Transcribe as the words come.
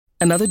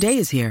Another day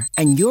is here,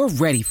 and you're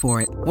ready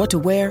for it. What to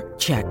wear?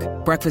 Check.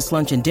 Breakfast,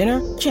 lunch, and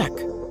dinner? Check.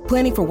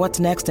 Planning for what's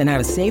next and how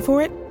to save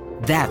for it?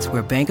 That's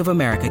where Bank of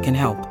America can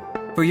help.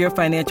 For your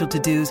financial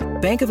to-dos,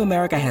 Bank of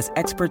America has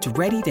experts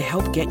ready to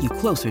help get you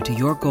closer to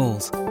your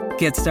goals.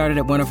 Get started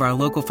at one of our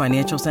local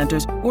financial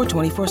centers or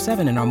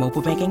 24/7 in our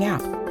mobile banking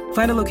app.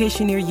 Find a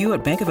location near you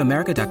at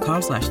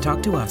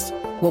bankofamerica.com/talktous.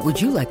 What would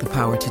you like the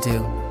power to do?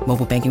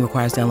 Mobile banking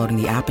requires downloading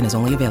the app and is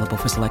only available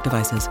for select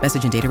devices.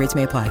 Message and data rates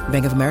may apply.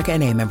 Bank of America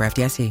N.A., member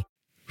FDIC.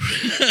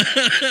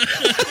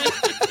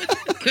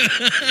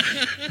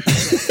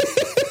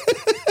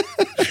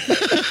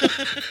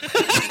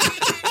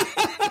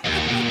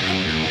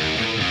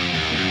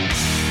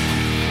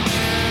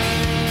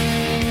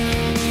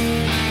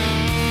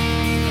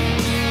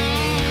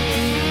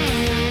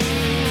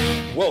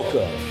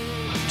 Welcome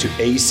to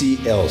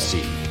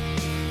ACLC,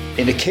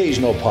 an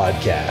occasional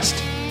podcast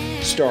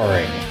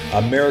starring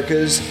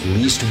America's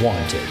Least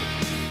Wanted,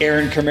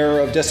 Aaron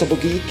Camaro of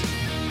Decibel Geek,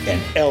 and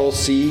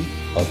LC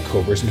of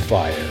Cobras and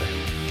Fire.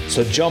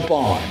 So jump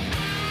on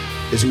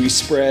as we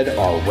spread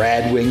our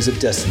rad wings of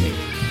destiny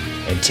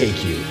and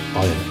take you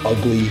on an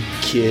Ugly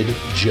Kid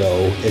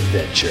Joe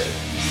adventure.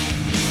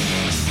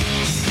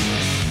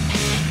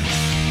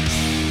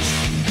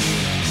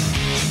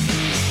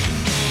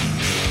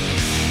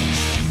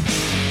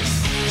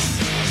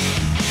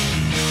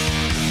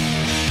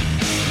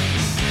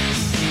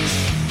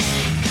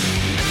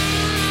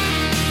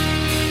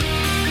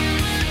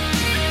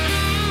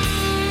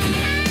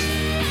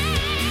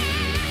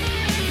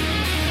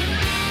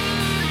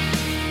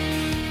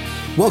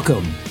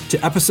 Welcome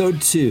to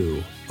episode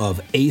 2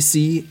 of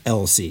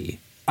ACLC.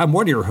 I'm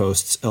one of your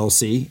hosts,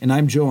 LC, and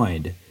I'm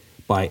joined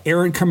by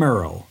Aaron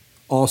Camaro,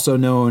 also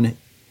known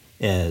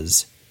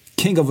as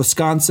King of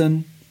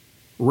Wisconsin,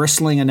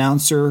 wrestling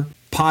announcer,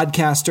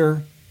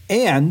 podcaster,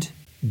 and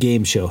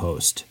game show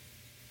host.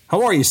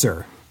 How are you,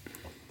 sir?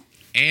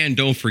 And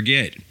don't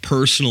forget,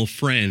 personal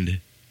friend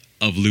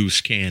of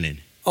Loose Cannon.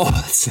 Oh,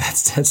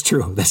 that's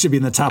true. That should be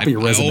in the top of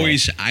your resume.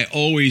 I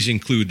always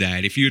include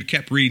that. If you had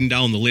kept reading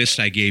down the list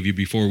I gave you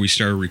before we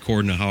started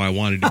recording of how I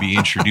wanted to be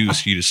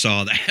introduced, you'd have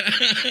saw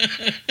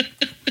that.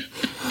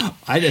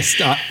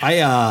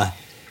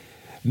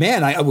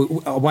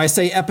 Why I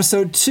say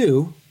episode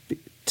 2,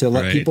 to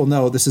let people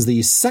know this is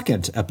the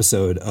second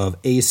episode of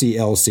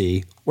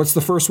ACLC. What's the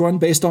first one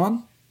based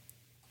on?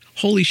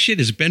 Holy shit,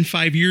 it's been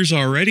 5 years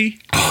already?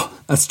 Oh,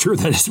 that's true.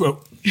 That is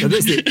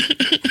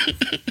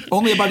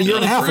only about a year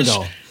and a half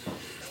ago.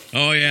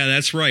 Oh, yeah,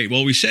 that's right.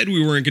 Well, we said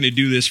we weren't going to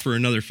do this for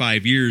another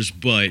 5 years,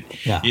 but,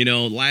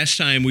 last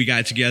time we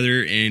got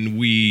together and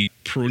we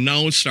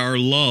pronounced our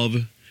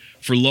love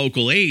for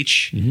Local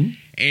H,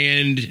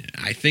 and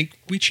I think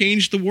we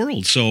changed the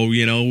world. So,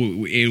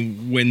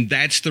 when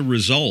that's the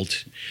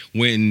result,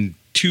 when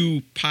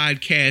two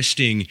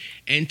podcasting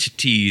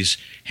entities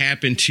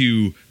happen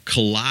to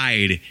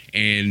collide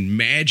and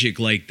magic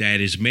like that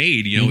is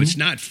made, it's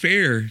not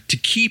fair to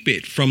keep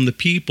it from the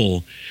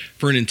people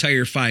for an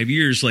entire 5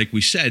 years, like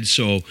we said.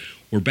 So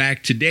we're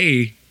back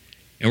today,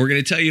 and we're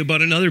going to tell you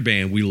about another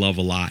band we love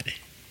a lot.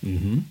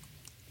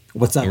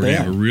 What's that band? We're going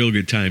to have a real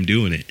good time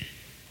doing it.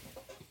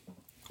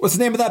 What's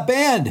the name of that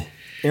band,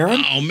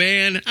 Aaron? Oh,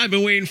 man, I've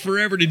been waiting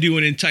forever to do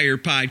an entire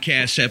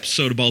podcast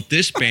episode about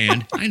this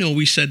band. I know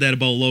we said that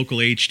about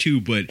Local H too,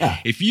 but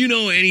if you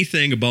know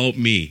anything about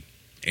me,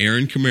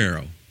 Aaron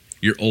Camaro,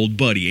 your old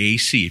buddy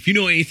AC, if you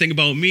know anything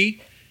about me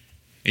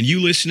and you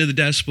listen to the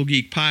Decibel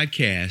Geek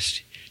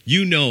podcast,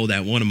 you know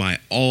that one of my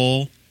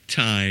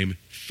all-time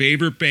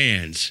favorite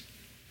bands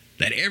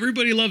that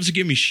everybody loves to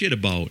give me shit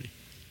about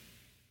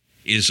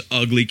is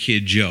Ugly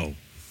Kid Joe.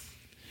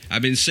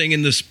 I've been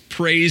singing the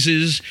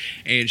praises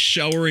and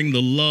showering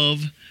the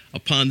love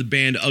upon the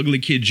band Ugly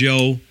Kid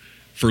Joe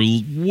for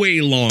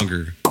way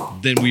longer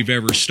than we've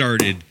ever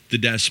started the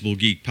Decibel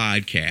Geek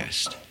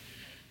podcast.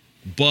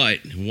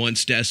 But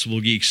once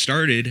Decibel Geek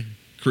started,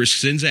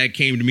 Chris Czynszak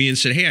came to me and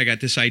said, hey, I got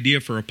this idea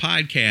for a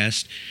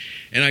podcast.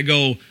 And I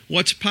go,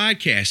 what's a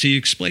podcast? He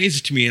explains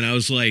it to me, and I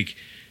was like,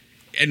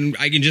 and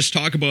I can just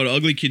talk about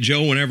Ugly Kid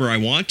Joe whenever I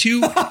want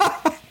to?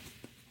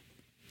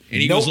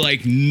 And he goes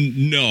like,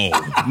 no,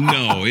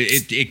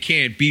 it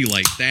can't be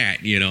like that,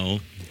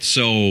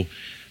 So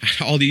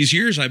all these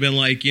years I've been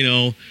like,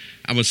 I'm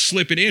going to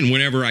slip it in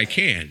whenever I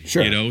can,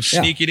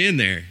 sneak it in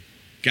there.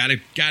 Got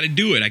to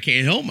do it. I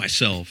can't help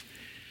myself.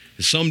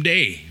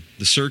 Someday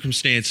the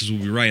circumstances will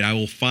be right. I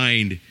will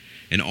find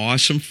an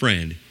awesome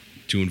friend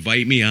to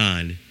invite me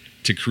on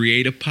to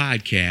create a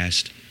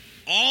podcast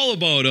all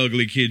about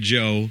Ugly Kid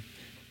Joe.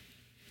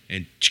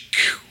 And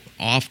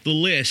off the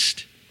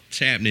list, it's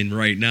happening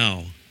right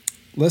now.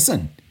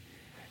 Listen,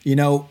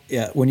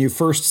 when you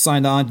first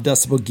signed on to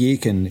Decibel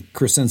Geek and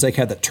Chris Czynszak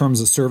had that terms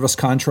of service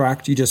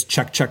contract, you just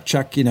check,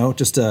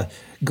 just to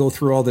go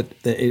through all that.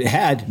 It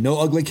had no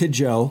Ugly Kid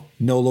Joe,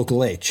 no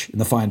Local H in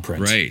the fine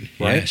print. Right.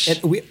 Yes.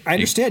 And I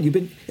understand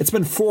it's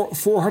been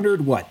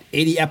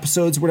 480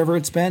 episodes, whatever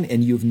it's been,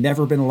 and you've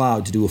never been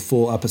allowed to do a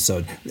full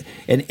episode.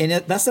 And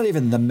that's not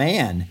even the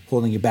man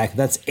holding you back.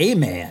 That's a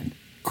man,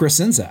 Chris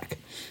Czynszak.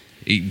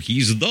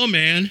 He's the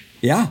man.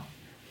 Yeah.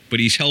 But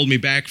he's held me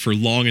back for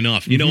long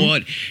enough. You know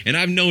what? And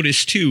I've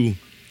noticed, too,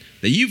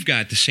 that you've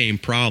got the same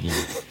problem.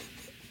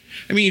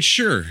 I mean,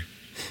 sure,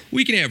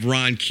 we can have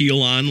Ron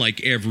Keel on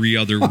like every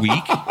other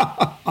week.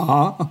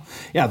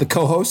 Yeah, the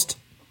co-host.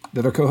 The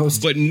other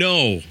co-host. But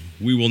no,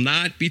 we will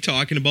not be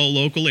talking about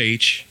Local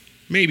H.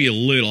 Maybe a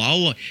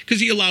little.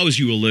 Because he allows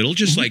you a little,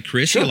 just like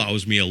Chris. Sure. He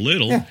allows me a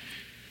little. Yeah.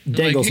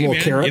 Dangles like, hey, a little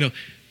man, carrot. You know,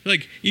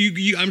 like,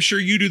 you, I'm sure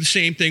you do the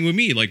same thing with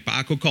me. Like,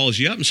 Baco calls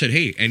you up and said,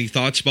 hey, any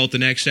thoughts about the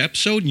next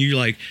episode? And you're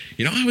like,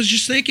 I was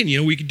just thinking,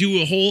 we could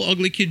do a whole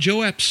Ugly Kid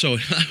Joe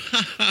episode.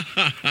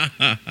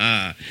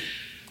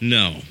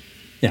 No.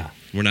 Yeah.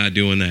 We're not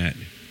doing that.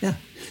 Yeah.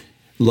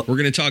 We're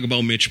going to talk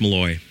about Mitch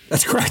Malloy.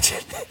 That's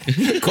correct.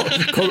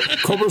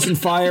 Cobras and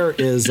Fire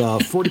is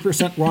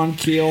 40% Ron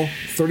Keel,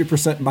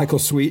 30% Michael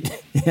Sweet,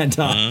 and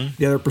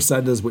the other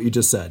percent is what you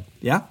just said.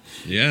 Yeah?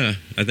 Yeah,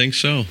 I think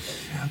so.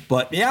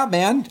 But yeah,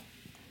 man.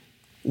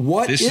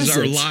 This is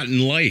our lot in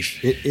life.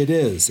 It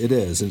is.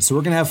 And so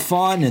we're going to have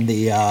fun. And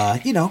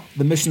the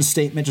mission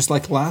statement, just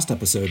like the last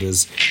episode,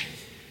 is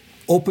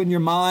open your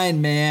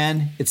mind,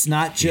 man. It's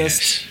not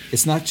just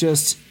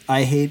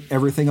I hate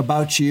everything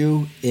about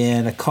you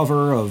in a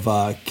cover of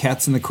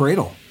Cats in the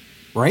Cradle,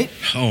 right?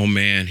 Oh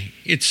man,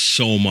 it's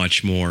so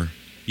much more.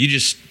 You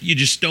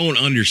just don't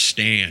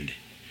understand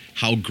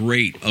how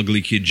great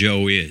Ugly Kid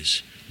Joe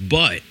is.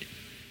 But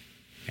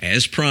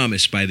as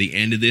promised by the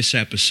end of this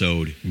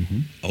episode,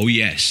 oh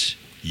yes,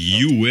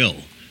 you will.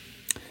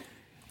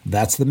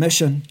 That's the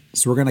mission.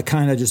 So we're going to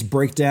kind of just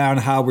break down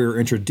how we were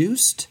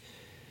introduced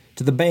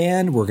to the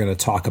band. We're going to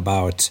talk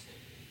about,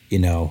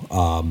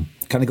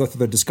 kind of go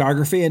through their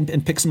discography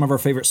and pick some of our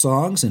favorite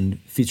songs and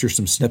feature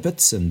some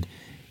snippets. And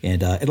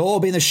it'll all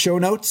be in the show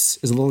notes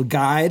as a little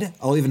guide.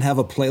 I'll even have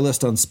a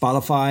playlist on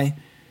Spotify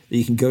that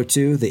you can go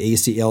to, the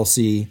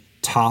ACLC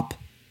top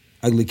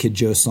Ugly Kid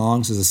Joe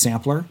songs as a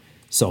sampler.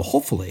 So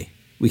hopefully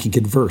we can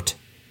convert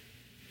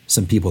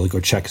some people to go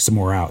check some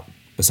more out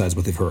besides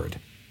what they've heard.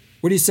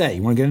 What do you say?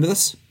 You want to get into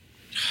this?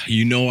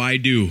 I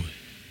do.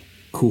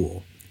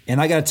 Cool.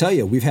 And I got to tell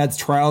you, we've had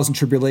trials and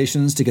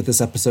tribulations to get this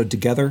episode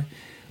together.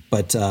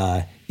 But,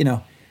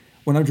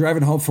 when I'm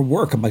driving home from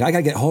work, I'm like, I got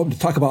to get home to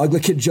talk about Ugly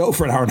Kid Joe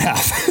for an hour and a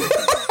half.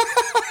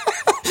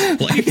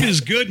 Life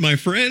is good, my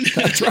friend.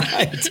 That's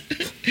right.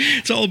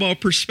 It's all about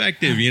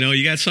perspective.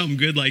 You got something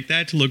good like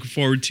that to look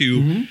forward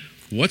to.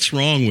 What's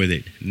wrong with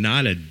it?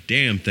 Not a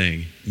damn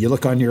thing. You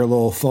look on your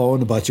little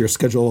phone about your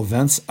scheduled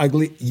events.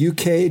 Ugly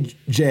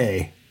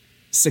UKJ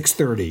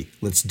 6:30.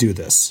 Let's do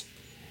this.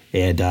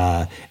 And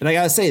I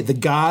gotta say, the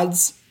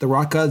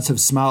rock gods have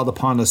smiled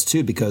upon us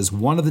too, because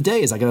one of the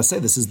days, I gotta say,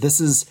 this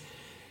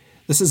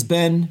has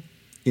been,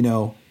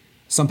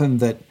 something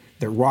that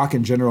rock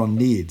in general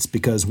needs,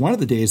 because one of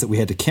the days that we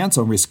had to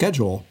cancel and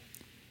reschedule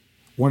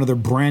one of their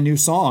brand new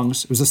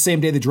songs, it was the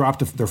same day they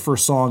dropped their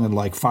first song in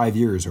like 5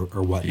 years or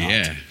whatnot.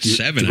 Yeah, do you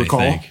 7,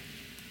 recall? I think.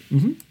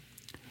 Mm-hmm.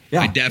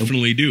 Yeah, I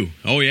definitely do.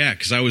 Oh yeah,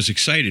 because I was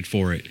excited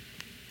for it.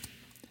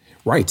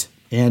 Right.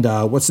 And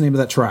what's the name of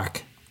that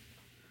track?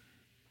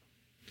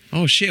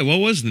 Oh shit! What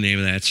was the name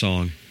of that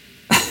song?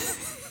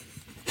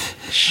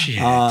 Shit.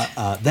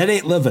 That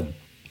Ain't Livin'.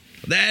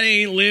 That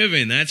Ain't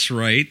Livin'. That's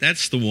right.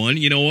 That's the one.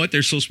 You know what?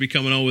 They're supposed to be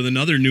coming out with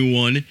another new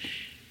one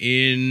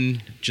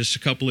in just a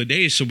couple of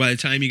days. So by the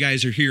time you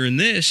guys are hearing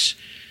this,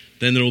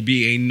 then there'll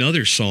be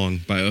another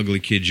song by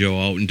Ugly Kid Joe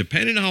out. And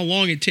depending on how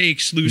long it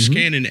takes Loose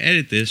Cannon to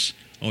edit this,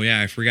 oh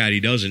yeah, I forgot he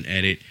doesn't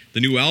edit. The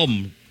new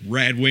album,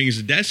 Rad Wings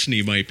of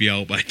Destiny, might be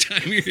out by the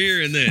time you're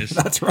hearing this.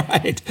 That's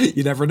right.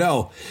 You never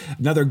know.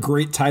 Another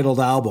great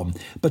titled album.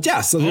 But yeah,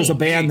 so there's a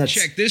band that's...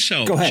 Check this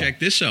out. Go ahead. Check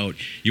this out.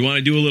 You want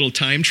to do a little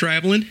time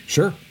traveling?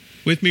 Sure.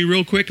 With me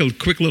real quick? A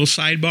quick little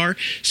sidebar.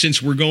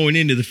 Since we're going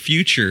into the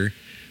future,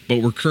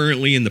 but we're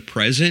currently in the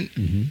present,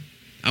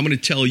 I'm going to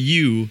tell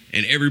you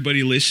and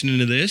everybody listening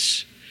to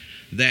this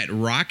that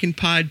Rockin'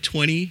 Pod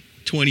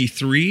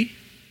 2023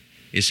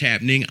 is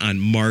happening on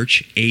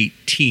March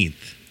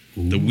 18th,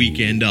 the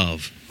weekend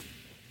of.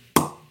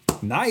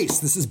 Nice.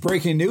 This is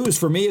breaking news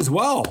for me as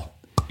well.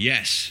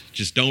 Yes.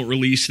 Just don't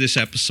release this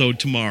episode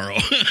tomorrow.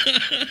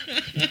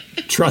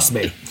 Trust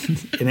me.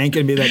 It ain't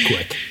going to be that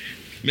quick.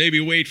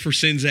 Maybe wait for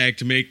Sinzak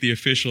to make the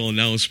official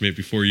announcement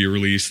before you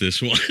release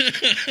this one.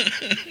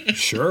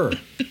 Sure.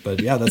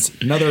 But yeah, that's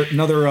another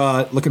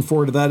looking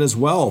forward to that as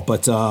well.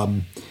 But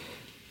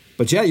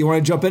yeah, you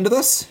want to jump into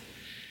this?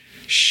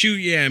 Shoot,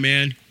 yeah,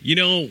 man.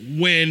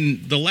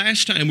 When the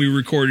last time we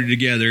recorded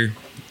together,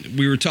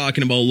 we were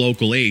talking about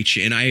Local H,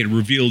 and I had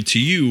revealed to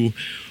you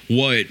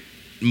what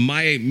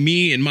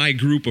me and my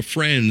group of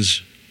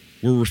friends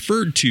were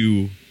referred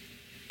to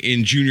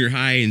in junior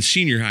high and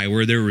senior high,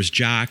 where there was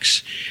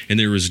jocks and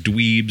there was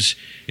dweebs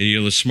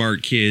and the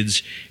smart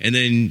kids, and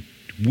then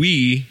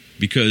we,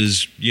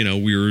 because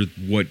we were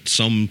what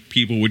some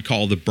people would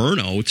call the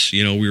burnouts,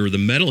 we were the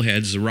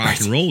metalheads, the rock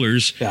and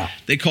rollers. Yeah.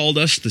 They called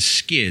us the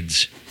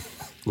skids.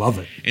 Love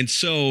it. And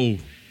so,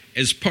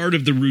 as part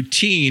of the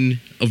routine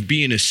of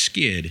being a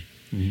skid,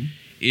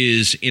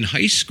 is in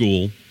high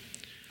school,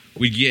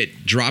 we'd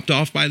get dropped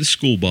off by the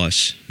school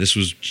bus. This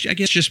was, I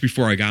guess, just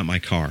before I got my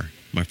car,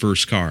 my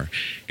first car.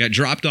 Got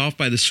dropped off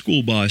by the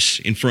school bus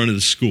in front of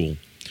the school.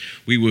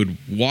 We would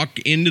walk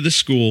into the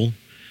school,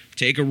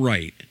 take a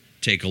right,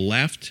 take a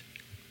left,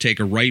 take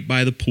a right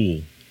by the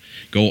pool,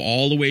 go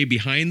all the way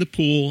behind the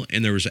pool,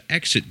 and there was an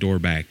exit door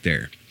back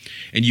there.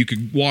 And you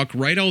could walk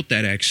right out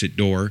that exit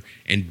door,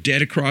 and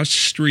dead across the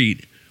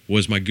street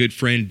was my good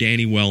friend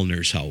Danny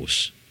Wellner's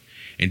house.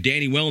 And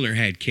Danny Wellner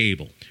had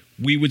cable.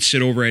 We would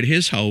sit over at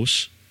his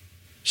house,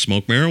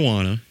 smoke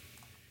marijuana,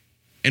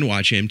 and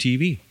watch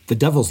MTV. The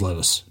devil's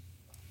lettuce.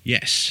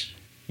 Yes.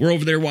 We're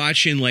over there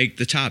watching like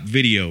the top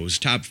videos,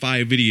 top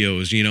 5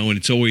 videos, you know, and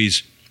it's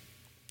always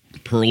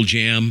Pearl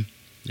Jam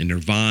and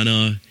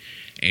Nirvana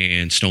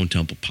and Stone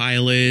Temple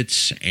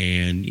Pilots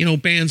and, you know,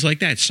 bands like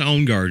that,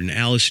 Soundgarden,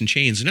 Alice in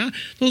Chains. Now,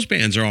 those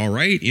bands are all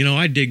right. You know,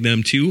 I dig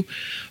them too.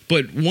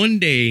 But one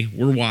day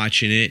we're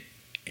watching it,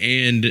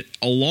 and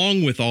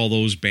along with all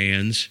those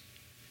bands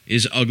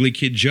is Ugly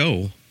Kid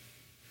Joe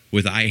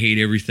with I Hate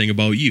Everything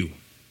About You.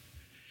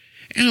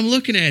 And I'm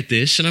looking at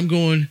this and I'm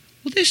going,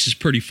 well, this is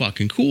pretty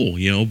fucking cool,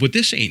 you know, but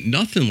this ain't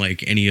nothing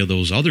like any of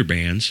those other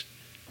bands.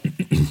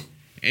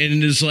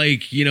 And it's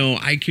like, you know,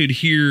 I could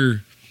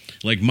hear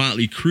like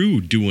Motley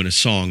Crue doing a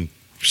song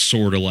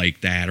sort of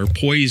like that, or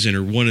Poison,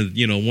 or one of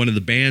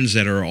the bands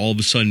that are all of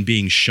a sudden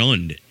being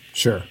shunned.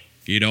 Sure.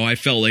 You know, I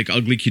felt like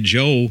Ugly Kid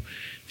Joe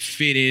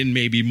fit in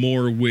maybe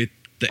more with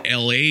the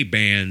LA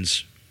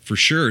bands for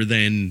sure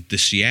than the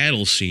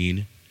Seattle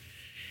scene.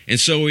 And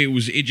so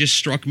it just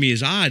struck me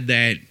as odd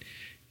that,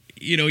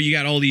 you know, you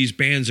got all these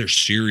bands that are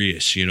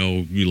serious, you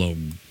know,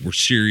 we're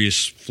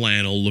serious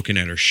flannel, looking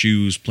at our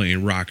shoes,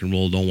 playing rock and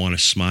roll, don't want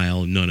to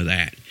smile, none of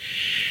that.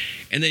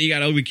 And then you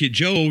got Ugly Kid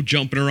Joe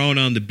jumping around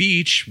on the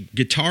beach,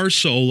 guitar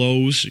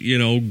solos, you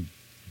know,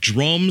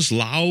 drums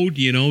loud,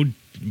 you know,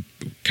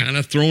 kind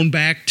of thrown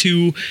back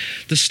to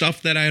the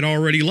stuff that I'd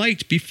already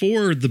liked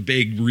before the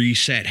big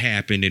reset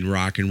happened in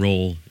rock and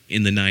roll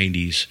in the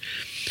 90s.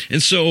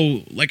 And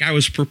so, like, I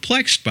was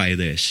perplexed by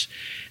this.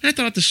 And I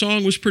thought the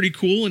song was pretty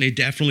cool, and it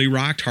definitely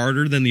rocked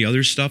harder than the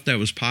other stuff that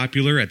was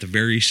popular at the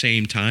very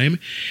same time.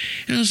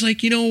 And I was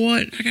like, you know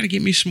what? I got to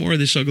get me some more of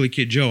this Ugly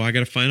Kid Joe. I got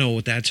to find out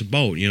what that's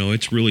about. You know,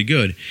 it's really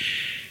good.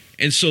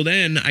 And so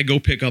then I go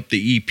pick up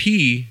the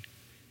EP,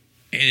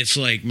 and it's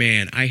like,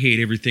 man, I Hate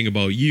Everything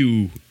About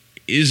You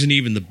isn't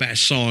even the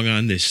best song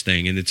on this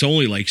thing. And it's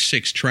only like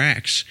 6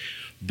 tracks,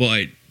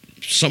 but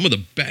some of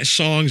the best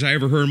songs I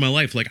ever heard in my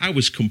life. Like, I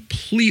was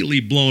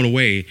completely blown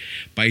away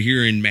by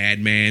hearing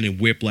Madman and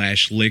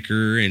Whiplash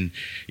Liquor and,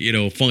 you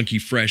know, Funky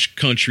Fresh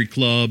Country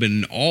Club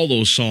and all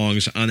those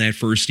songs on that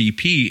first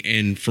EP.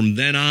 And from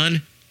then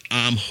on,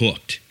 I'm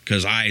hooked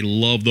because I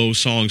love those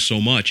songs so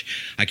much.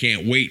 I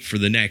can't wait for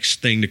the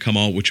next thing to come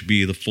out, which would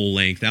be the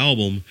full-length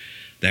album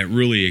that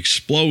really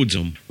explodes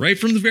them. Right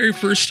from the very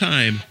first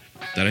time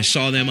that I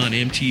saw them on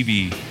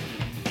MTV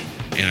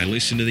and I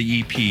listened to the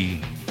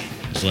EP,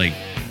 it's like,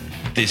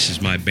 this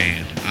is my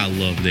band. I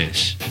love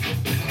this.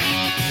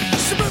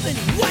 Suburban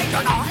white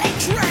on all that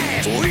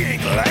trash. We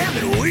ain't glam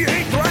and we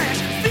ain't brash.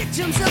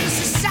 Victims of a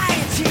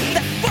society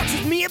that fucks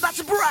with me about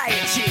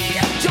sobriety.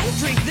 Don't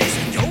drink this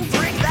and don't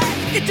drink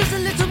that. It does a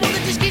little more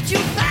than just get you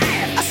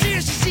fat. I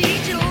seriously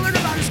see you learn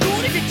about in school.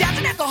 If you're down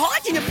an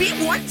alcoholic and you beat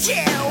 1 2.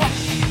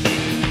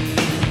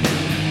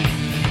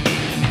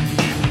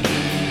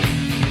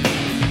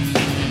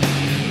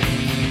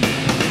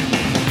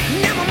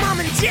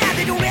 Yeah,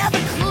 they don't have a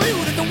clue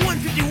that the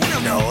 151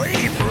 of no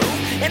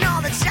proof. And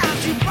all the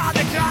times you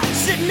bother God,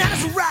 sitting out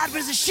as a ride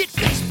was a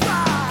shit-faced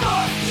bar.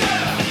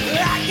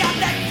 I got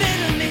that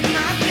venom in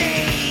my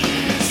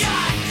veins.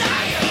 God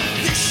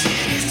damn, this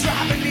shit is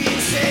driving me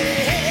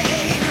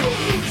insane.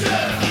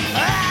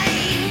 I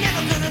ain't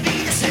never gonna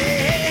be the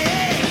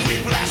same.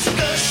 Whiplash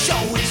Liquor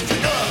show is good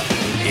up.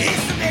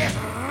 It's the best.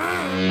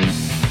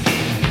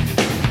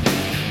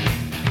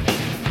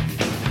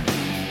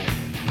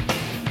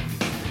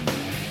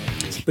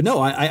 But no,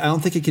 I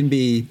don't think it can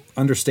be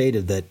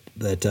understated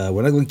that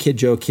when Ugly Kid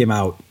Joe came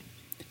out,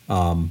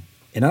 and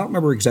I don't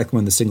remember exactly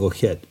when the single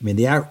hit. I mean,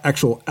 the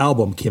actual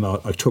album came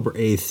out October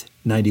 8th,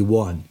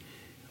 91,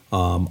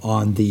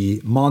 on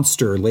the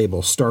monster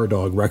label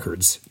Stardog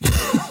Records.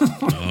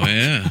 Oh,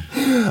 yeah.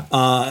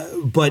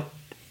 But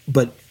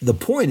the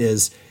point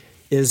is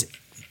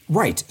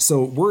right.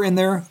 So we're in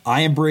there.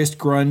 I embraced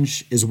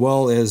grunge as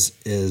well as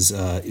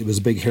it was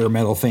a big hair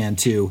metal fan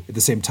too at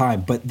the same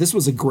time. But this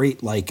was a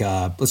great, like,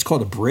 let's call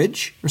it a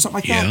bridge or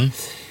something like that.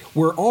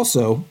 We're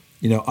also,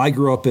 you know, I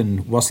grew up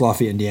in West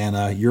Lafayette,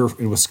 Indiana.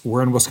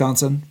 We're in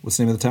Wisconsin. What's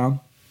the name of the town?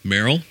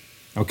 Merrill.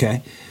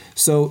 Okay.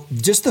 So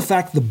just the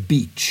fact the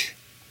beach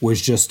was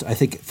just, I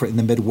think, in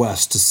the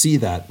Midwest, to see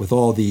that with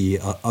all the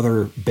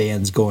other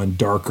bands going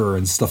darker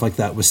and stuff like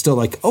that was still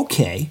like,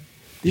 okay,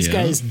 these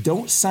guys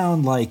don't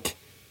sound like,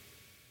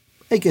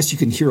 I guess you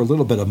can hear a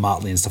little bit of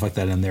Motley and stuff like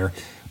that in there,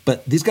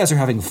 but these guys are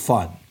having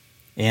fun.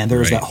 And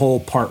there's that whole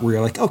part where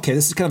you're like, okay,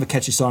 this is kind of a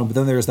catchy song, but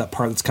then there's that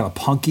part that's kind of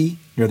punky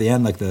near the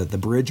end, like the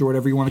bridge or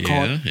whatever you want to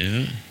call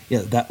it.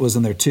 Yeah, that was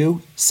in there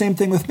too. Same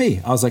thing with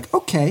me. I was like,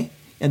 okay,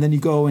 And then you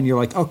go and you're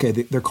like, okay,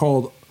 they're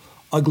called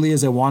Ugly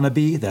as I Wanna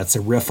Be. That's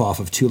a riff off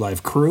of Two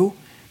Live Crew.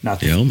 Not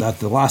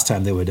the last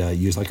time they would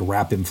use like a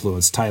rap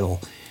influenced title.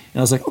 And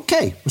I was like,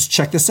 okay, let's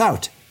check this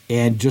out.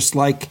 And just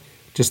like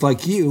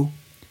you,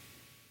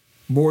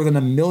 more than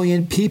 1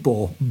 million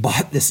people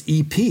bought this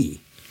EP.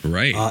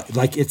 Right.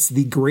 Like it's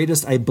the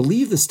greatest. I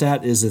believe the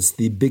stat is it's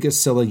the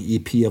biggest selling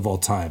EP of all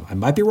time. I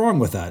might be wrong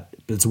with that,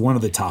 but it's one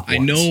of the top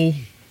ones.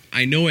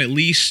 I know at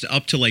least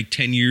up to like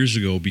 10 years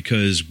ago,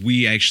 because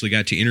we actually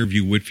got to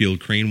interview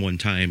Whitfield Crane one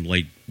time,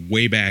 like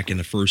way back in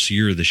the first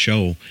year of the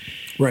show.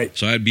 Right.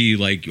 So that'd be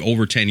like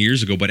over 10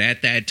 years ago. But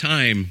at that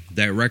time,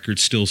 that record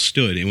still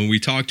stood. And when we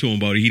talked to him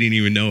about it, he didn't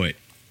even know it.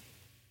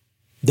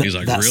 He was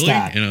like, really?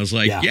 Stat. And I was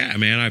like, yeah,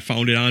 man, I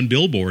found it on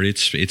Billboard.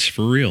 It's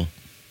for real.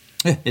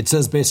 It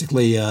says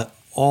basically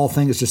all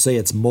things just say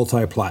it's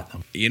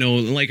multi-platinum. You know,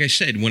 like I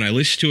said, when I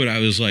listened to it, I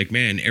was like,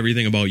 man,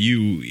 Everything About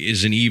You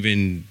isn't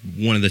even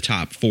one of the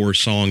top 4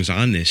 songs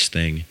on this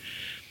thing.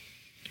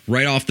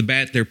 Right off the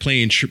bat, they're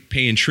paying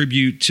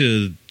tribute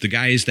to the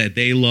guys that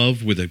they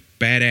love with a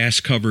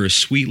badass cover of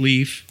Sweet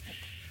Leaf.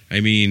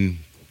 I mean,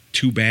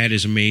 Too Bad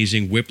is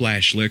amazing.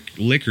 Whiplash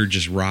Liquor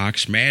just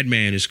rocks.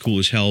 Madman is cool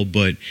as hell,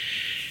 but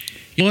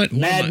you know what?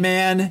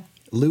 Madman,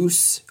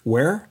 Loose,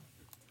 where?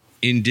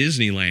 In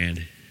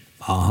Disneyland.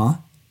 Uh-huh.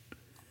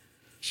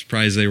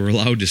 Surprised they were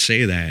allowed to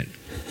say that.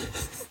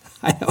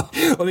 I know.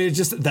 I mean, it's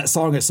just that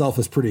song itself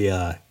is pretty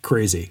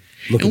crazy,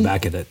 looking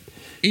back at it.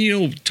 And, you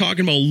know,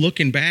 talking about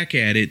looking back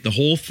at it, the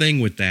whole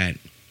thing with that,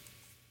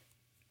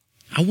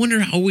 I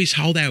wonder always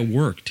how that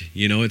worked.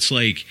 You know, it's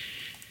like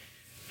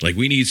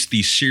we need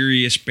these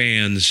serious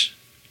bands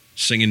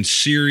singing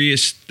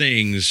serious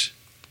things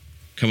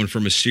coming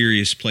from a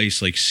serious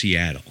place like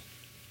Seattle.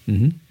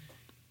 Mm-hmm.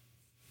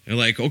 They're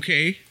like,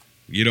 okay,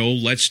 you know,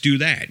 let's do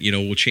that. You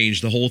know, we'll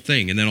change the whole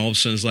thing. And then all of a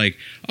sudden it's like,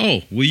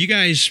 oh, will you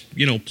guys,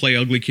 you know, play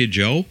Ugly Kid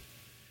Joe?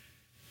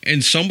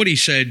 And somebody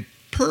said,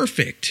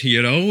 perfect,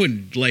 you know,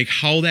 and like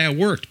how that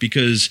worked,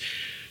 because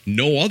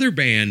no other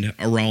band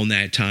around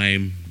that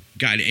time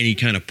got any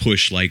kind of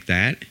push like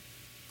that.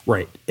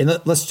 Right.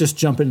 And let's just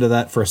jump into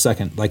that for a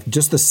second. Like,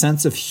 just the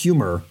sense of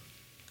humor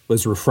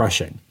was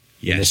refreshing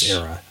in this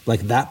era.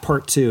 Like that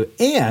part too.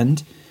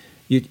 And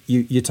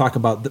you talk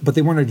about, but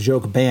they weren't a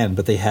joke band,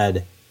 but they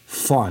had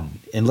fun.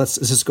 And let's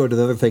just go to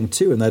the other thing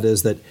too, and that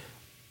is that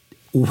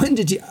when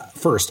did you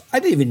first? I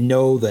didn't even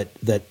know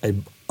that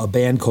a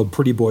band called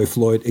Pretty Boy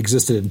Floyd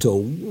existed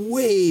until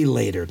way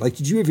later. Like,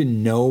 did you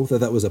even know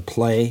that was a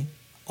play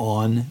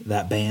on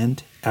that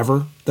band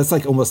ever? That's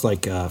like almost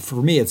like for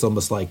me, it's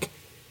almost like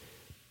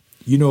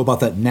you know about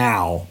that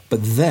now, but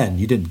then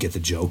you didn't get the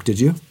joke, did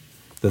you?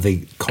 That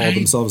they called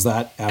themselves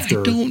that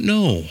after? I don't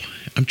know.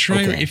 I'm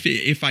trying. Okay.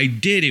 If I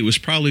did, it was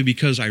probably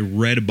because I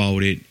read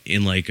about it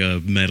in like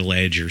a Metal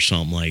Edge or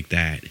something like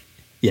that.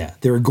 Yeah,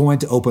 they were going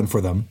to open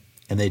for them,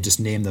 and they just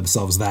named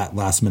themselves that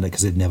last minute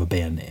because they didn't have a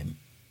band name.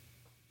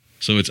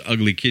 So it's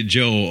Ugly Kid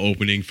Joe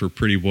opening for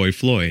Pretty Boy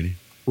Floyd.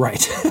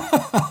 Right.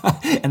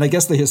 And I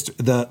guess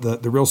the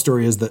real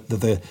story is that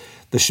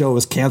the show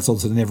was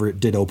canceled, so they never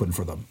did open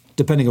for them,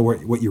 depending on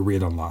what you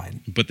read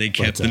online. But they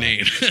kept the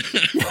name.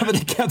 Yeah, but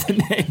they kept the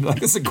name.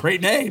 Like, it's a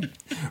great name,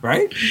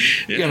 right?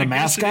 You got a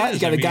mascot. You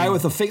got a guy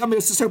with a thing. I mean,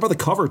 let's just talk about the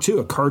cover, too.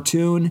 A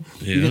cartoon.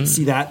 Yeah. You didn't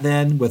see that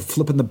then with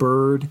Flippin' the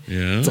Bird.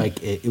 Yeah. It's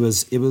like, it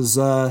was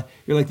you're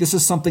like, this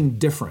is something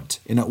different.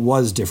 And it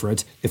was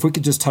different. If we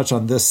could just touch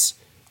on this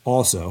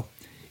also,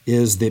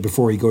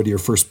 before you go to your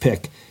first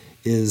pick,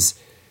 is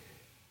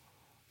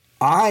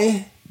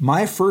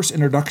my first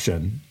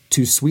introduction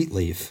to Sweet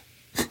Leaf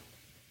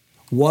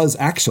was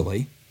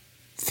actually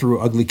through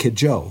Ugly Kid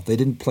Joe. They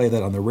didn't play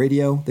that on the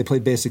radio. They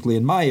played basically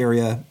in my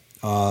area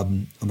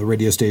on the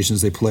radio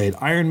stations. They played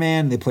Iron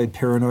Man, they played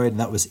Paranoid, and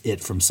that was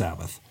it from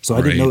Sabbath. So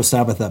I didn't know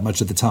Sabbath that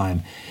much at the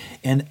time.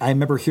 And I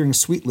remember hearing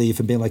Sweet Leaf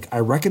and being like, I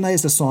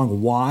recognize the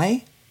song.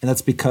 Why? And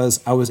that's because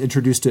I was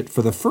introduced to it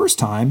for the first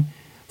time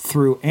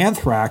through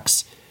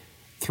Anthrax,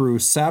 through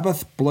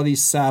Sabbath, Bloody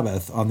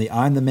Sabbath on the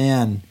I'm the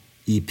Man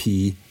EP.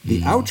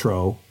 The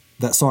outro,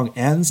 that song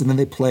ends, and then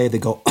they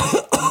go,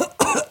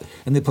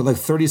 and they put like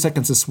 30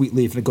 seconds of Sweet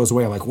Leaf, and it goes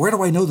away. I'm like, where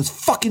do I know this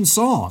fucking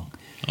song?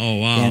 Oh,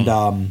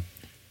 wow.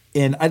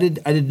 And I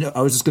didn't know.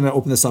 I was just going to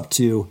open this up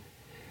to,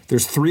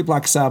 there's 3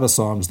 Black Sabbath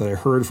songs that I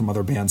heard from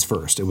other bands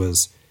first. It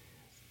was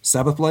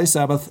Sabbath, Bloody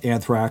Sabbath,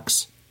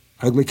 Anthrax,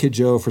 Ugly Kid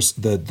Joe for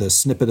the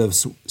snippet of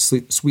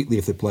Sweet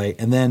Leaf they play,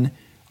 and then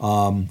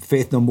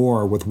Faith No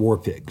More with War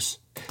Pigs.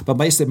 But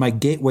my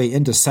gateway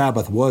into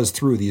Sabbath was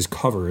through these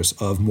covers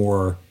of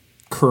more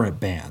current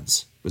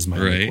bands, was my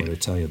way to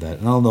tell you that.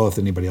 And I don't know if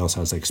anybody else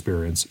has that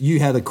experience. You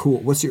had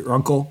what's your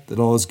uncle that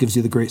always gives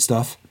you the great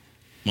stuff?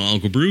 My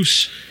Uncle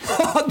Bruce.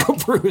 Uncle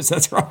Bruce,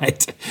 that's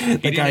right. He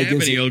didn't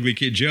have any Ugly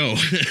Kid Joe.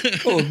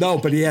 Oh, no,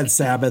 but he had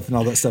Sabbath and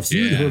all that stuff. So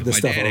you heard this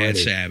stuff already. My dad had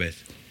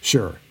Sabbath.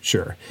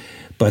 Sure.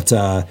 But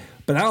I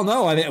don't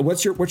know. I mean,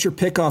 what's your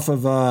pick off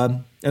of?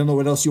 I don't know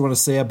what else you want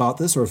to say about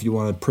this, or if you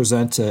want to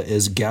present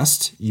as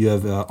guest. You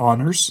have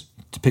honors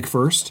to pick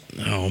first.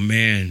 Oh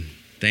man,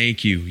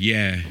 thank you.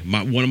 Yeah,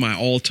 one of my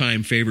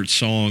all-time favorite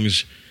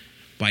songs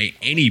by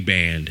any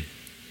band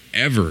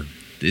ever.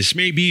 This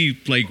may be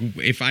like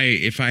if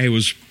I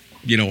was,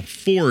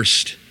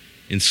 forced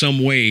in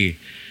some way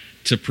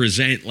to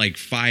present like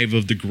 5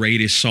 of the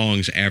greatest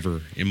songs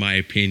ever, in my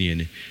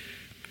opinion,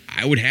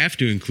 I would have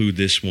to include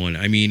this one.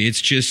 I mean,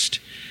 it's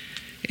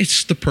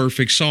the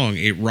perfect song.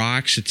 It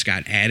rocks. It's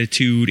got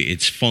attitude.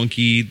 It's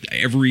funky.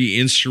 Every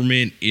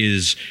instrument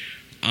is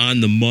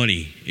on the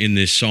money in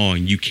this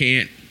song. You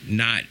can't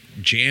not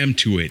jam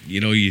to it.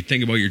 You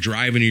think about you're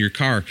driving in your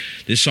car.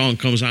 This song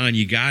comes on,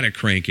 you got to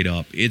crank it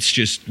up. It's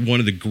just one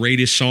of the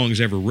greatest songs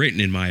ever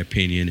written, in my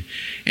opinion.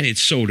 And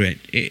it's so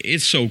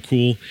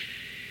cool.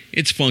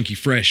 It's Funky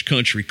Fresh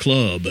Country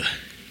Club.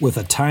 With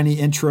a tiny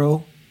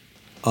intro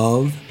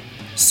of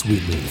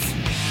Sweet Leaf.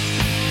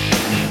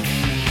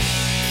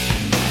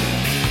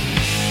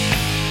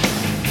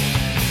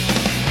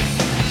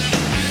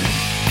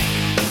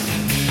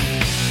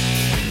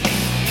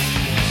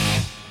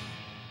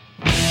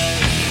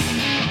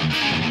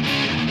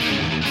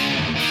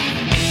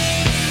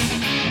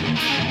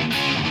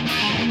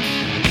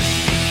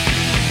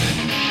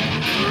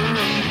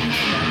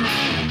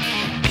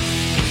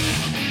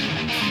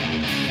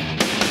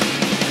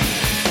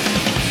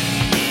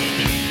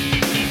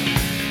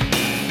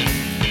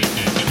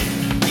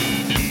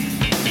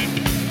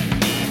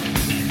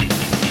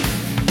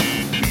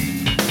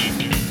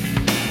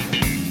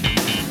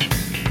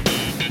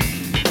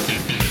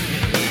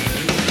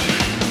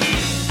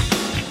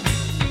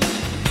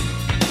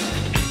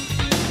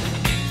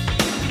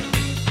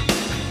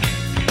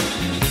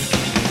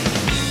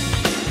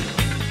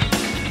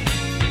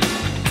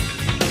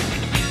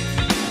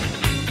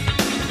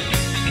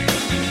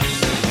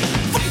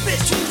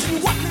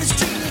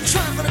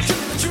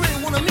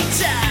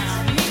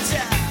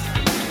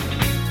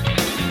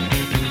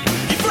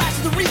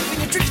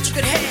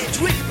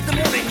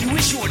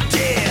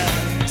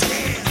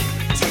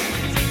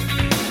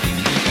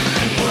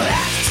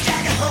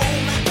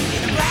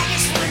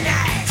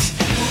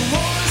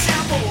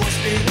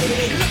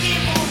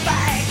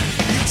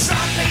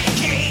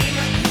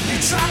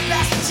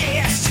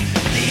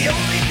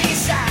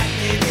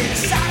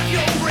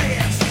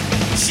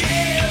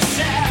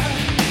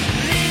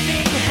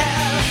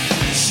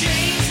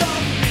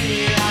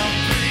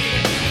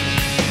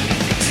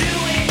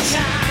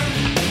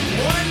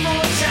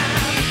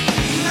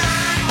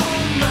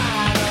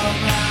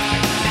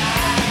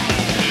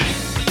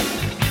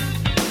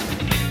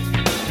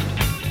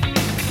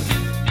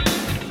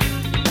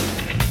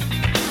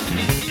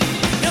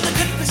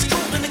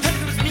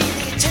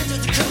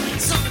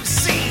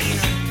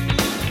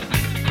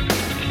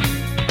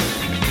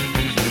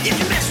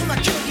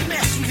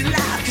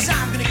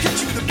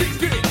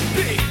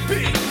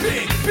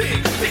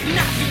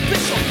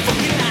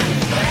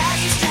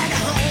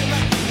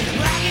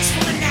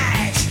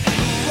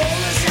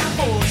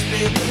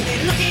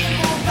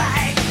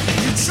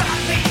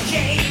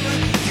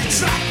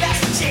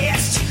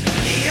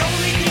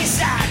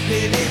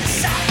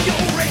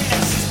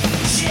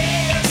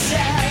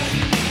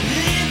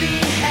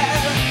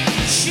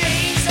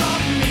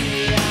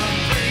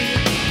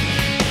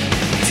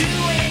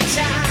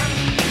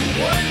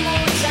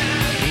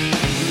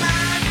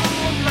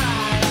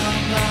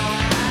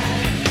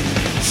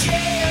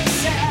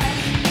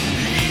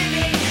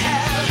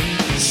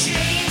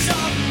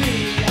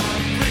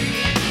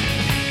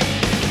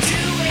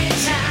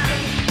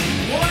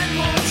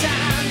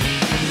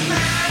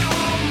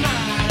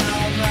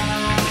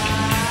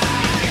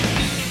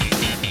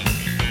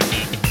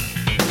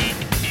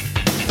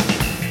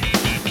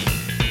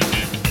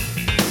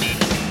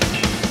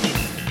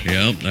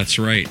 Yep, that's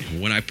right.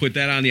 When I put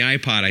that on the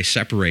iPod, I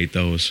separate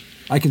those.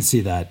 I can see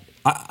that.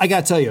 I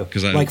got to tell you,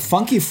 like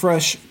Funky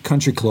Fresh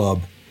Country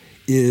Club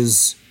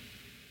is,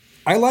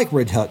 I like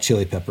Red Hot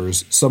Chili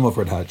Peppers, some of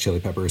Red Hot Chili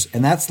Peppers,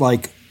 and that's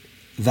like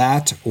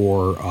that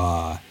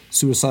or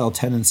Suicidal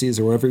Tendencies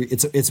or whatever.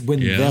 It's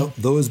when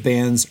those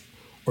bands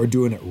are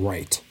doing it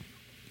right.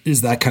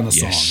 Is that kind of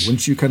song. Yes.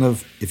 Wouldn't you kind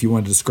of, if you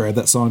wanted to describe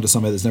that song to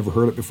somebody that's never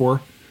heard it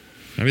before?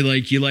 I mean,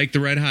 like, you like the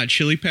Red Hot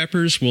Chili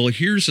Peppers? Well,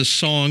 here's a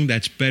song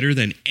that's better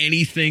than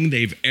anything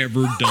they've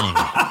ever done.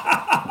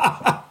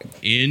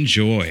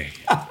 Enjoy.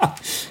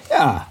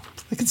 Yeah,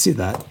 I can see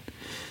that.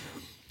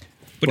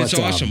 But it's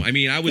awesome. I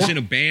mean, I was in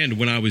a band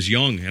when I was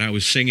young, and I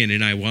was singing,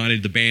 and I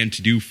wanted the band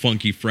to do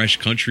Funky Fresh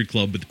Country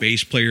Club, but the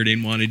bass player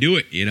didn't want to do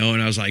it, you know?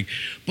 And I was like,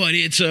 but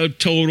it's a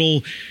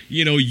total,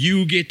 you know,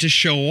 you get to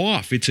show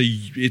off. It's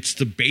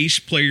the bass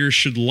player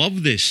should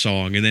love this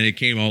song. And then it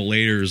came out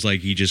later, it was like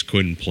he just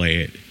couldn't play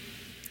it.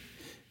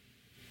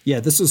 Yeah,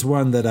 this is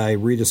one that I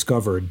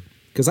rediscovered,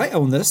 because I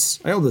own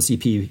this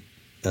EP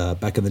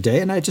back in the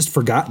day, and I had just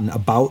forgotten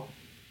about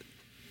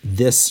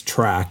this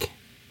track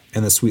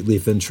and the Sweet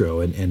Leaf intro,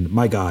 and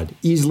my God,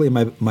 easily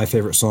my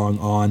favorite song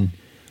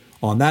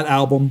on that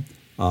album,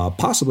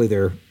 possibly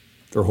their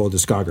whole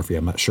discography.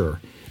 I'm not sure.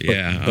 But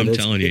I'm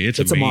telling you, it's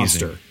amazing. A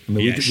monster. I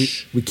mean,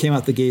 yes. we came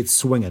out the gates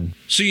swinging.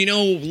 So, you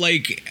know,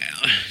 like,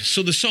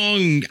 so the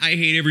song "I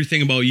Hate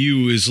Everything About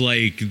You" is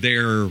like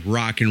their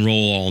rock and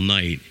roll all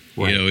night.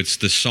 Right. You know, it's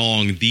the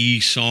song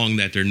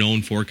that they're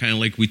known for, kind of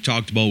like we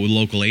talked about with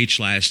Local H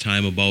last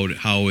time about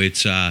how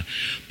it's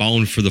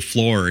Bound for the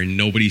Floor and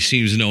nobody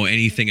seems to know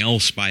anything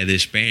else by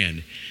this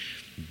band.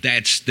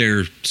 That's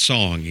their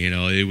song, you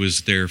know. It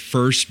was their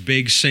first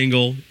big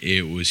single.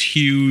 It was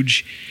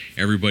huge.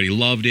 Everybody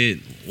loved it.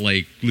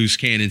 Like Loose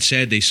Cannon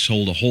said, they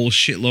sold a whole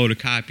shitload of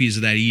copies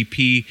of that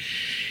EP.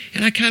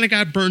 And I kind of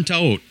got burnt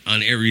out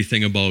on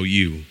Everything About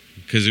You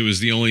because it was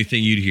the only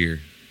thing you'd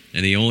hear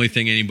and the only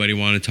thing anybody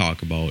wanted to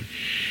talk about.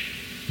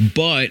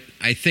 But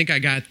I think I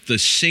got the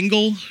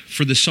single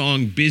for the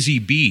song Busy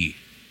Bee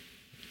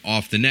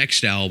off the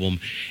next album,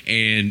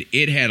 and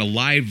it had a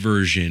live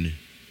version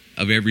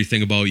of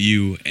Everything About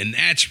You, and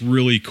that's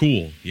really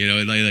cool. You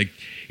know, like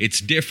it's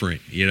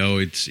different. You know,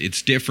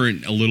 it's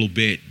different a little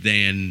bit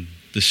than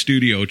the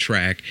studio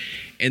track,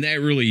 and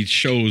that really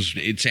shows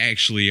it's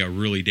actually a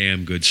really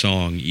damn good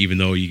song, even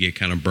though you get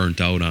kind of burnt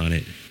out on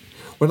it.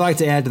 What I'd like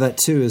to add to that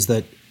too is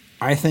that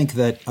I think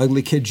that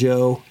Ugly Kid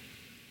Joe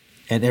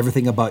and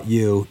Everything About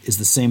You is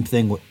the same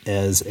thing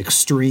as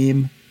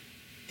Extreme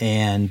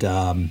and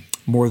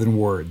More Than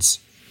Words.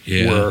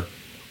 Yeah.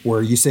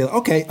 Where you say,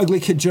 okay,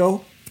 Ugly Kid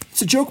Joe,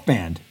 it's a joke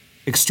band.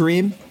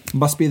 Extreme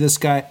must be these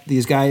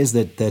guys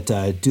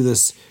that do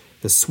this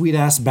sweet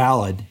ass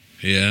ballad.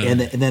 Yeah.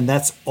 And then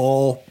that's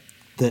all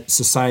that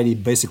society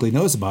basically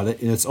knows about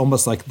it. And it's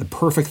almost like the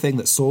perfect thing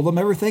that sold them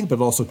everything,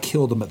 but also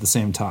killed them at the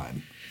same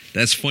time.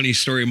 That's a funny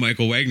story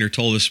Michael Wagner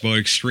told us about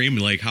Extreme,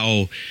 like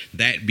how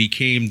that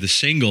became the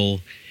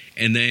single,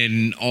 and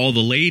then all the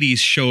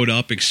ladies showed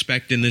up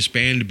expecting this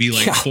band to be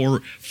like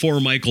four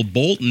Michael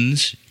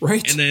Boltons,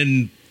 right? And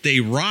then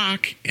they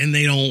rock, and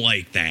they don't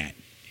like that.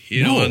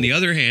 You know, on the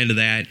other hand of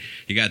that,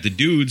 you got the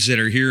dudes that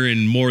are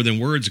hearing More Than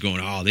Words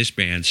going, oh, this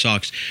band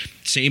sucks.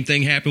 Same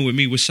thing happened with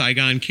me with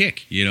Saigon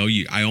Kick. You know,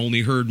 I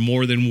only heard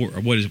More Than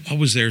Words. What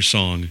was their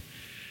song?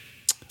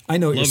 I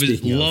know what you're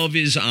speaking of. Love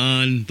is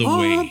on the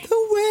way. On the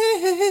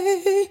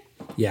way.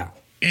 Yeah.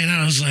 And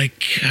I was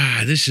like,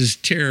 God, this is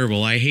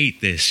terrible. I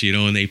hate this, you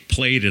know, and they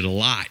played it a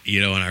lot,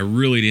 you know, and I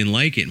really didn't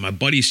like it. And my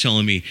buddy's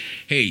telling me,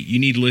 hey, you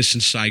need to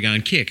listen to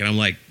Saigon Kick. And I'm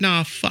like,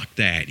 nah, fuck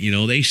that. You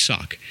know, they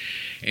suck.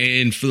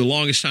 And for the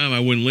longest time, I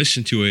wouldn't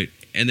listen to it.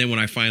 And then when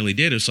I finally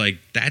did, it's like,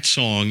 that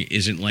song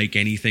isn't like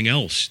anything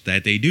else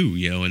that they do,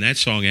 you know, and that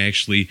song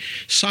actually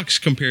sucks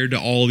compared to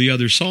all the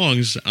other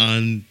songs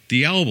on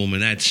the album.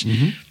 And that's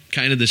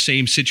kind of the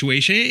same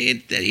situation.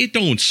 It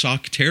don't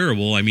suck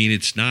terrible. I mean,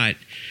 it's not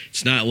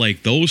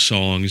like those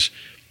songs,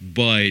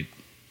 but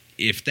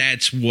if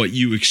that's what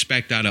you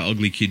expect out of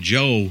Ugly Kid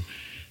Joe,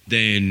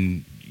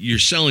 then you're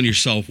selling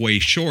yourself way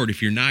short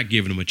if you're not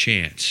giving them a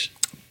chance.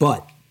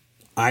 But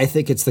I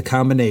think it's the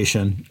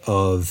combination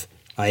of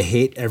I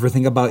Hate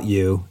Everything About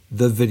You,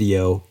 the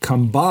video,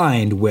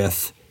 combined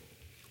with,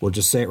 we'll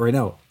just say it right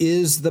now,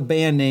 is the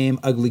band name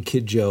Ugly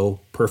Kid Joe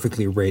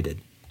perfectly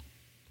rated?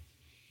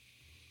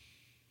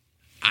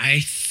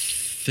 I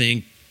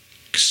think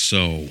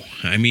so.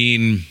 I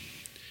mean,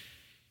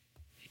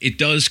 it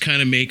does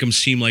kind of make them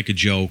seem like a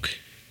joke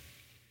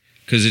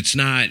because it's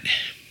not.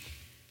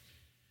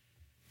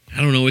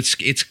 I don't know. It's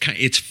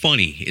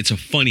funny. It's a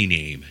funny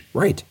name,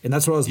 right? And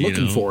that's what I was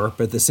looking for.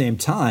 But at the same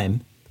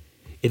time,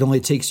 it only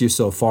takes you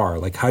so far.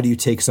 Like, how do you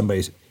take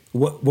somebody's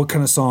what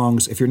kind of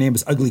songs? If your name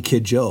is Ugly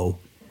Kid Joe,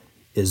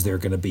 is there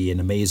going to be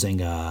an amazing,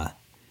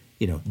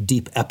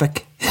 deep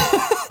epic?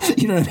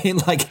 You know what I mean?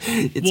 Like,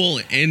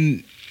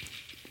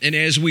 and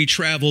as we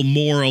travel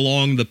more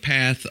along the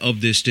path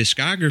of this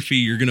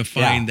discography, you're going to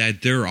find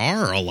that there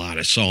are a lot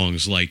of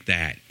songs like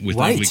that with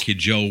Ugly Kid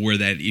Joe, where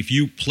that if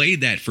you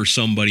played that for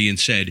somebody and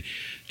said,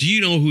 do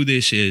you know who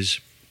this is?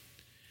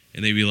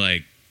 And they'd be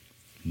like,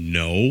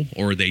 no,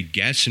 or they'd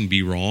guess and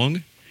be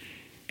wrong.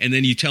 And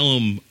then you tell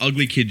them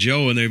Ugly Kid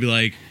Joe, and they'd be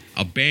like,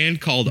 a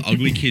band called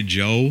Ugly Kid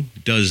Joe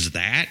does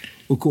that?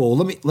 Well, cool.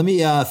 Let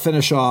me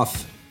finish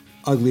off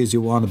Ugly As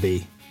You Wanna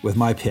Be with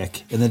my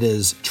pick, and that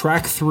is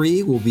track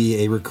 3 will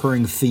be a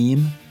recurring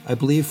theme, I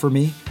believe, for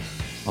me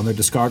on their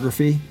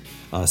discography.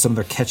 Some of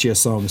their catchiest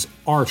songs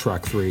are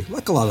track 3,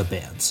 like a lot of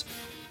bands.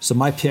 So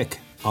my pick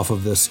off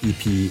of this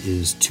EP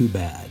is Too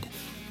Bad.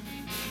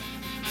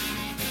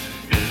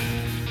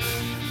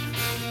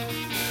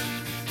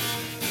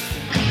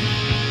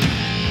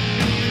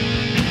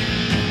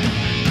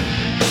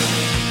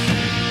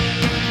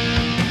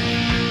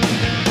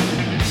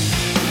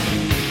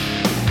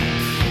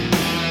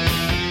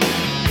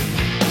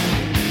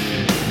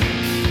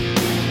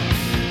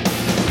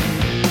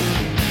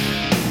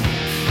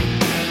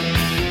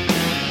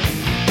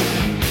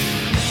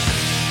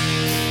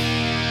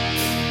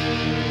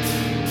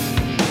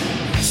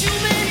 Too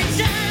many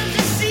times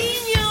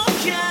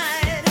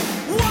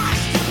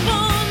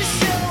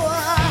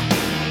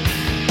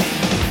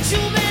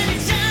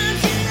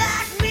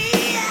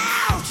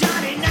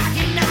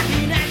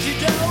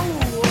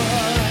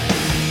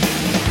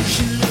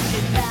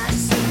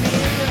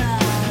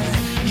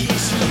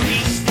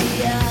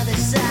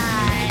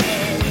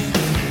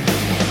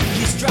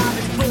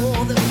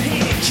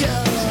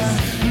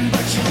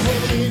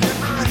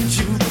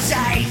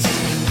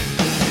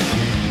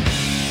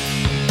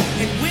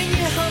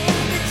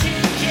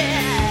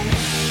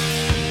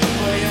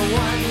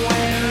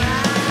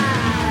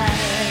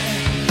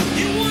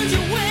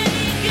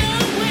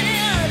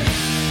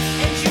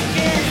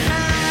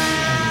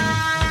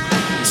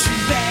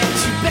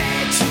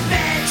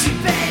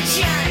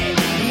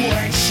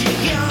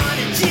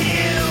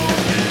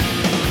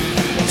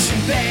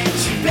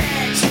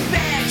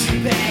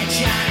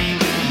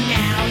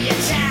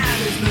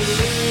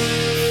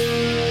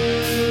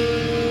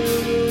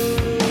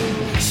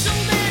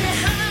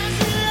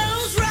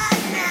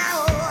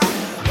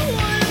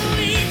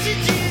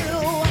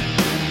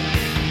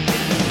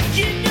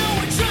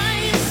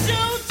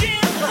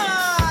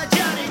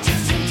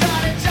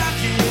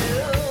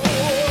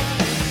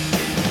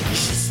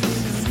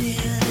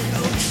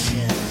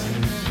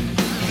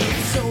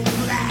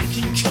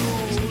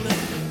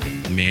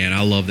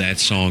that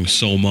song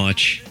so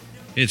much.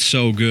 It's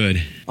so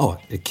good. Oh,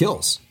 it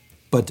kills.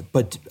 But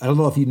I don't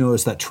know if you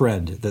noticed that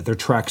trend that their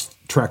track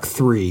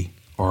 3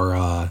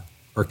 are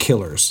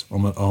killers.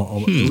 At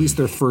least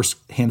their first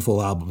handful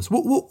of albums.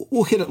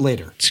 We'll hit it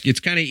later. It's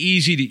kind of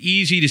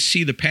easy to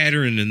see the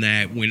pattern in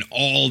that when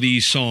all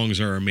these songs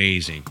are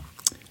amazing.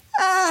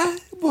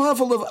 We'll have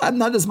a little. I'm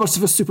not as much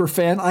of a super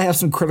fan. I have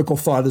some critical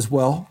thought as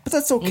well, but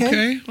that's okay.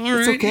 Okay, all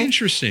right, okay.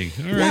 Interesting.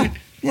 All right.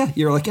 Yeah,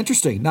 you're like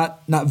interesting,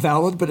 not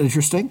valid, but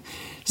interesting.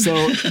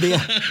 So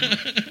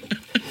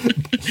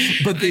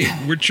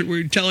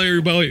we're telling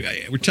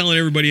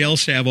everybody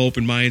else to have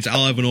open minds.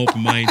 I'll have an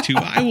open mind too.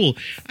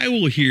 I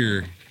will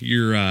hear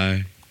your.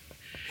 I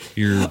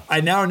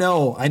now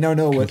know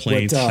what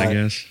I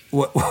guess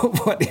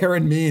what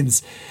Aaron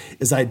means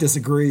is I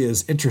disagree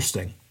is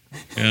interesting.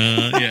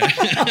 Yeah.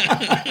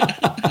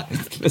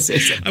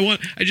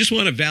 I just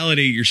want to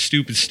validate your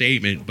stupid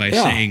statement by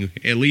saying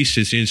at least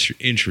it's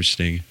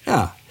interesting.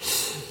 Yeah.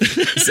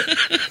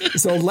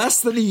 So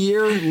less than a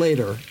year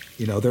later,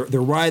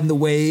 they're riding the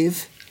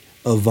wave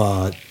of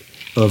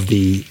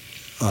the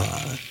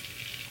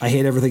I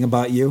Hate Everything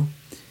About You.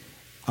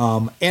 I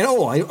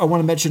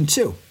want to mention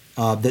too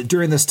that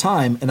during this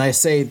time, and I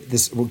say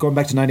this, we're going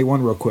back to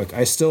 91 real quick.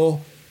 I still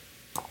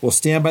will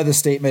stand by the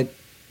statement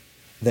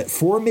that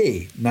for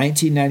me,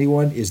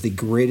 1991 is the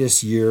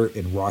greatest year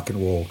in rock and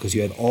roll because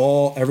you had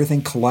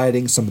everything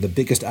colliding, some of the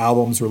biggest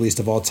albums released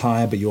of all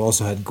time, but you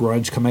also had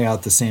grunge coming out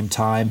at the same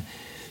time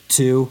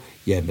too.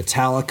 You had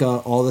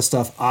Metallica, all this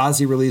stuff.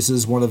 Ozzy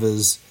releases one of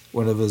his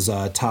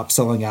top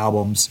selling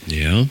albums.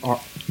 Yeah.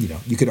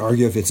 You could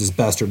argue if it's his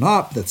best or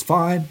not, that's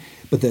fine.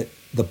 But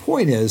the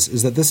point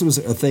is that this was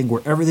a thing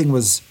where everything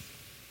was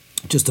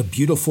just a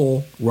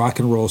beautiful rock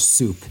and roll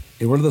soup.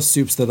 And one of the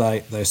soups that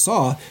I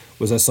saw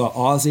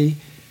Ozzy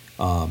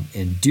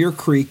in Deer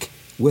Creek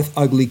with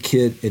Ugly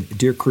Kid in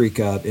Deer Creek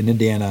in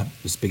Indiana,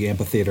 this big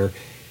amphitheater,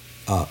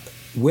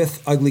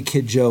 with Ugly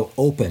Kid Joe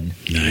open.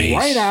 Nice.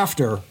 Right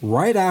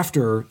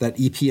after that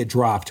EP had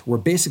dropped, where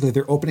basically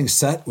their opening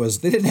set was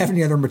they didn't have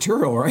any other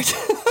material, right?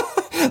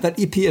 That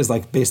EP is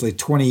like basically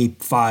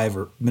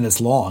 25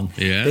 minutes long.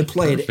 Yeah, they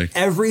played perfect.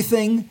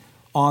 Everything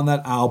on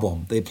that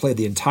album. They played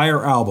the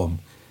entire album,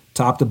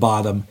 top to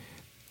bottom,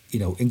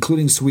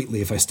 including Sweet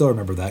Leaf. I still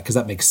remember that because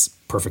that makes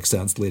perfect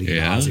sense leading to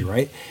Ozzy,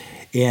 right?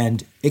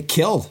 And it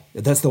killed.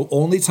 That's the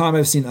only time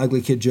I've seen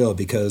Ugly Kid Joe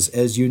because,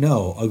 as you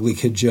know, Ugly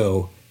Kid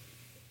Joe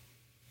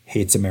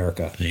hates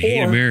America. They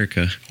hate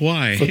America.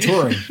 Why? For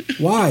touring.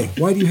 Why?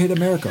 Why do you hate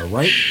America,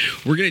 right?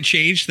 We're going to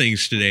change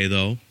things today,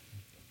 though.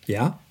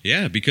 Yeah?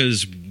 Yeah,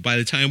 because by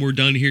the time we're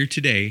done here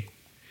today,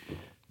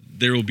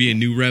 there will be a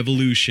new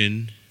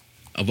revolution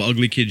of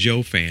Ugly Kid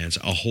Joe fans,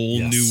 a whole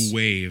new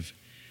wave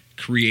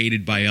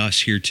created by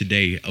us here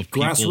today of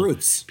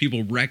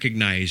people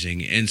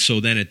recognizing. And so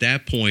then at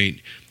that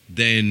point,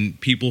 then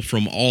people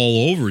from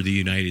all over the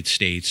United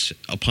States,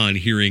 upon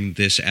hearing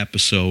this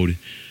episode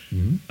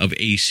of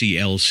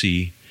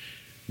ACLC,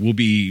 will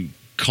be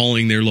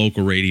calling their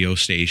local radio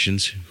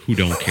stations who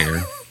don't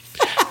care.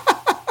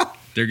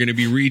 They're going to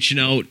be reaching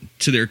out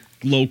to their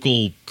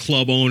local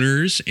club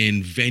owners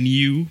and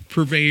venue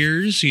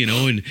purveyors,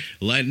 and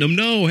letting them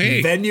know,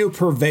 hey. Venue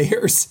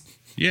purveyors?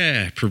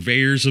 Yeah,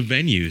 purveyors of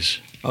venues.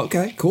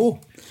 Okay,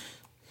 cool.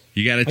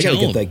 You got to tell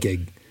them. I got to get that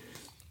gig.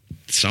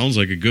 Sounds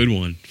like a good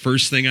one.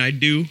 First thing I'd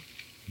do,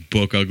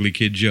 book Ugly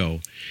Kid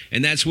Joe.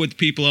 And that's what the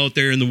people out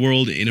there in the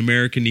world, in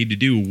America, need to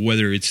do,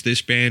 whether it's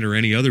this band or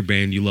any other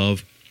band you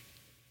love.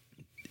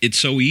 It's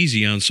so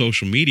easy on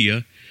social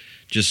media.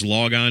 Just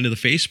log on to the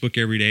Facebook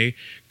every day,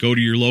 go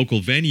to your local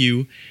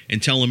venue,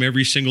 and tell them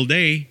every single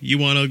day you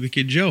want Ugly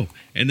Kid Joe.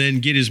 And then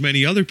get as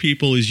many other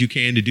people as you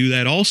can to do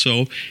that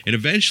also. And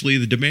eventually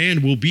the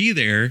demand will be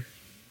there,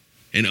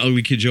 and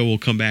Ugly Kid Joe will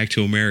come back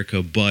to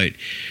America. But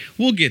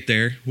we'll get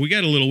there. We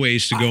got a little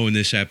ways to go in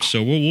this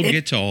episode. We'll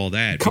get to all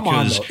that. Come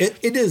on, though.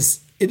 It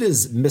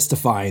is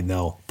mystifying,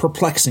 though,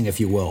 perplexing, if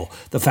you will,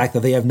 the fact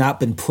that they have not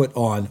been put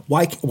on.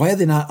 Why are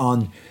they not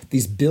on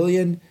these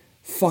billion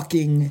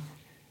fucking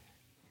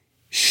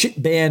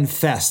shit band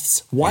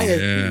fests?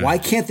 Why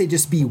can't they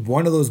just be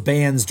one of those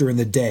bands during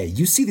the day?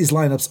 You see these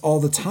lineups all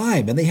the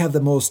time, and they have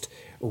the most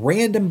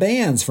random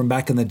bands from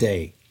back in the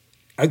day.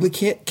 Ugly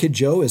Kid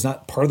Joe is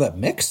not part of that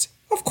mix?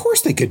 Of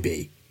course they could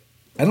be.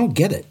 I don't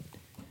get it.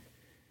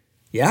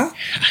 Yeah?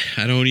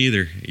 I don't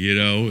either,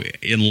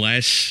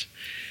 unless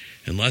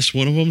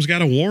one of them's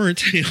got a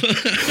warrant.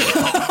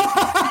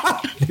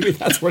 Maybe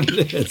that's what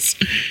it is.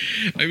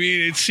 I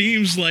mean, it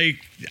seems like,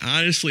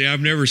 honestly,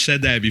 I've never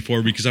said that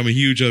before because I'm a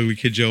huge Ugly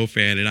Kid Joe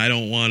fan, and I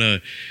don't want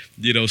to,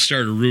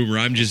 start a rumor.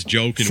 I'm just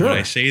joking when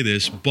I say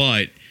this,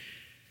 but,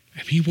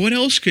 I mean, what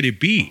else could it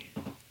be?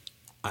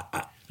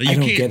 You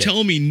can't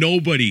tell me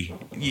nobody,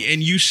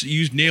 and you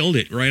nailed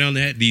it right on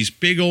the head. These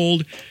big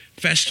old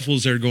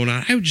festivals that are going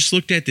on. I just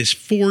looked at this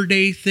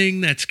 4-day thing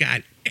that's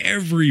got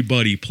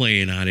everybody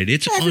playing on it.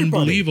 It's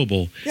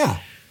unbelievable. Yeah.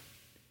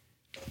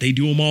 They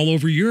do them all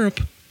over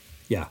Europe.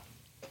 Yeah.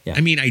 Yeah.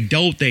 I mean, I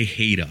doubt they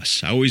hate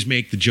us. I always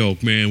make the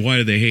joke, man, why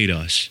do they hate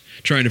us?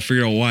 Trying to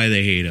figure out why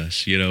they hate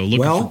us,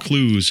 looking for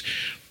clues.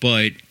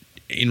 But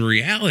in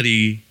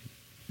reality,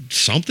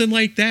 something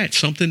like that,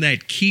 something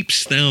that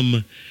keeps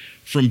them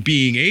from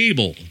being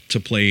able to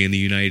play in the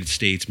United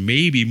States,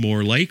 may be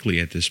more likely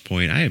at this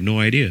point. I have no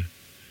idea.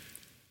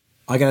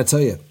 I got to tell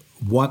you,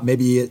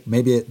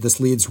 this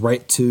leads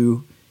right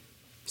to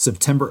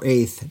September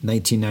 8th,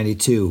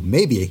 1992.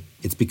 Maybe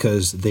it's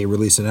because they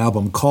released an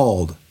album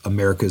called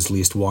America's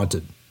Least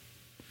Wanted,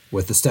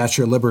 with the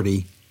Statue of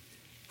Liberty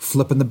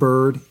flipping the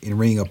bird and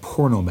reading a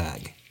porno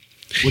mag.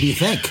 What do you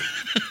think?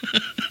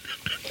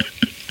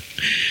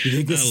 You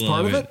think this is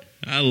part of it?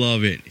 I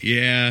love it.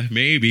 Yeah,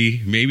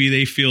 maybe. Maybe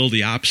they feel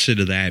the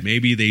opposite of that.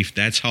 Maybe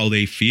that's how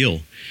they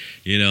feel,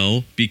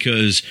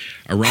 because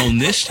around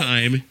this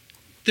time,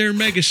 they're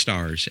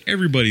megastars.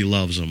 Everybody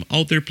loves them.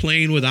 Out there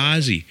playing with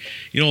Ozzy.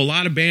 A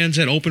lot of bands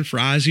that opened for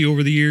Ozzy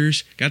over the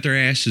years got their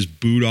asses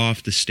booed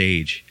off the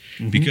stage.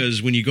 Mm-hmm.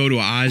 Because when you go to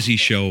an Ozzy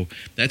show,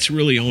 that's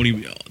really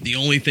the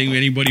only thing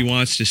anybody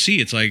wants to see.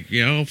 It's like,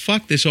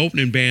 fuck this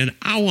opening band.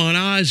 I want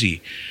Ozzy.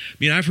 I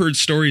mean, I've heard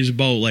stories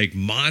about like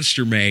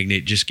Monster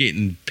Magnet just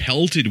getting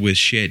pelted with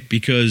shit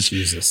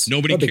because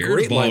nobody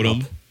cared about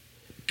them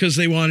because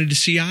they wanted to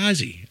see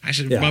Ozzy. I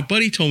said, my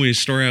buddy told me a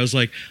story. I was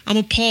like, I'm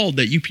appalled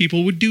that you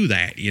people would do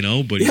that,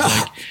 but he's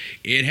like,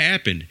 it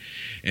happened.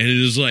 And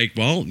it was like,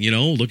 well,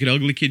 look at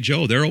Ugly Kid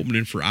Joe. They're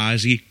opening for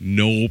Ozzy.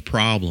 No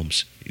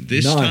problems.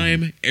 This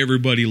time,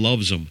 everybody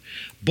loves them.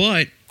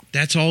 But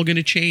that's all going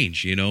to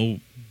change,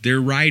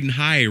 They're riding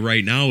high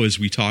right now as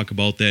we talk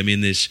about them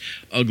in this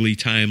ugly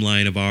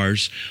timeline of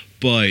ours.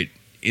 But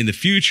in the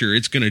future,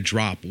 it's going to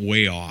drop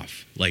way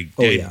off, like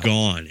dead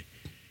gone.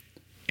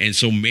 And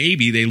so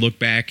maybe they look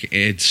back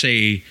and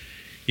say,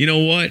 you know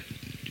what?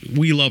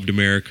 We loved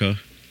America.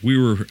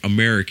 We were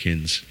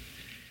Americans.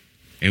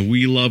 And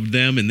we loved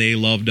them and they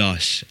loved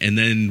us. And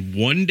then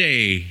one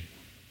day,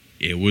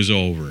 it was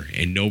over.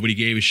 And nobody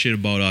gave a shit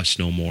about us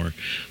no more.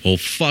 Well,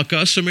 fuck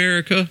us,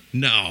 America.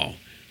 No.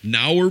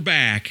 Now we're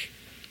back.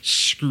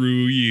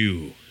 Screw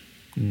you.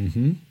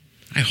 Mm-hmm.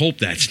 I hope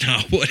that's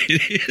not what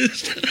it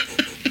is.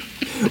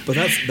 But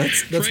that's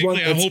frankly, one.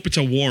 I hope it's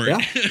a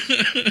warrant.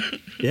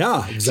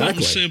 Yeah,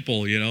 exactly. Something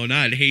simple,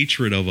 not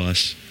hatred of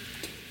us.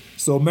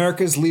 So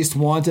America's Least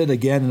Wanted,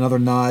 again, another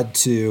nod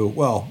to,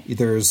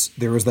 there was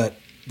that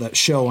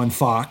show on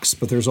Fox,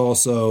 but there's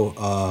also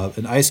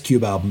an Ice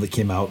Cube album that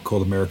came out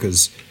called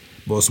America's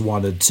Most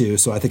Wanted too.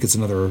 So I think it's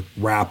another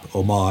rap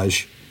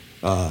homage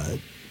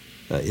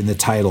in the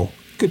title.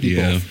 Could be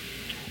both.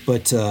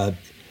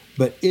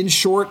 But in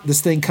short,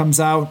 this thing comes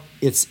out.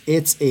 It's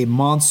a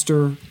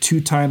monster,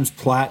 2 times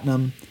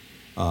platinum,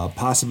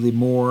 possibly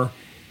more.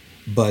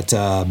 But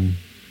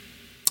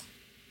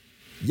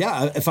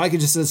if I could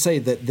just say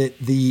that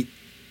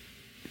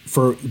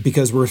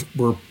because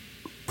we're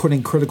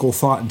putting critical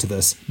thought into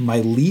this, my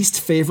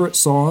least favorite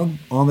song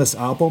on this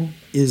album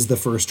is the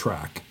first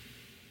track.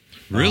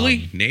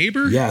 Really?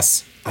 Neighbor?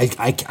 Yes. I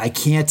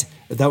can't.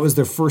 That was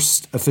their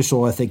first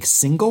official, I think,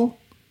 single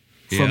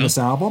from this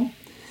album.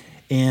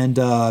 And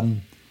I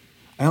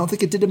don't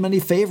think it did them any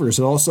favors.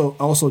 It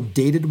also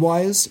dated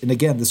wise, and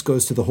again, this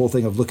goes to the whole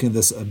thing of looking at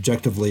this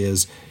objectively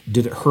as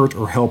did it hurt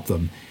or help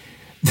them?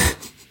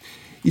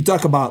 You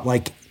talk about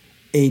like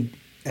a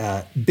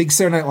big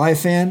Saturday Night Live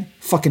fan,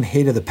 fucking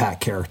hated the Pat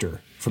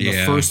character from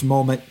the first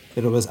moment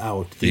that it was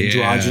out.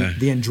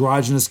 The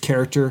androgynous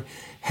character.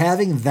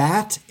 Having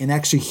that and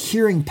actually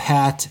hearing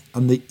Pat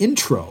on the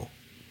intro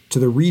to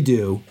the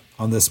redo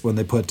on this when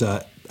they put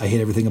I Hate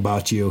Everything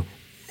About You.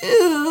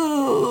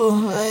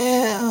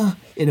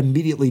 It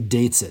immediately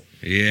dates it.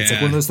 Yeah. It's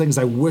like one of those things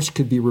I wish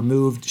could be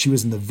removed. She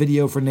was in the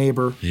video for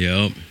Neighbor.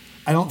 Yep.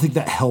 I don't think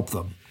that helped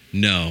them.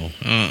 No.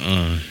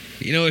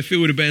 If it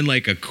would have been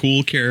like a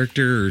cool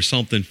character or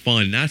something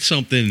fun, not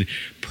something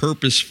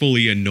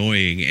purposefully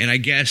annoying. And I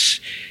guess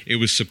it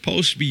was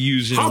supposed to be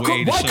used in a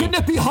way why couldn't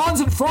it be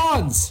Hans and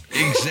Franz?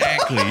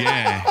 Exactly,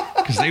 yeah.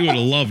 Because they would have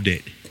loved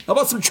it. How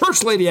about some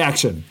church lady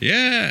action?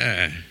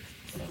 Yeah.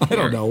 I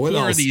don't know. What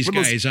else? Who are these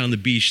guys on the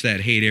beach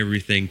that hate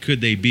everything?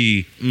 Could they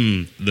be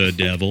the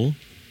devil?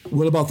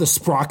 What about the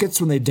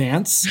Sprockets when they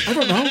dance? I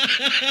don't know.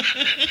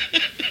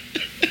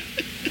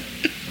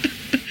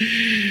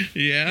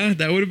 Yeah,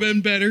 that would have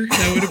been better.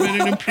 That would have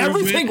been an improvement.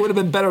 Everything would have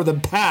been better than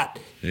Pat.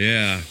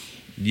 Yeah.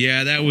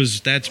 Yeah,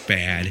 that's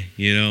bad.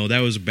 That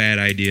was a bad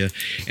idea.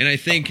 And I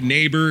think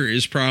Neighbor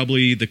is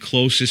probably the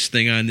closest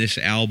thing on this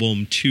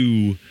album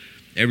to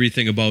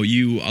Everything About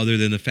You, other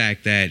than the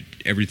fact that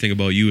Everything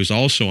About You is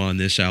also on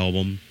this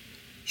album.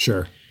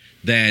 Sure.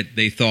 That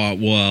they thought,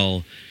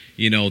 well,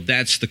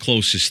 that's the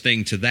closest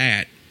thing to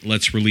that.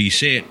 Let's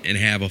release it and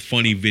have a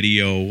funny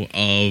video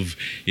of,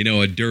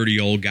 a dirty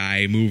old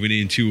guy moving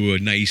into a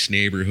nice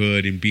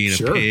neighborhood and being a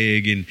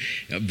pig, and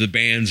the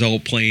band's all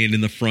playing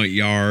in the front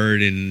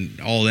yard and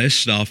all this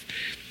stuff.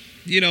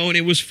 And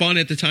it was fun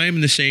at the time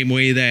in the same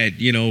way that,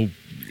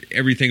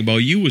 Everything About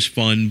You was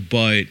fun,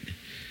 but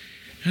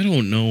I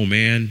don't know,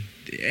 man.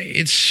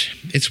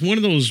 it's one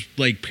of those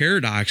like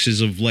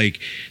paradoxes of like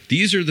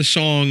these are the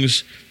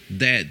songs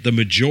that the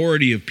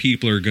majority of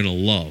people are going to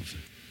love,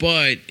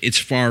 but it's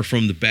far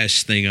from the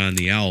best thing on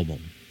the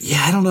album.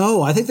 Yeah, I don't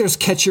know. I think there's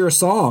catchier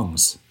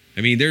songs.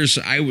 I mean,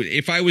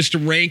 if I was to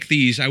rank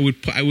these, I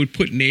would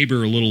put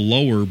Neighbor a little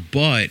lower,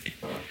 but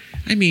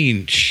I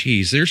mean,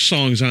 geez, there's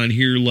songs on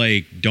here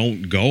like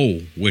Don't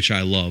Go, which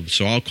I love,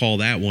 so I'll call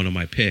that one of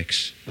my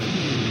picks.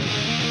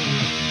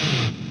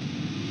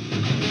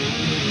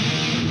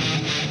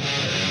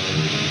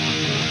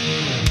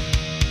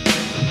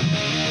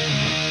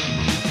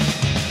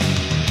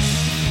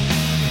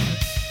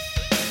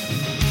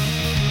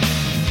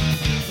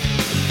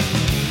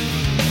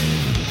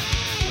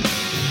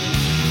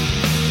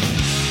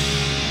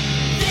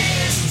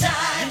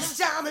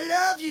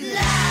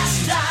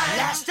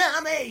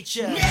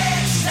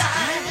 Next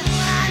time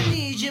I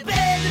need you,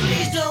 baby,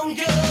 please don't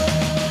go.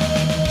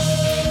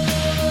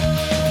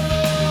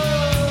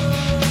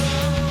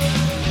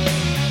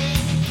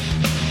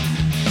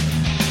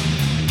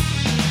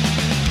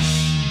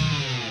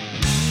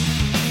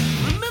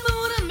 Remember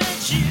when I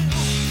met you?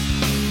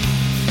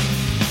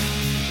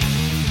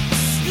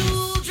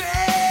 School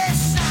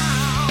dress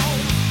on.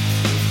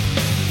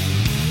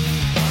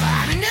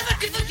 I never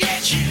could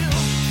forget you.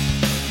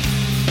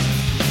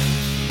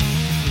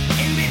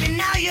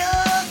 Now you're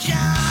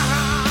gone.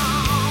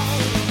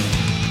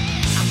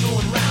 I'm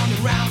going round and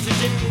round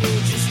today,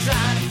 just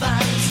trying to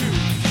find the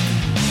truth.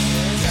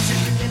 Does it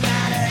really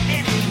matter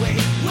anyway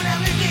when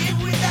I'm living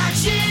without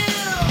you?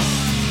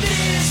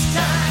 This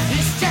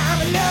time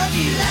I love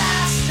you.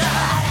 Last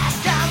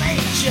time I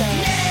hate you.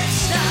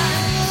 Next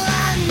time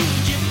I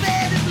need you,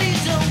 baby,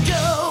 please don't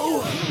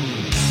go.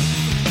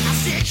 I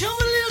said, come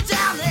a little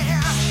down there.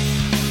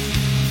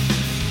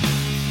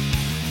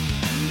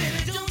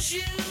 Baby, don't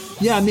you?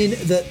 Yeah, I mean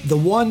the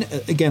one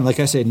again, like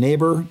I said,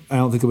 Neighbor. I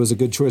don't think it was a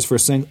good choice for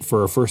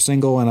a first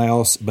single,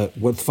 but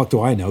what the fuck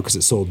do I know? Because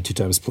it sold 2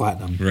 times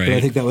platinum. Right. But I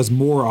think that was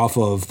more off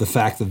of the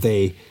fact that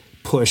they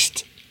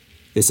pushed.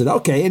 They said,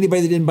 okay,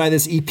 anybody that didn't buy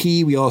this EP,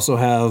 we also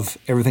have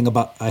I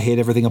Hate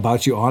Everything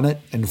About You on it,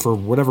 and for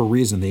whatever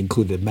reason they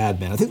included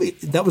Madman. I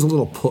think that was a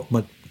little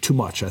too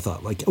much. I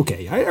thought, like,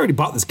 okay, I already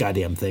bought this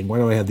goddamn thing. Why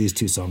do I have these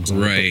 2 songs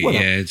on it? Right?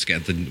 Yeah, it's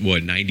got the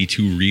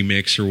 92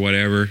 remix or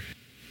whatever.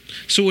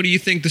 So what do you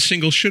think the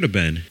single should have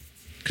been?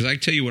 Because I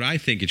tell you what I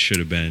think it should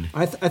have been.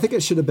 I think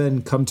it should have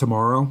been Come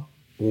Tomorrow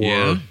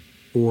or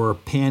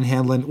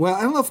Panhandling. Well,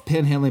 I don't know if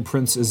Panhandling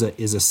Prince is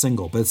a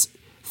single, but it's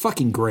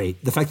fucking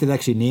great. The fact that it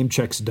actually name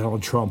checks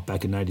Donald Trump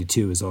back in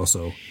 92 is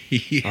also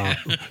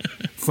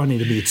funny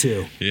to me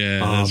too. Yeah,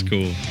 that's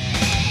cool.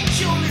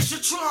 Yo,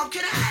 Mr. Trump,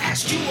 can I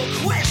ask you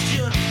a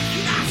question?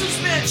 You got to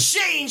spend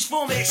change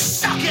for me,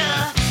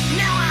 sucker.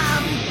 Now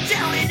I'm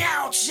down and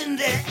out, and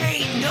there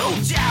ain't no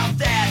doubt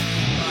that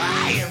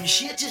I am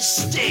here to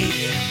stay.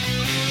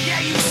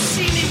 Yeah, you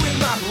see me with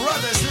my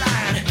brother's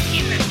line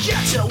in the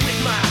gutter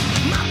with my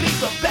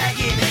paper bag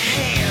in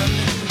hand.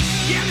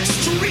 Yeah, the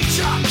streets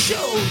are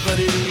cold, but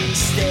at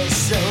least they're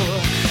so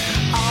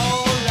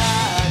all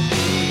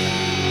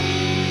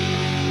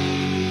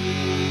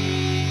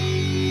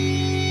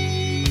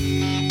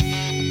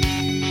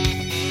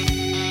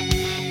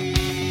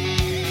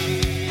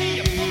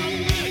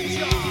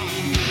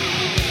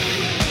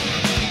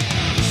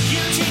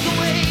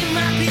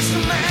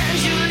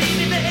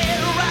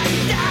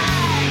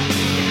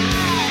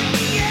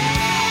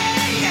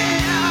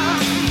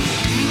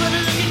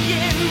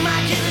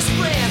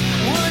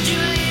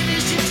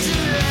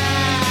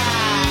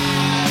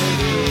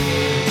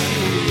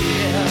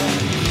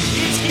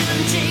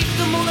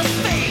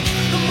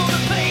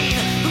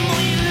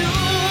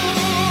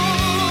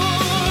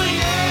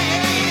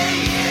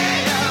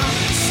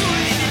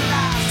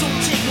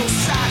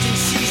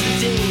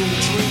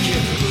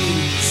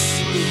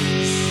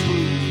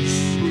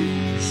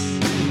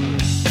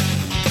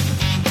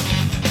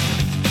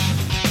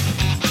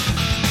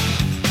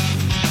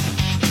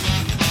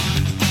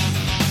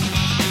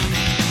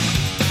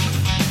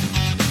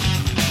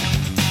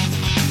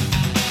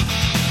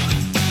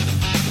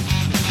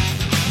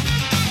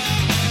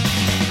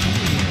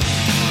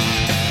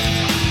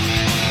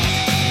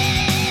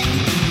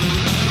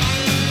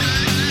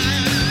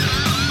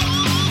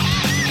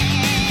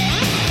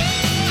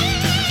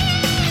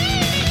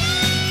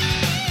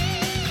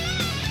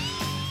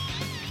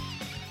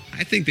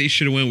I think they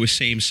should have went with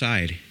Same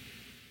Side.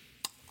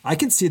 I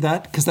can see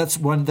that because that's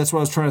what I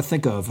was trying to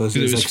think of. It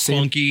was like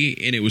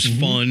funky and it was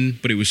fun,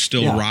 but it was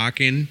still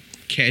rocking,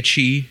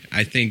 catchy.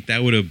 I think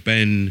that would have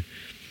been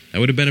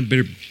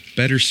a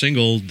better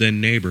single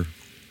than Neighbor.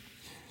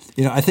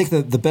 You know, I think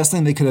that the best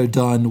thing they could have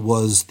done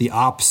was the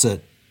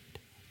opposite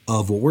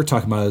of what we're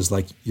talking about. Is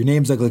like, your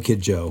name's Ugly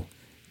Kid Joe.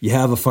 You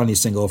have a funny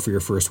single for your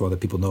first one that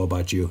people know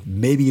about you.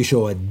 Maybe you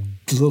show a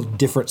little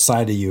different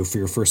side of you for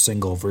your first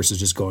single versus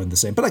just going the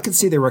same. But I can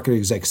see the record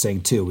exec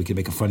saying, too, we can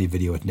make a funny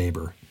video with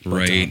Neighbor.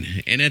 Right.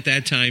 And at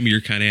that time, you're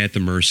kind of at the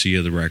mercy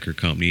of the record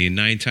company. And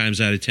 9 times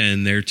out of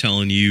 10, they're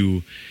telling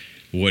you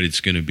what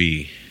it's going to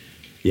be.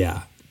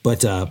 Yeah.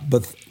 But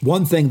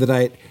one thing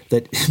that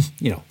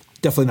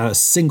definitely not a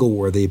single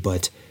worthy,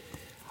 but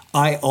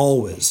I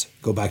always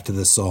go back to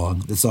this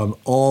song. It's on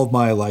all of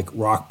my like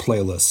rock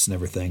playlists and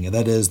everything, and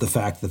that is the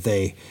fact that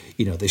they're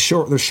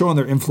showing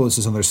their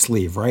influences on their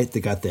sleeve, right?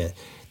 They're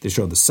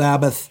showing the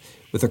Sabbath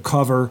with their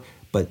cover,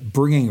 but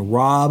bringing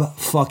Rob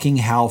fucking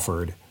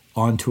Halford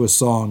onto a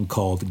song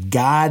called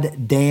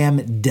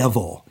 "Goddamn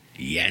Devil."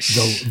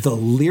 Yes, the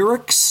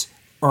lyrics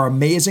are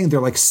amazing.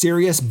 They're like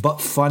serious but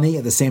funny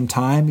at the same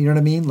time. You know what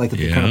I mean? Like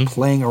they're kind of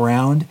playing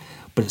around,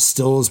 but it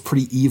still is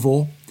pretty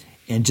evil.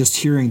 And just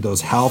hearing those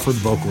Halford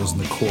vocals in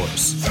the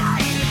chorus.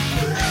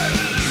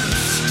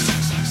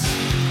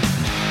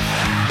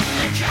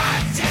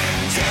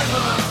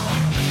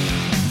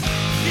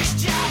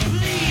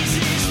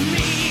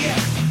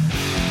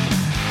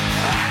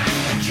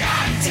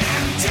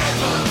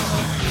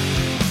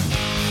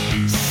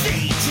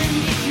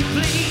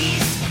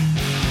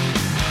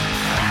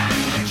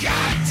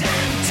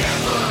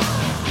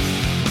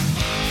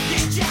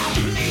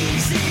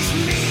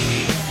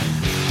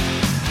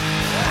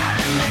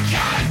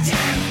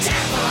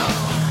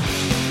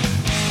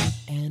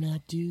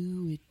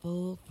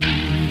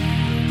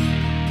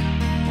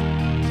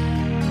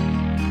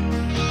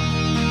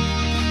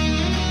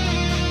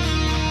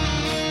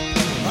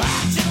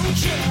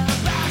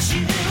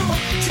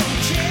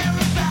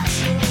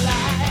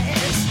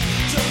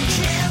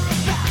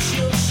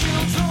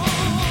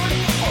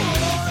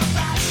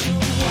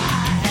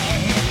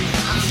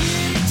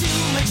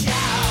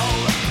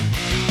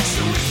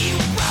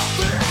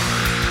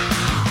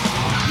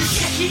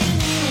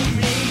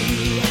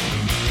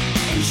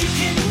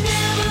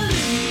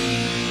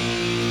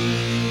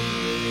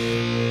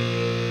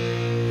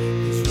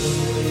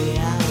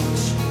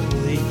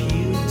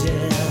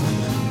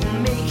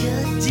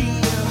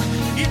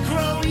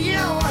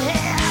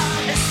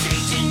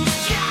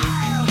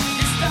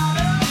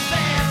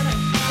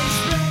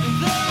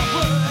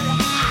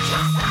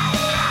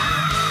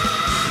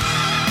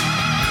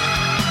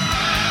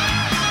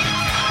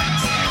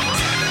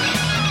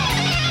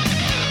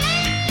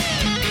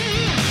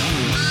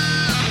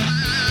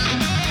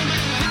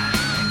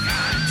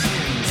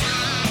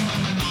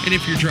 And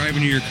if you're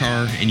driving in your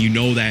car and you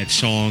know that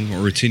song,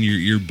 or it's in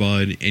your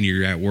earbud and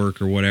you're at work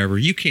or whatever,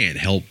 you can't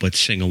help but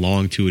sing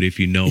along to it if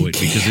you know it,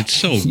 because it's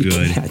so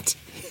good.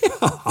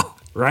 Yeah,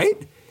 right?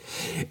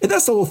 And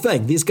that's the whole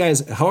thing. These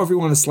guys, however you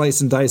want to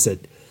slice and dice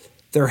it,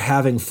 they're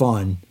having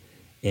fun.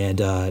 And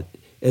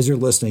as you're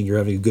listening, you're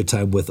having a good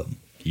time with them.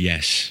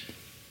 Yes.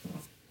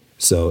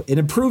 So it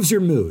improves your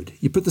mood.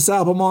 You put this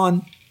album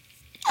on,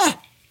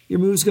 your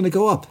mood's going to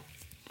go up.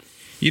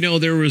 You know,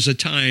 there was a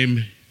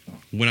time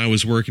when I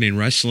was working in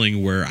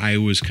wrestling where I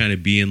was kind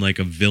of being like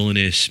a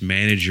villainous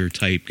manager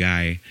type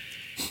guy.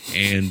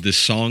 And the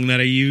song that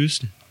I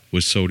used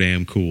was so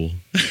damn cool.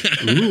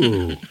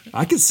 Ooh,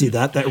 I can see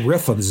that. That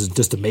riff on this is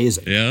just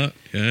amazing. Yeah,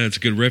 it's a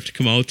good riff to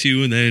come out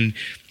to, and then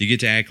you get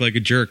to act like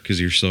a jerk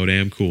because you're so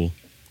damn cool.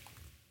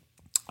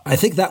 I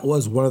think that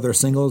was one of their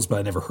singles, but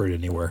I never heard it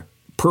anywhere.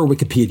 Per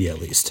Wikipedia, at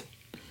least.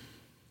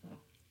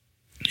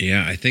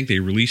 Yeah, I think they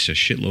released a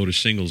shitload of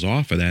singles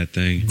off of that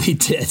thing. They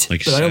did.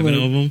 Like 7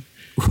 of them.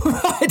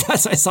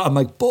 I saw. I'm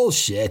like,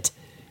 bullshit.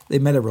 They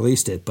might have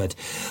released it, but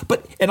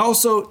and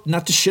also,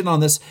 not to shit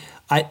on this,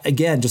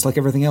 again, just like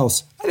everything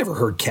else, I never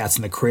heard Cats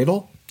in the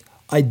Cradle.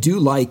 I do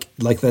like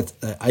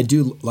that. I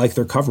do like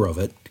their cover of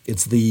it.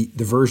 It's the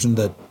version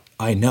that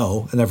I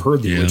know, and I've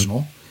heard the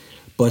original,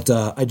 but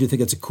I do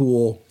think it's a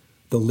cool.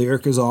 The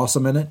lyric is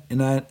awesome in it,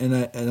 and I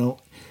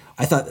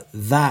thought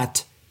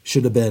that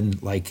should have been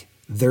like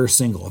their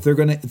single. If they're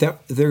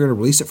gonna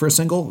release it for a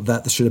single,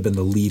 that should have been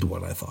the lead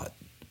one. I thought.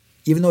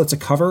 Even though it's a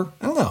cover,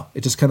 I don't know.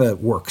 It just kind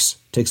of works,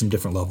 takes them a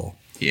different level.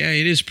 Yeah,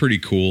 it is pretty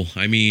cool.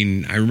 I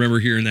mean, I remember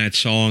hearing that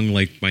song,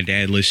 like my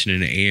dad listening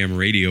to AM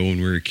radio when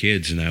we were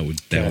kids, and that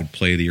would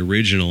play the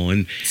original.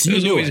 And so it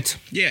was always,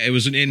 it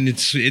was, and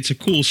it's a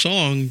cool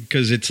song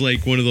because it's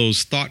like one of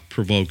those thought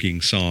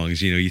provoking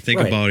songs. You know, you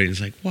think about it, and it's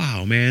like,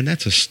 wow, man,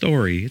 that's a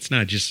story. It's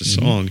not just a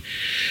song.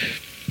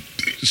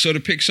 So to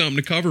pick something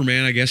to cover,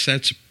 man, I guess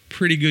that's a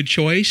pretty good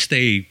choice.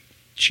 They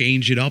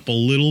change it up a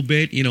little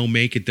bit, you know,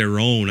 make it their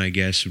own, I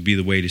guess would be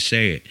the way to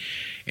say it.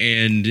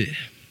 And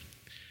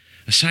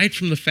aside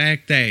from the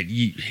fact that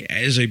you,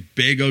 as a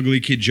Big Ugly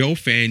Kid Joe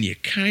fan, you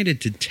kind of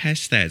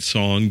detest that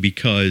song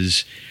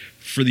because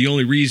for the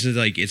only reason,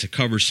 like, it's a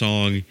cover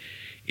song,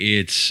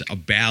 it's a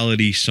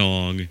ballady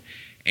song,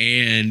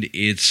 and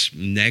it's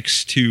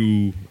next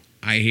to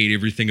I Hate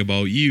Everything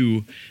About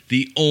You,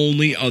 the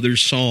only other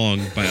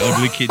song by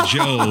Ugly Kid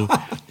Joe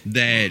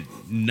that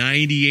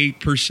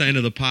 98%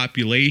 of the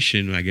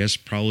population, I guess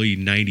probably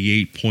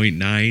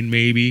 98.9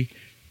 maybe,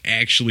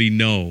 actually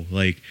know.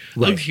 Like,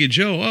 Ugly Kid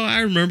Joe, oh, I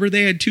remember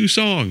they had 2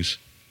 songs.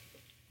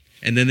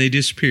 And then they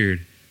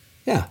disappeared.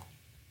 Yeah.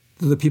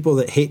 They're the people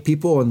that hate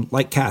people and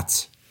like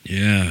cats.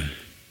 Yeah.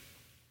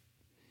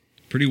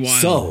 Pretty wild.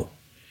 So,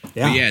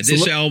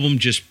 this album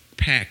just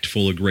packed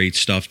full of great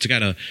stuff. It's got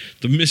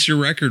the Mr.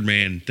 Record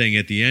Man thing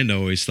at the end I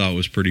always thought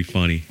was pretty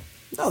funny.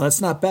 No,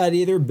 that's not bad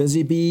either.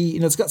 Busy Bee,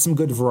 it's got some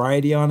good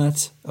variety on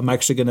it. I'm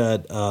actually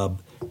gonna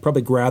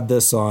probably grab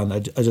this on. I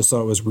just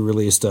saw it was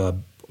re-released, or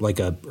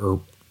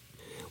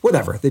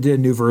whatever. They did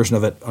a new version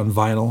of it on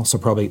vinyl, so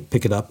probably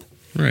pick it up.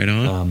 Right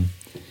on.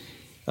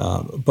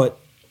 But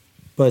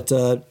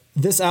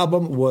this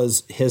album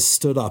has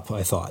stood up,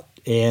 I thought,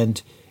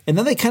 and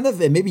then they kind of,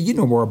 and maybe you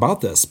know more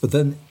about this, but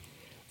then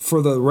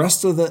for the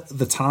rest of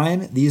the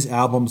time, these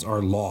albums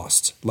are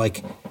lost.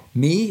 Like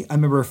me, I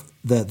remember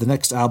the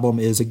next album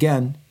is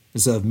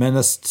a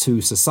Menace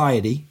to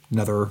Society,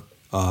 another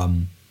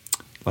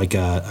like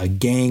a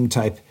gang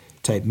type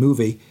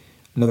movie.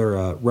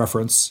 Another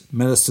reference,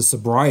 Menace to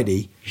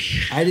Sobriety.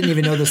 I didn't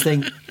even know this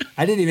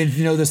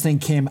thing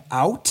came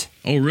out.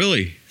 Oh,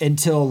 really?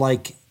 Until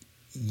like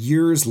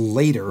years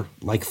later,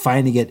 like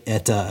finding it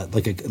at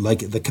like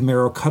the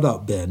Camaro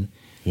cutout bin.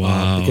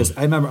 Wow. Because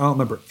I don't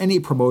remember any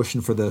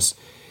promotion for this.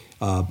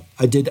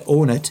 I did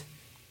own it,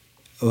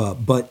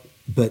 but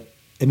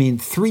I mean,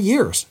 3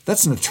 years.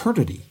 That's an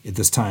eternity at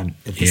this time.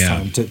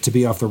 Time to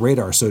be off the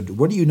radar. So,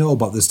 what do you know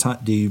about this time?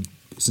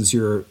 Since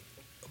you're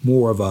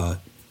more of a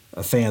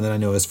fan than I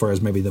know as far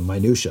as maybe the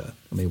minutia.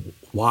 I mean,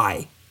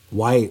 why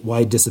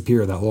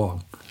disappear that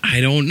long?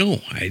 I don't know.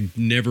 I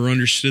never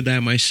understood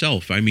that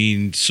myself. I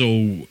mean, so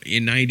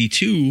in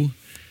 92,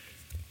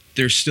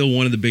 they're still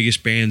one of the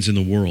biggest bands in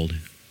the world.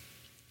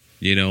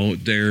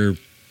 They're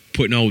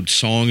putting out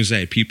songs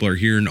that people are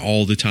hearing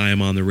all the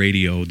time on the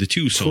radio. The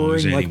two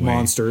songs, touring anyway. Like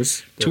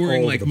monsters.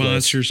 Touring like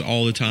monsters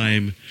all the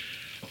time.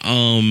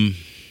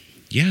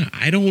 Yeah,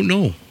 I don't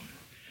know.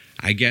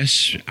 I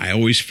guess I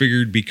always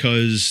figured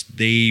because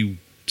they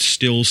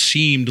still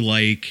seemed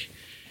like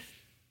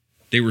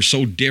they were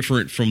so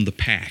different from the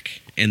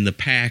Pack. And the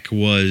Pack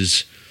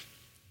was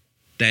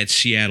that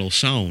Seattle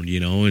sound,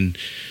 And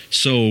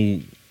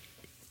so,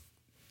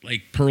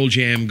 like, Pearl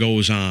Jam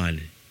goes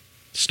on.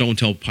 Stone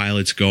Temple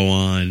Pilots go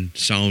on.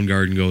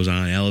 Soundgarden goes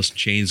on. Alice in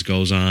Chains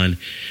goes on.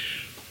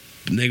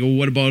 And they go,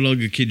 what about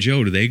Ugly Kid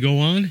Joe? Do they go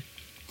on?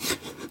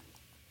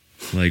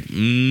 Like,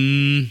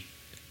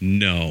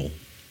 no.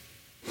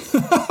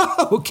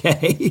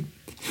 Okay.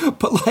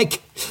 But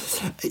like,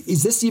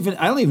 is this even,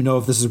 I don't even know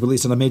if this is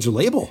released on a major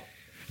label.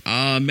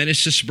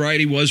 Menace to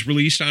Sobriety was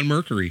released on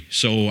Mercury.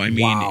 So, I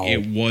mean, Wow.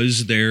 It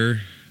was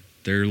their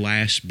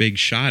last big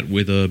shot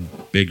with a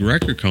big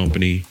record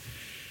company.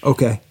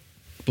 Okay.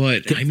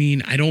 But, I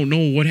mean, I don't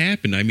know what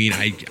happened. I mean,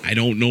 I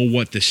don't know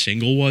what the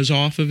single was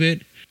off of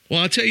it.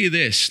 Well, I'll tell you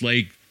this.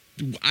 Like,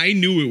 I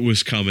knew it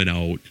was coming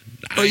out.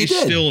 Oh, you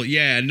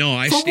did?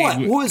 I For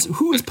stayed what?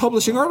 Who was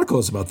publishing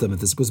articles about them at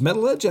this? Was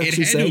Metal Edge It actually had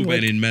to have saying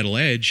been in Metal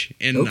Edge,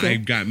 and Okay. I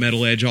got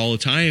Metal Edge all the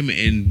time,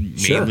 and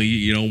Sure.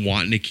 mainly,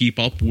 wanting to keep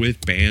up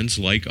with bands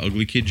like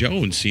Ugly Kid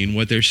Joe and seeing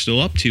what they're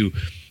still up to.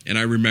 And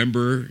I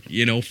remember,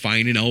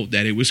 finding out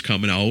that it was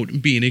coming out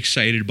and being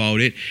excited about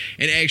it,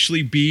 and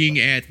actually being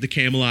at the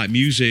Camelot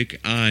Music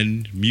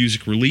on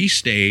music release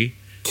day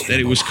that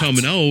it was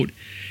coming out,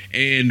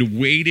 and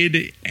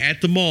waited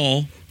at the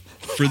mall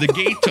for the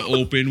gate to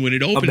open when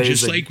it opened,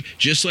 Amazing.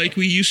 just like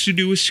we used to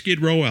do with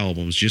Skid Row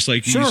albums, just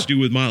like we Sure. used to do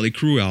with Motley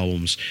Crue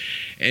albums.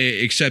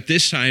 Except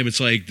this time, it's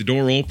like the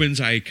door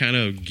opens, I kind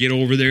of get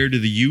over there to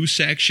the U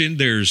section.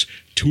 There's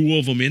two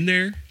of them in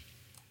there,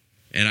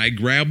 and I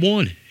grab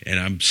one, and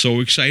I'm so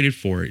excited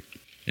for it.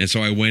 And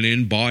so I went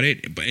in, bought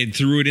it, and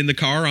threw it in the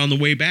car on the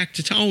way back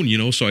to town,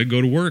 so I'd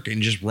go to work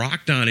and just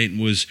rocked on it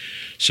and was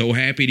so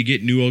happy to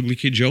get new Ugly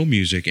Kid Joe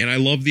music. And I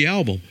love the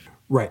album.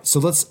 Right. So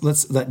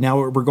now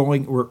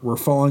we're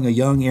following a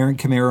young Aaron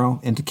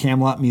Camaro into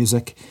Camelot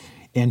Music,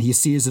 and he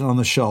sees it on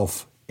the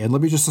shelf. And let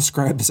me just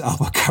describe this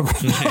album cover.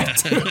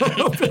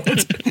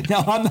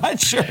 Now, I'm not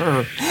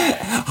sure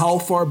how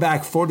far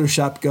back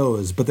Photoshop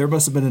goes, but there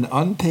must have been an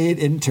unpaid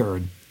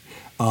intern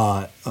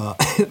that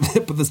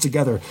put this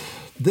together.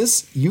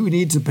 You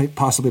need to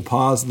possibly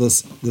pause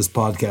this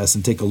podcast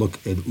and take a look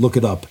and look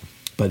it up.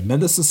 But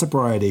Menace to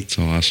Sobriety. It's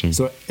awesome.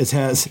 So it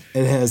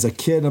has a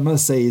kid. I'm gonna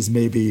say he's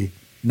maybe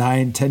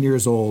 9-10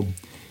 years old.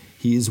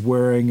 He's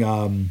wearing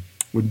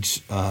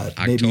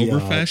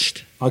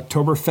Oktoberfest?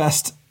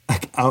 Oktoberfest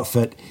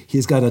outfit.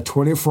 He's got a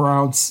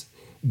 24-ounce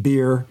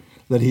beer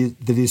that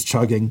he's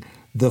chugging.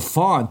 The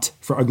font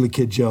for Ugly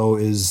Kid Joe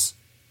is,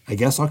 I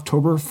guess,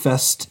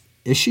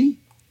 Oktoberfest-ishy.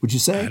 Would you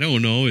say? I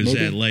don't know. Is Maybe?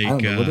 that like? I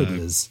don't know what it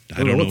is.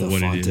 I don't know the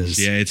what font it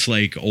is. Yeah, it's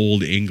like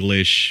Old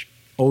English.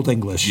 Old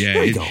English. Yeah,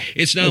 There you go.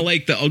 it's not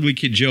like the Ugly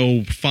Kid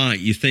Joe font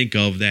you think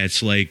of.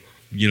 That's like,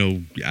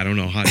 I don't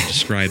know how to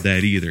describe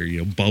that either.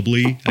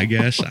 Bubbly, I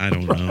guess. I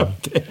don't know.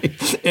 Okay.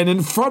 And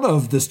in front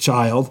of this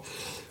child,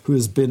 who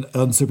has been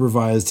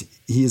unsupervised,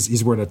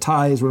 he's wearing a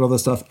tie. He's wearing all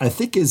this stuff. I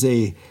think is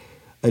a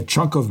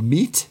chunk of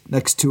meat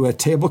next to a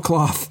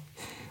tablecloth.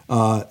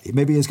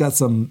 Maybe he's got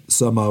some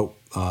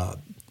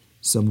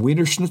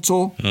Wiener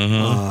Schnitzel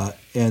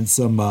and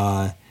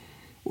some.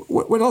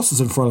 What else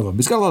is in front of him?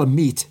 He's got a lot of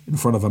meat in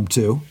front of him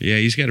too. Yeah,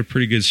 he's got a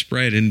pretty good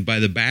spread, and by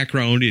the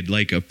background, it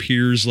like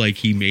appears like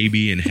he may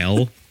be in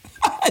hell.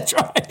 That's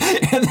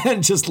right. And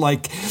then just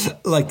like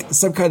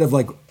some kind of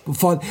like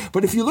fun.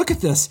 But if you look at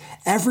this,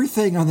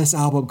 everything on this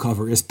album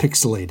cover is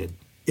pixelated.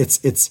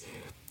 it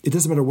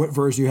doesn't matter what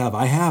version you have.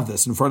 I have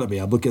this in front of me.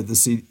 I'm looking at the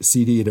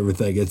CD and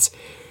everything.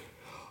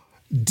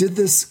 Did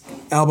this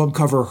album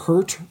cover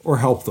hurt or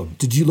help them?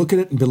 Did you look at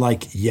it and be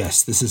like,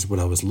 yes, this is what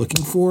I was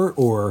looking for,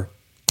 or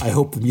I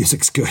hope the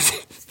music's good?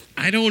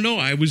 I don't know.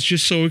 I was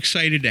just so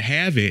excited to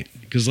have it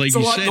because, like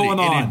you said, it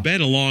had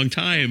been a long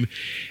time.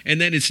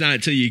 And then it's not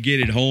until you get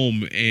it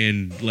home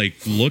and like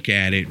look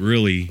at it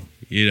really,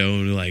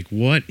 like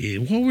what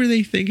were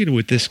they thinking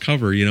with this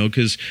cover?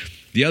 Because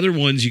the other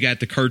ones, you got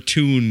the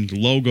cartoon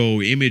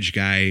logo image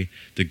guy,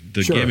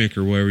 the sure. gimmick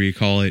or whatever you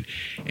call it,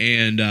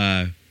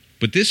 and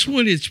but this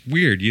one is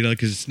weird,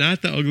 because it's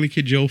not the Ugly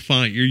Kid Joe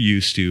font you're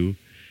used to,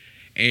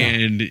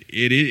 and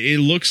it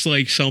looks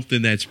like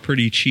something that's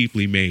pretty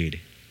cheaply made.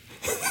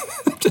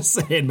 I'm just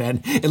saying,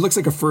 man, it looks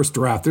like a first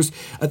draft. There's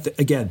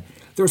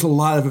a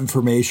lot of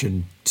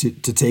information to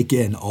take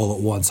in all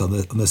at once on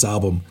this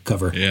album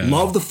cover. Yeah.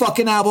 Love the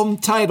fucking album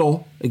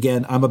title.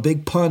 Again, I'm a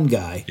big pun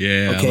guy.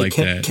 Yeah, okay? I like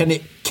that.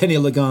 Kenny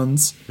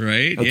Loggins.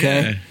 Right.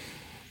 Okay. Yeah.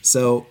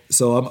 So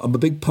I'm a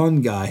big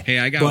pun guy. Hey,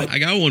 I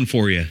got one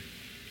for you.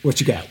 What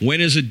you got?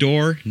 When is a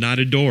door not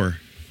a door?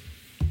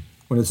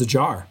 When it's a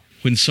jar.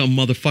 When some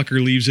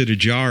motherfucker leaves it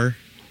ajar.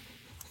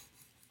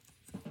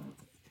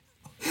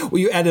 Well,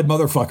 you added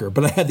motherfucker,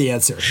 but I had the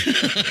answer.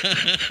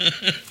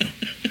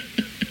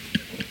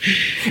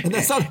 And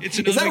that's not. Is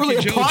that really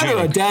a pun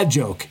or a dad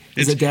joke?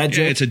 It's a dad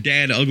joke. Yeah, it's a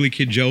dad Ugly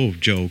Kid Joe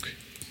joke.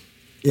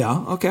 Yeah.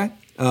 Okay.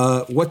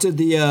 What did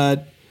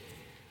the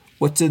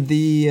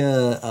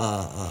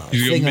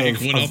you gonna make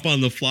one up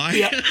on the fly?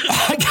 Yeah,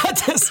 I got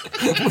this.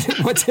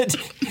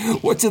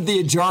 What did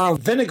the jar of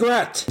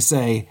vinaigrette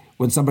say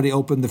when somebody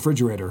opened the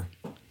refrigerator?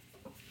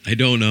 I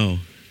don't know.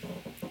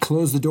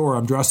 Close the door.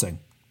 I'm dressing.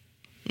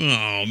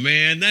 Oh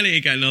man, that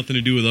ain't got nothing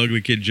to do with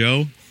Ugly Kid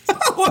Joe.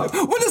 What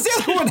does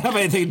the other one have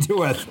anything to do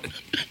with?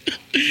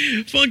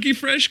 Funky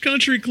Fresh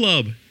Country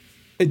Club.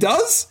 It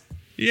does?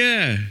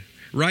 Yeah.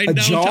 Riding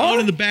downtown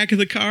in the back of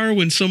the car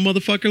when some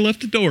motherfucker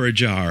left the door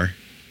ajar.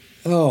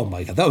 Oh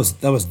my God, that was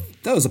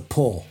a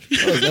pull.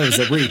 That was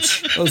a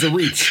reach. That was a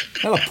reach.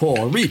 Not a pull,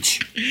 a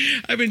reach.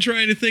 I've been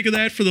trying to think of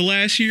that for the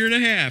last year and a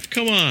half.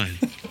 Come on.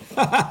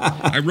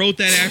 I wrote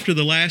that after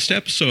the last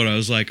episode. I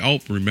was like, oh,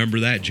 remember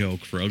that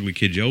joke for Ugly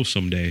Kid Joe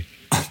someday.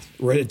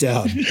 Write it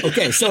down.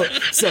 Okay, so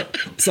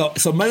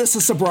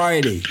medicine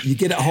sobriety. You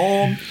get it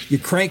home, you're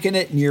cranking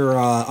it, and you're.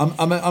 I'm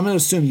going to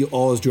assume you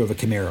always drove a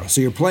Camaro. So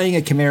you're playing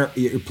a Camaro.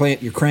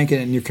 You're cranking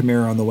it in your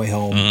Camaro on the way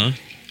home. Uh-huh.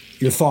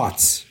 Your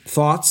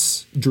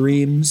thoughts,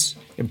 dreams,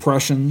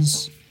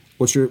 impressions.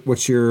 What's your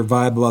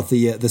vibe about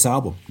this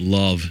album?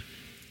 Love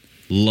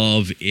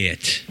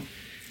it.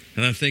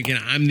 And I'm thinking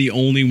I'm the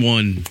only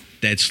one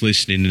that's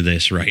listening to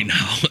this right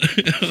now.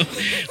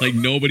 Like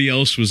nobody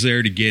else was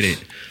there to get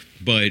it.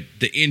 But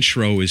the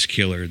intro is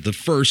killer. The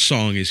first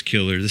song is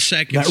killer. The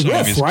second song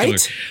is killer.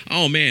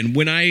 Oh man,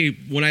 when I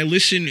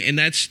listen, and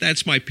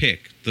that's my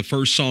pick, the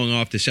first song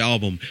off this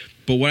album.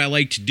 But what I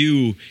like to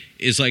do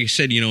is, like I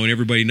said, and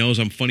everybody knows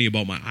I'm funny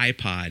about my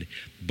iPod.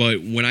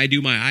 But when I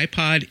do my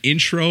iPod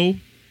intro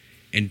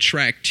and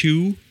track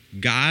 2,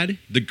 God,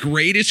 the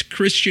greatest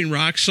Christian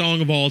rock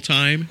song of all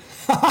time,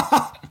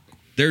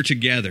 they're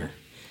together.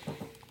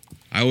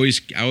 I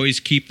always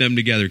keep them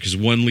together because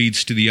one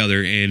leads to the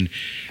other. And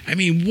I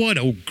mean, what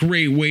a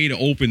great way to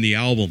open the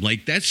album.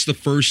 Like, that's the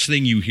first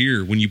thing you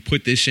hear when you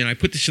put this in. I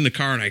put this in the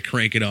car and I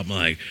crank it up. I'm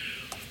like,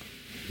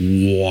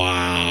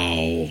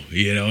 wow,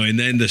 and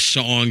then the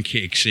song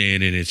kicks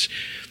in and it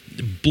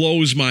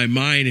blows my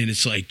mind. And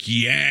it's like,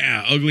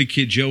 yeah, Ugly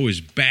Kid Joe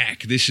is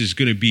back. This is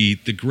going to be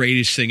the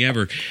greatest thing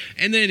ever.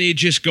 And then it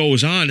just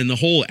goes on and the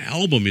whole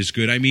album is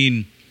good. I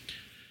mean,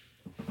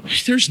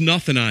 there's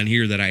nothing on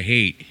here that I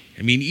hate.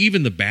 I mean,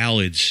 even the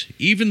ballads,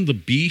 even the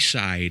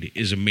B-side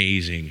is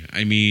amazing.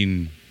 I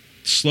mean,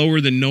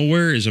 Slower Than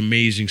Nowhere is an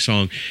amazing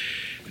song.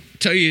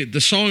 Tell you, the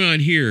song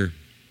on here,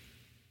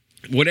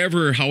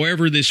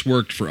 however this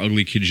worked for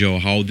Ugly Kid Joe,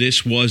 how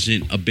this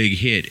wasn't a big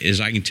hit, is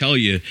I can tell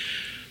you,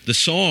 the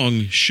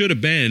song should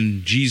have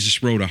been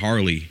Jesus Rode a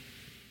Harley.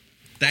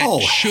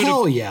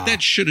 Hell yeah.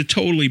 That should have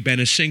totally been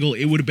a single.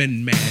 It would have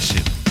been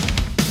massive.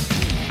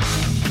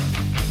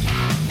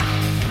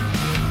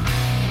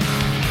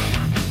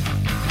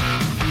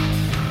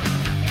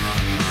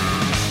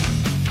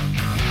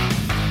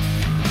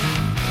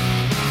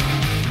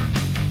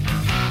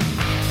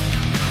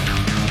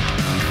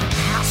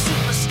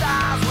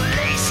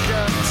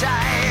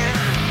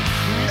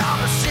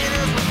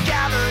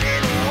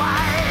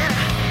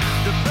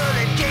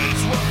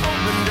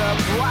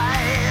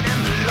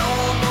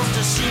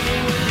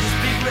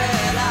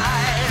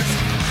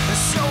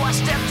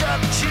 Up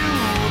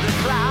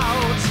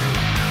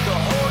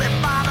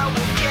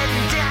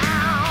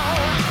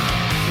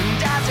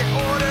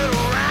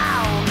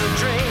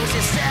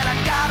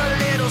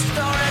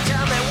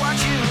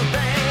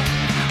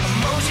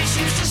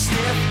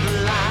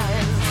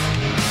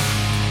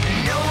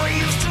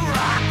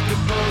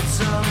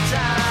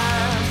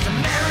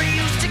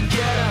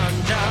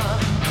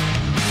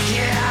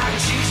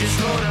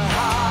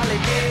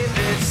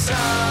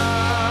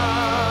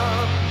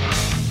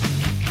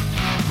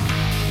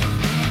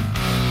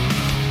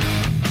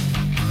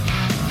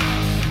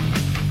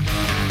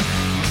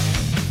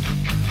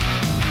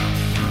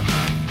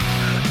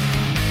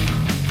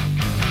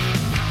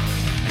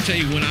tell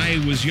you, when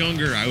I was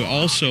younger, I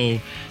also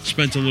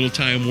spent a little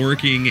time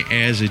working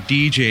as a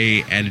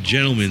DJ at a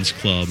gentleman's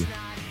club.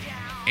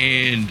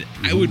 And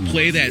I would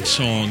play that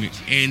song,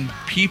 and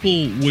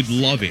people would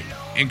love it.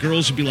 And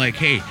girls would be like,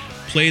 hey,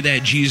 play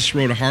that Jesus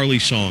Rode a Harley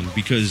song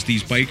because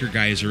these biker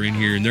guys are in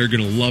here, and they're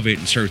going to love it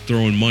and start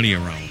throwing money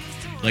around.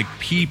 Like,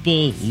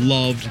 people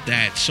loved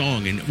that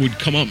song and would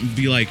come up and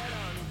be like,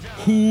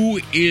 who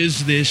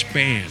is this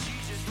band?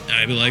 And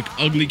I'd be like,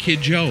 Ugly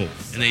Kid Joe.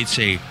 And they'd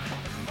say,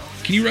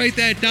 can you write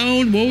that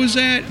down? What was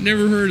that?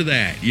 Never heard of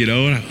that, you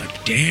know? And I'm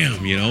like,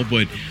 damn, you know?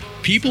 But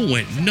people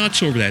went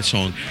nuts over that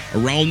song.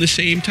 Around the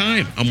same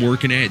time, I'm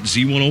working at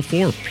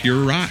Z104,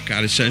 Pure Rock,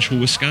 out of central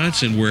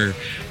Wisconsin, where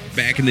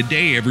back in the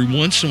day, every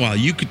once in a while,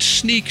 you could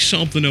sneak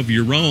something of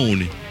your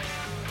own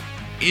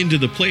into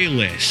the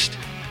playlist.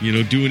 You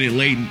know, doing it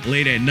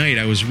late at night.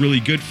 I was really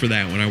good for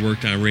that when I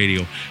worked on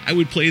radio. I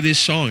would play this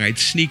song. I'd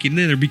sneak it in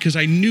there because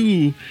I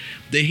knew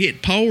the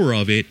hit power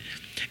of it.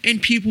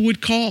 And people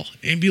would call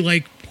and be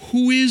like,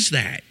 who is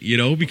that? You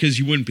know, because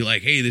you wouldn't be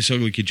like, hey, this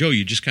Ugly Kid Joe.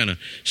 You just kind of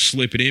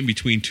slip it in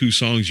between two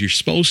songs you're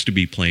supposed to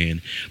be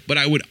playing. But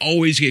I would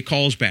always get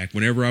calls back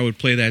whenever I would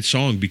play that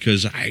song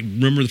because I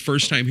remember the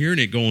first time hearing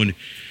it going,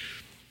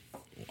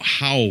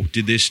 how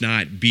did this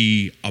not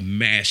be a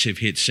massive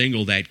hit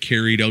single that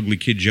carried Ugly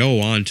Kid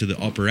Joe onto the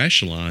upper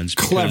echelons?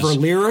 Clever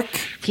lyric.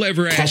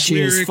 Clever ass catchy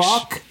lyrics. As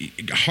fuck.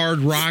 Hard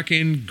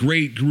rocking,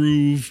 great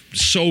groove,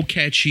 so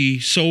catchy,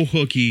 so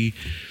hooky.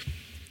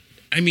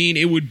 I mean,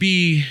 it would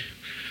be,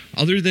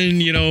 other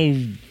than, you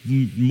know,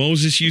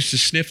 Moses used to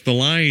sniff the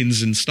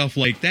lines and stuff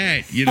like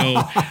that, you know,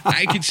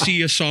 I could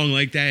see a song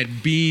like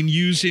that being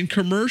used in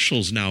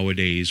commercials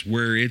nowadays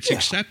where it's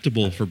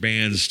acceptable for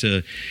bands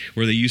to,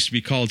 where they used to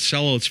be called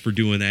sellouts for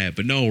doing that.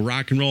 But no,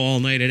 Rock and Roll All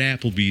Night at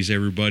Applebee's,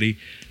 everybody.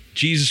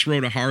 Jesus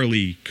Rode a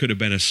Harley could have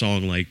been a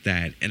song like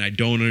that, and I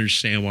don't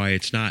understand why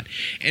it's not.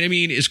 And I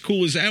mean, as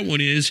cool as that one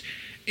is,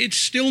 it's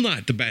still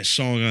not the best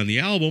song on the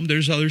album.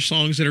 There's other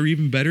songs that are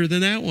even better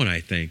than that one,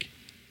 I think.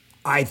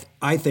 I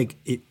think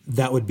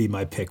that would be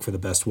my pick for the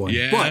best one.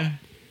 Yeah.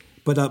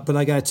 But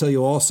I got to tell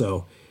you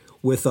also,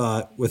 with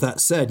that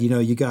said, you know,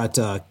 you got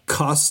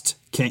Cussed,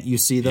 Can't You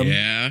See Them?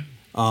 Yeah.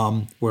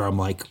 Where I'm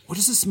like, what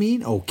does this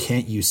mean? Oh,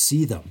 can't you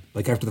see them?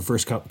 Like after the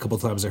first couple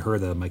of times I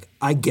heard that, I'm like,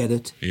 I get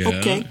it. Yeah.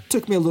 Okay.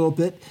 Took me a little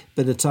bit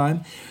of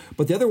time.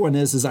 But the other one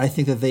is I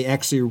think that they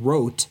actually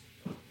wrote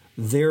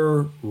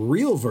their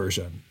real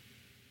version,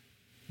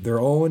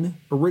 their own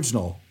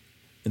original,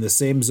 in the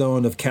same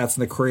zone of Cats in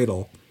the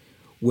Cradle,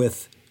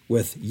 with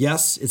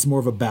yes, it's more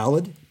of a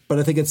ballad, but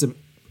I think it's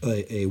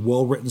a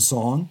well-written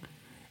song,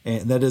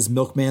 and that is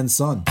Milkman's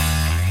Son.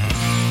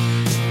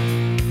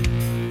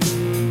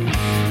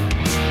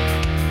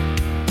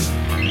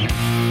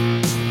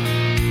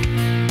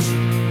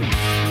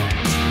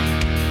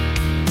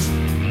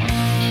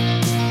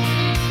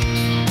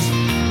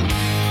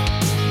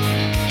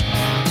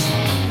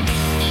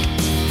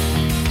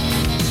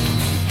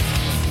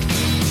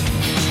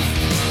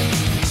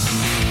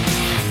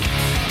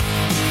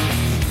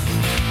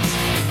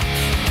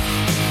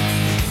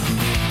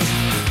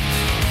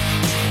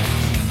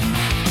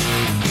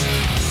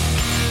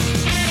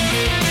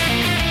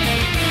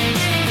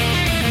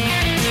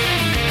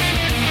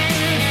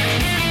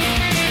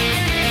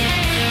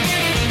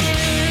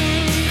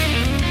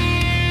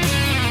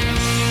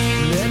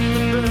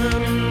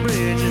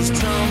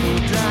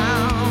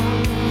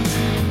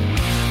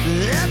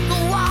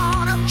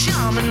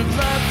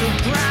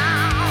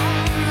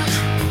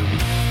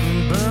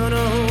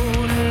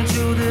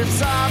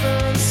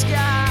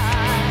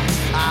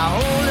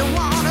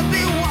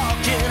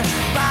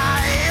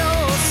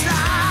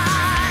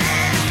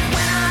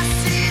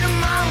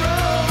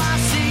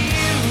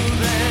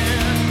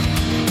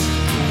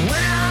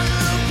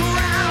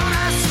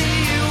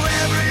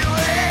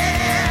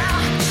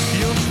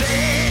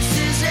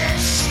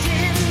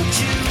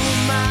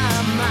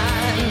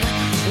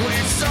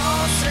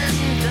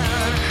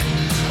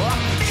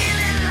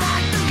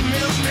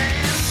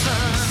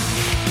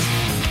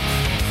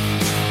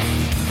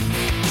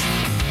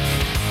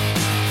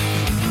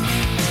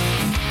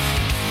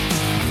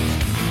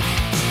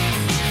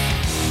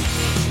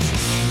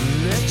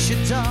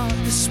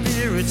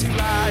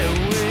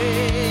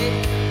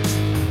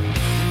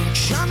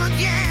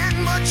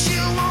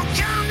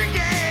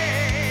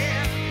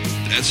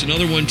 That's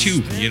another one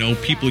too. You know,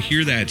 people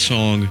hear that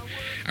song.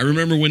 I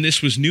remember when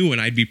this was new and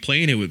I'd be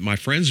playing it with my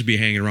friends would be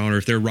hanging around, or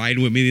if they're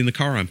riding with me in the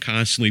car, I'm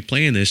constantly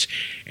playing this.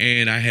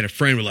 And I had a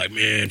friend who was like,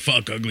 man,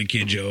 fuck Ugly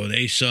Kid Joe.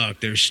 They suck.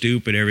 They're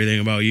stupid. Everything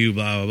about you,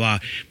 blah, blah, blah.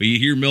 But you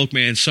hear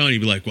Milkman's Son,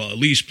 you'd be like, well, at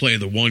least play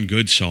the one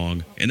good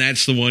song. And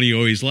that's the one he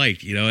always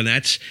liked, you know, and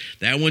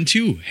that one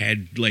too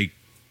had like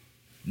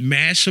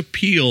mass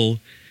appeal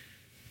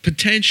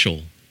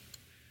potential.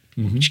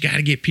 Mm-hmm. But you got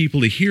to get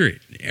people to hear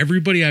it.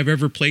 Everybody I've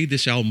ever played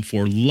this album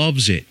for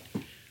loves it,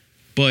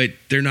 but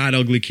they're not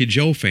Ugly Kid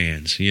Joe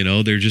fans. You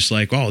know, they're just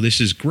like, oh, this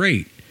is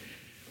great,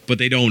 but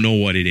they don't know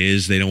what it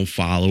is. They don't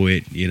follow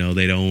it. You know,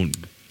 they don't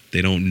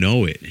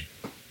know it.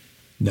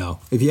 No.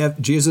 If you have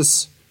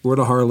Jesus Rode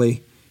a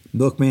Harley,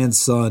 Milkman's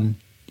Son,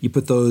 you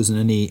put those in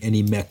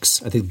any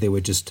mix, I think they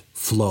would just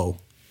flow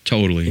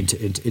Totally.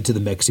 into the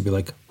mix. You'd be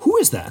like, who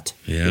is that?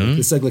 Yeah.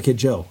 It's Ugly Kid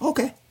Joe.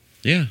 Okay.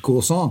 Yeah.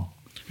 Cool song.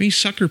 I mean,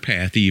 Sucker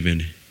Path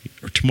even.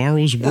 Or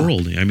Tomorrow's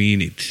World. I mean,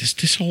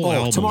 this whole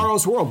album.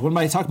 Tomorrow's World. What am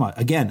I talking about?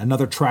 Again,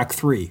 another track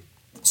 3.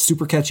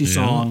 Super catchy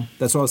song.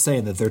 That's what I was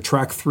saying, that they're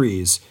track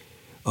 3s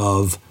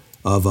of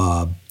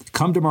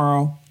Come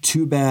Tomorrow,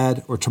 Too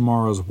Bad, or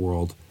Tomorrow's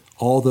World.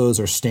 All those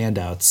are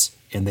standouts,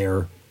 and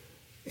they're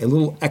a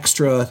little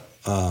extra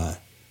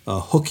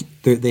hook.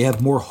 They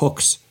have more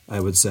hooks, I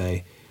would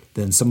say,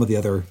 than some of the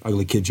other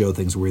Ugly Kid Joe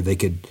things where they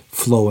could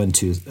flow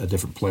into a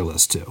different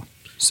playlist too.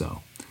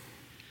 So,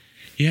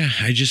 yeah,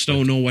 I just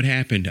don't know what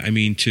happened. I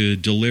mean, to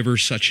deliver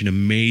such an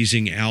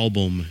amazing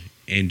album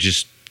and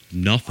just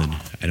nothing.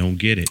 I don't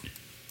get it.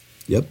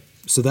 Yep.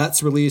 So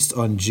that's released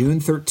on June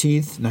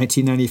 13th,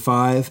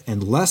 1995,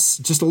 and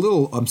just a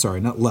little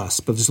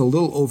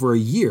over a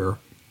year,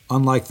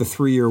 unlike the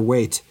 3-year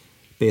wait,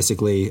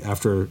 basically,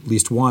 after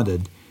Least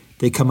Wanted.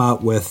 They come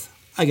out with,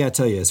 I gotta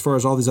tell you, as far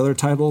as all these other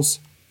titles,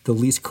 the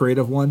least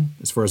creative one,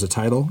 as far as a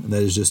title, and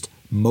that is just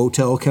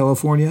Motel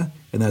California,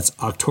 and that's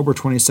October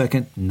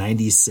 22nd,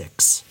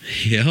 96.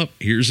 Yep.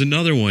 Here's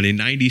another one. In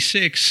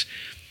 96,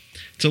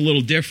 it's a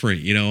little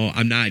different. You know,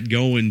 I'm not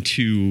going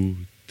to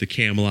the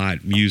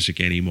Camelot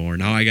Music anymore.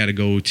 Now I got to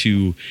go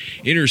to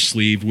Inner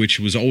Sleeve, which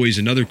was always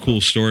another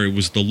cool store. It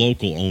was the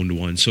local owned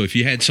one. So if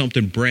you had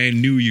something brand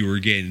new you were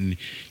getting,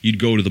 you'd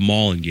go to the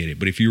mall and get it.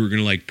 But if you were going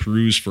to like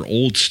peruse for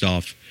old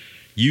stuff,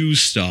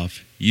 used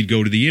stuff, you'd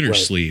go to the Inner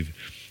Sleeve.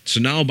 So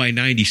now by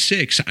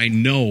 96, I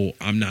know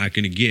I'm not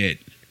going to get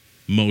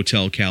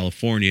Motel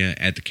California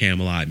at the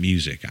Camelot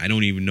Music. I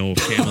don't even know if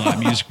Camelot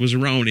Music was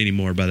around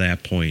anymore by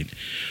that point.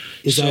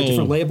 Is that a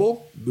different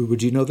label?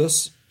 Would you know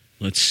this?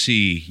 Let's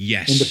see.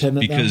 Yes.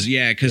 Independent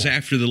because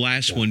after the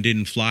last one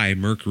didn't fly,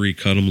 Mercury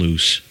cut them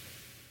loose.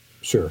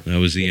 Sure. That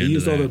was the end of that. They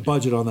used all their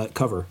budget on that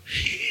cover.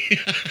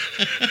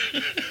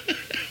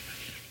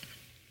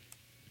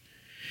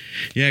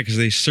 Yeah, because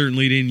they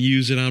certainly didn't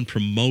use it on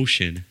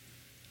promotion.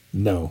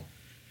 No.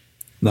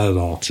 Not at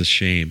all. It's a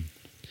shame.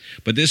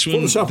 But this one...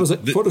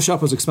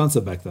 Photoshop was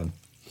expensive back then.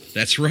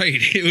 That's right.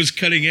 It was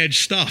cutting edge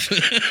stuff.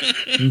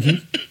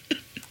 Mm-hmm.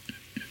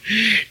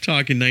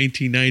 Talking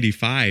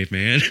 1995,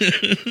 man.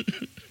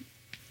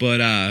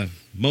 But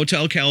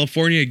Motel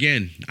California,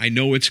 again, I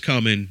know it's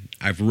coming.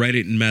 I've read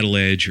it in Metal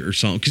Edge or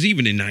something. Because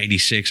even in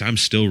 96, I'm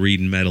still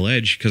reading Metal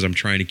Edge because I'm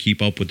trying to keep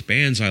up with the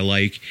bands I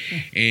like.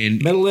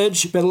 And Metal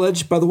Edge,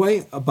 by the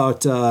way,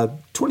 about 25%,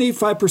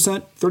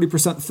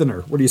 30%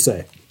 thinner. What do you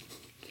say?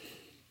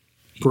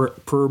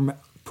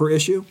 Per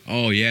issue?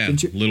 Oh, yeah.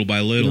 Little by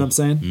little. You know what I'm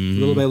saying? Mm-hmm.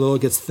 Little by little,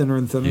 it gets thinner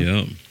and thinner.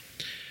 Yep.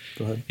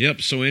 Go ahead.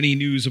 Yep. So any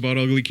news about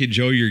Ugly Kid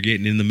Joe you're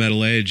getting in the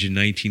Metal Edge in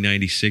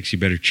 1996, you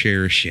better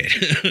cherish it.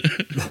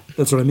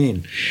 That's what I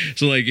mean.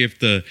 So like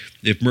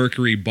if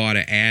Mercury bought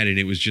an ad and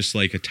it was just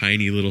like a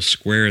tiny little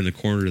square in the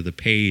corner of the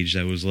page,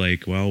 that was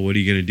like, well, what are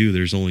you going to do?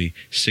 There's only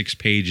 6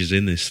 pages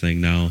in this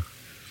thing now.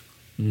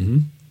 Mm-hmm.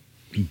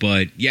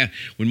 But yeah,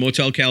 when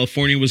Motel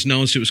California was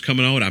announced it was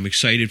coming out, I'm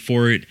excited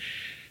for it.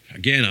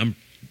 Again,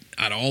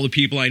 out of all the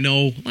people I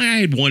know, I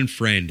had one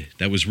friend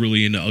that was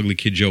really into Ugly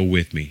Kid Joe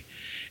with me.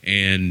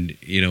 And,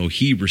 you know,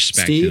 he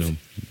respected him.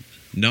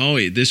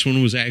 No, this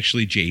one was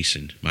actually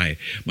Jason, my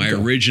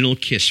original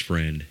Kiss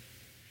friend.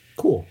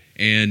 Cool.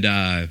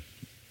 And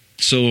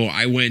so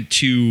I went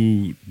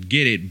to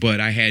get it, but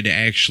I had to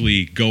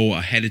actually go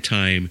ahead of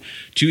time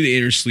to the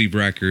Inner Sleeve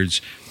Records,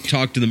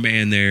 talk to the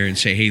man there and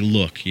say, hey,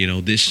 look, you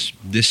know, this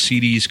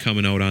CD is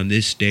coming out on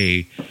this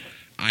day.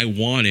 I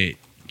want it.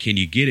 Can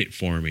you get it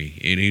for me?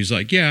 And he was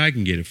like, yeah, I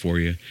can get it for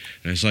you. And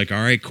I was like,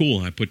 all right,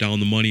 cool. I put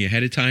down the money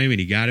ahead of time and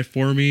he got it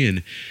for me.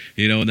 And,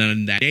 you know, and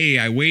then that day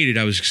I waited.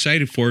 I was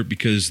excited for it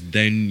because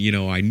then, you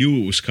know, I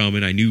knew it was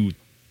coming. I knew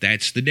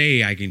that's the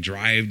day I can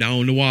drive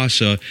down to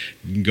Wausau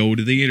and go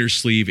to the Inner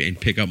Sleeve and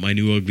pick up my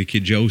new Ugly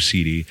Kid Joe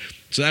CD.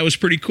 So that was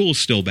pretty cool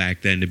still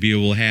back then to be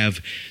able to have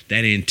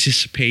that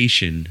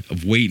anticipation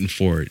of waiting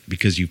for it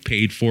because you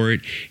paid for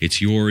it.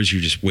 It's yours.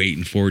 You're just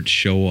waiting for it to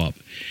show up.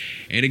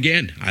 And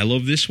again, I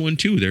love this one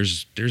too.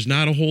 There's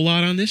not a whole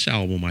lot on this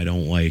album I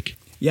don't like.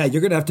 Yeah, you're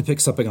going to have to pick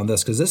something on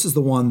this because this is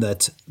the one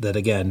that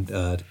again,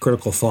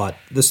 critical thought.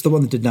 This is the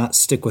one that did not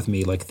stick with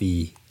me. Like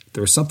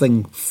there was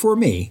something for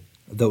me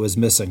that was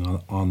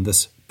missing on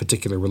this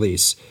particular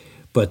release.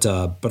 But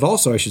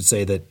also I should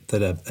say that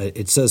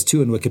it says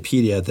too in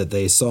Wikipedia that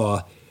they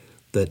saw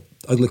that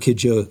Ugly Kid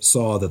Joe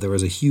saw that there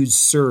was a huge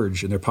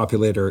surge in their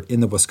popularity in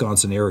the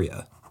Wisconsin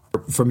area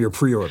from your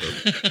pre-order.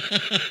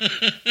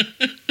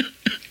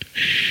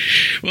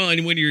 Well,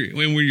 and when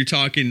you're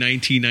talking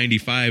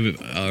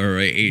 1995 or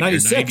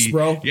 96, 90,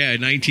 bro. Yeah,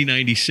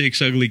 1996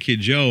 Ugly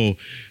Kid Joe,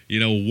 you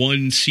know,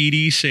 one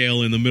CD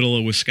sale in the middle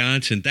of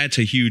Wisconsin, that's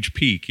a huge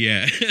peak,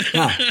 yeah.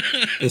 Yeah,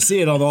 they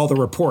see it on all the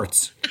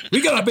reports.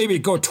 We gotta maybe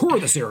go tour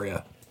this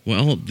area.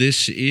 Well,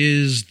 this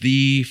is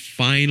the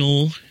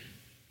final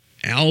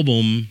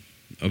album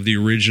of the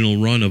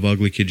original run of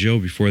Ugly Kid Joe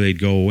before they'd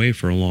go away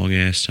for a long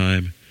ass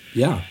time.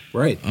 Yeah,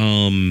 right.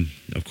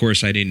 Of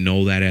course, I didn't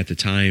know that at the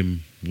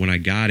time when I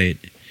got it.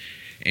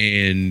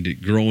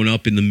 And growing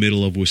up in the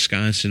middle of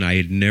Wisconsin, I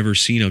had never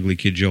seen Ugly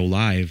Kid Joe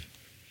live.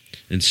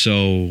 And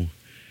so,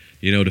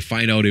 you know, to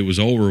find out it was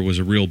over was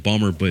a real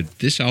bummer. But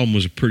this album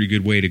was a pretty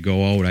good way to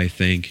go out, I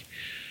think.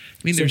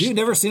 I mean, So you've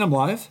never seen him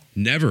live?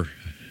 Never.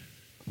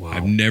 Wow.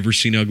 I've never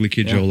seen Ugly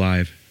Kid Joe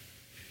live.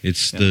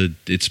 It's the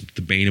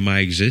bane of my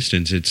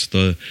existence. It's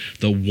the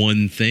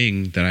one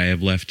thing that I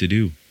have left to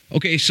do.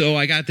 Okay, so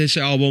I got this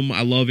album.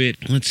 I love it.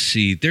 Let's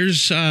see.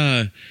 There's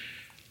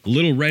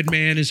Little Red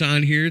Man is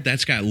on here.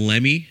 That's got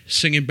Lemmy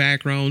singing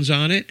backgrounds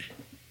on it.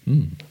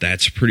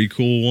 That's a pretty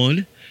cool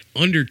one.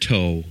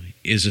 Undertow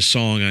is a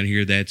song on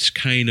here that's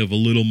kind of a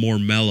little more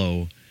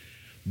mellow,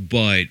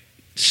 but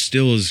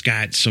still has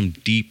got some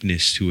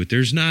deepness to it.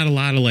 There's not a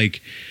lot of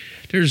like,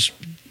 there's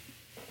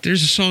a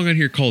song on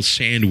here called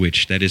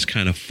Sandwich that is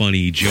kind of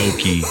funny,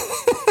 jokey.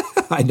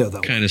 I know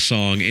that kind of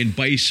song. And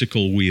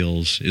Bicycle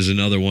Wheels is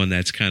another one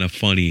that's kind of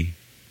funny,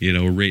 you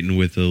know, written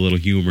with a little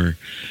humor.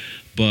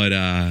 But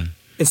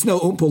it's no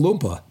Oompa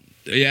Loompa.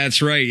 Yeah,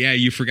 that's right. Yeah,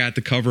 you forgot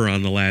the cover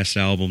on the last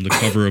album, the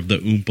cover of the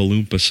Oompa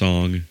Loompa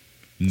song,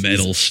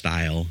 metal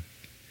style.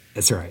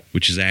 That's right.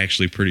 Which is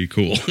actually pretty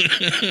cool.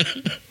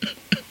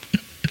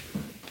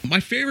 My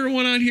favorite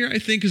one on here, I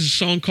think, is a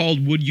song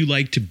called Would You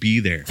Like to Be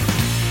There?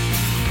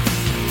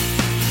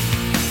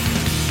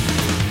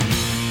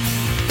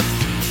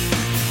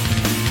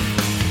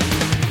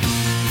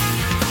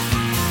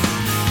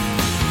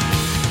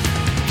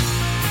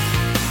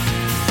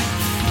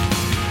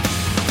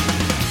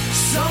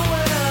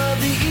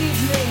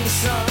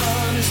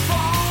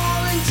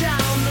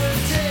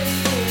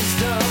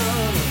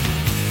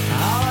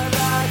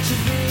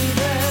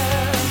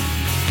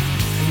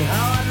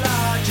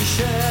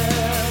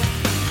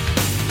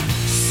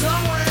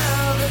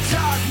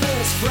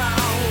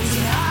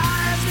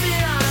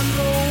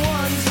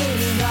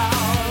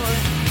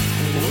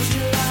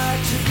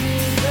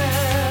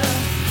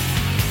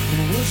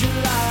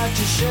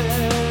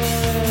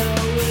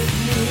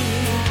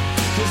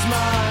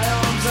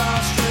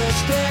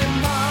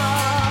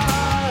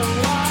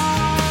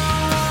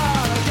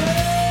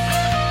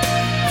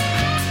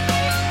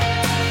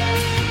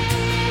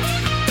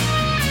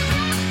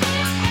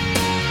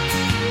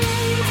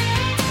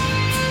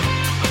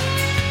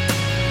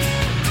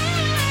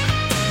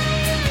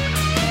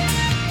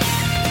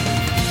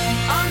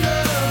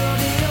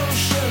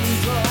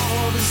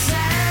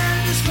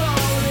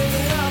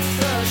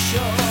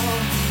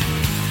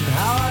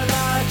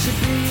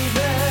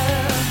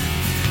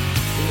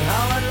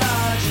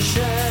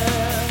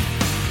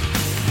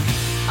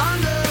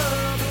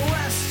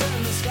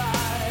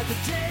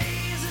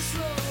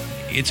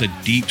 It's a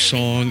deep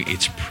song.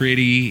 It's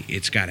pretty.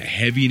 It's got a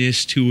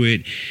heaviness to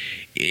it.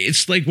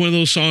 It's like one of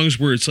those songs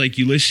where it's like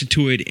you listen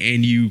to it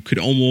and you could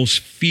almost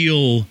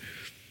feel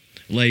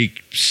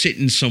like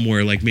sitting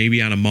somewhere, like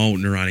maybe on a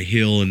mountain or on a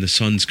hill, and the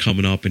sun's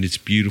coming up and it's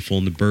beautiful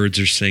and the birds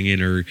are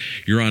singing, or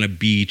you're on a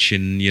beach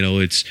and, you know,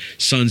 it's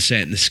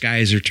sunset and the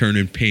skies are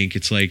turning pink.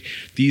 It's like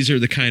these are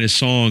the kind of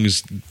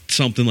songs,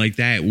 something like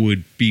that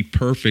would be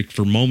perfect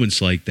for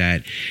moments like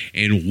that.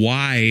 And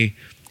why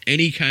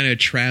any kind of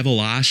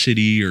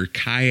Travelocity or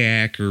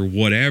Kayak or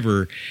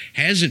whatever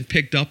hasn't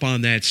picked up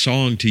on that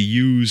song to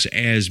use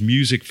as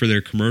music for their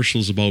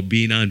commercials about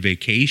being on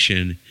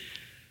vacation,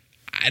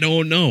 I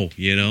don't know,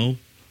 you know.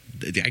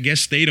 I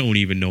guess they don't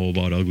even know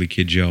about Ugly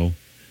Kid Joe.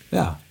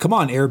 Yeah. Come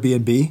on,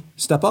 Airbnb.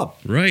 Step up.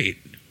 Right.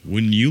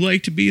 Wouldn't you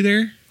like to be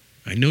there?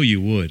 I know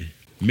you would.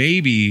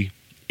 Maybe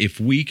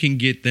if we can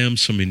get them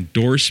some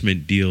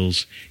endorsement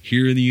deals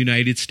here in the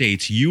United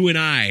States, you and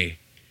I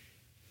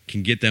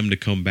can get them to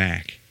come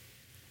back.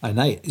 A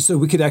night. So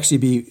we could actually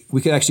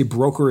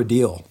broker a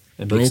deal.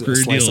 Broker a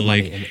deal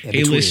like,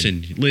 hey,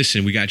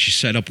 listen, we got you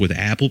set up with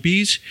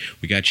Applebee's,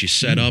 we got you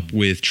set up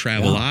with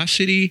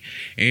Travelocity,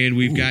 and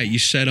we've got you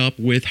set up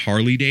with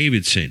Harley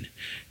Davidson.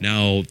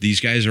 Now,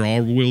 these guys are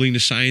all willing to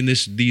sign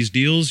these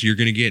deals. You're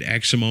going to get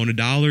X amount of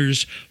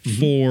dollars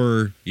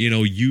for, you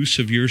know, use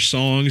of your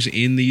songs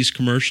in these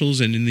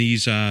commercials and in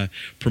these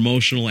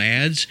promotional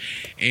ads.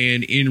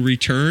 And in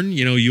return,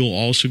 you know, you'll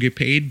also get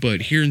paid.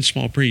 But here in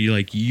small print,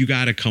 you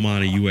got to come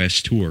on a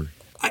U.S. tour.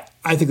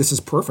 I think this is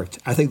perfect.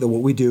 I think that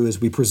what we do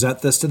is we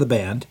present this to the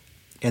band,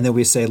 and then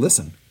we say,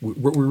 listen,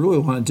 what we really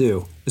want to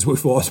do is what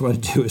we've always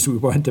wanted to do is we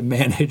want to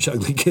manage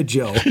Ugly Kid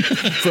Joe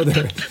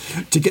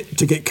to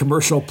get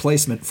commercial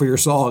placement for your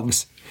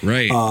songs,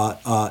 right?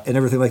 And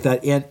everything like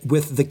that, and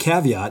with the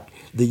caveat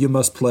that you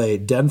must play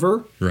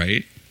Denver,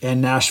 right,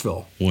 and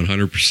Nashville,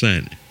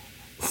 100%.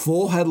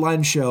 Full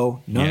headline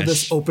show, none of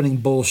this opening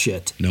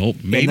bullshit. Nope.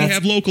 Maybe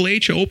have Local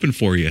H open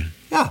for you.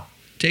 Yeah,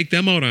 take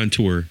them out on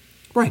tour.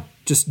 Right.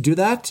 Just do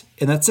that,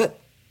 and that's it.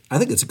 I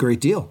think it's a great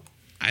deal.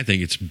 I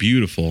think it's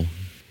beautiful.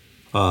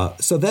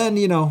 So then,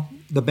 you know,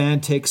 the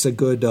band takes a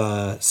good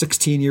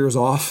 16 years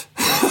off.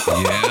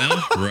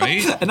 Yeah,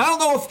 right. And I don't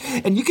know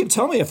if, and you can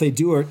tell me if they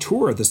do a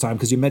tour at this time,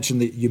 because you mentioned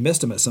that you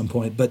missed them at some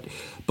point. But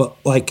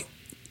like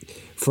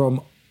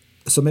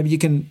so maybe you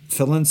can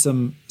fill in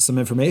some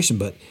information.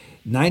 But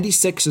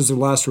 96 is their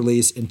last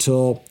release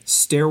until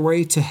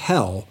Stairway to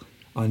Hell,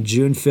 on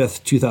June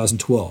 5th,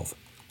 2012.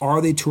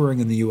 Are they touring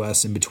in the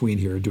U.S. in between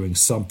here, doing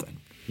something?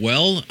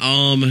 Well,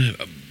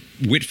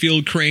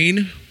 Whitfield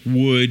Crane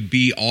would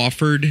be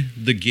offered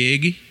the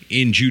gig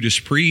in Judas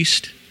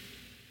Priest.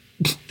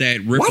 That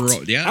Ripper,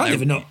 What? yeah, I don't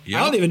even know.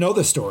 Yep. I don't even know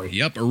this story.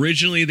 Yep.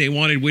 Originally, they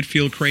wanted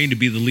Whitfield Crane to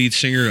be the lead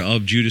singer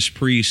of Judas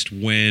Priest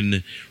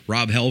when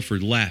Rob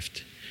Halford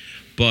left.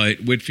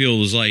 But Whitfield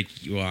was like,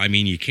 well, I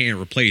mean, you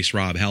can't replace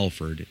Rob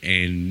Halford.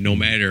 And no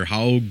matter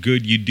how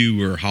good you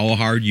do or how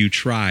hard you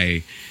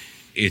try,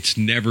 it's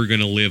never going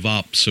to live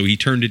up. So he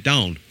turned it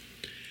down.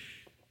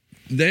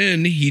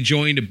 Then he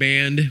joined a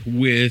band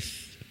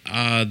with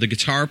the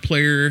guitar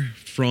player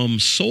from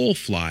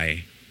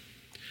Soulfly,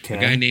 a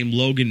guy named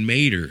Logan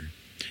Mader.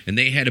 And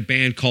they had a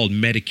band called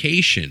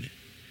Medication.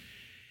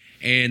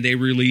 And they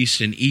released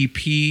an EP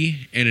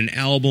and an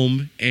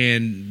album.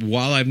 And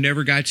while I've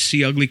never got to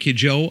see Ugly Kid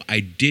Joe, I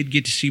did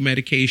get to see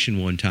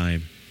Medication one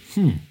time.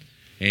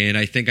 And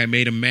I think I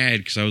made him mad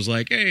because I was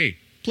like, hey,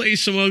 play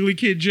some Ugly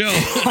Kid Joe.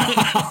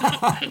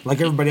 Like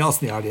everybody else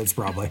in the audience,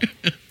 probably.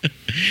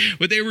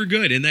 But they were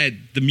good. And that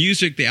the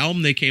music, the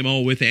album they came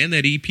out with, and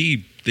that EP,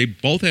 they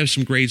both have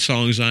some great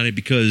songs on it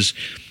because,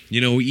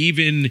 you know,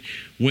 even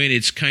when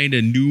it's kind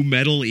of new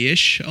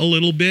metal-ish a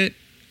little bit,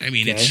 I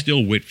mean, it's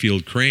still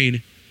Whitfield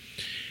Crane.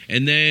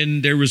 And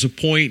then there was a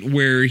point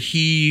where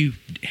he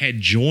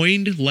had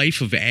joined Life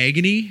of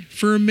Agony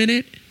for a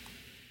minute.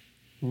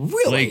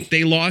 Really? Like,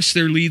 they lost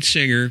their lead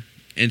singer,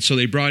 and so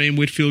they brought in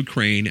Whitfield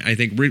Crane. I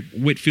think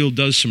Whitfield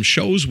does some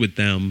shows with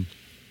them,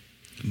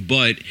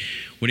 but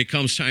when it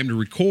comes time to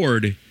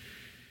record,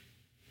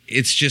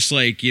 it's just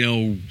like, you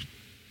know,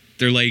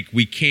 they're like,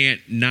 we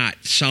can't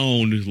not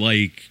sound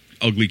like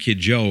Ugly Kid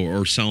Joe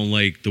or sound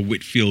like the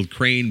Whitfield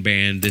Crane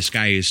band. This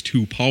guy is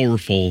too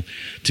powerful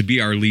to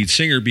be our lead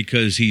singer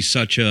because he's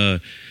such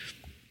a,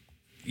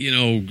 you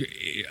know,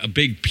 a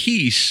big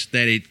piece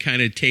that it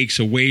kind of takes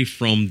away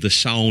from the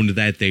sound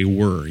that they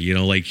were. You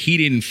know, like he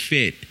didn't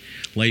fit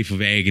Life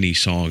of Agony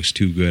songs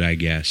too good, I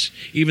guess.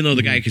 Even though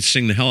the guy could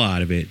sing the hell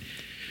out of it,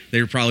 they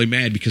were probably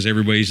mad because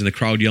everybody's in the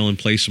crowd yelling,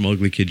 play some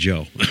Ugly Kid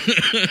Joe.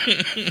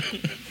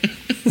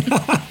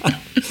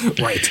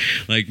 Right.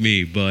 Like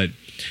me, but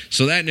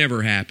so that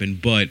never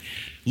happened. But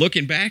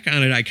looking back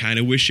on it, I kind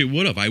of wish it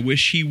would have. I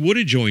wish he would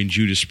have joined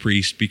Judas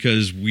Priest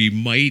because we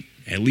might,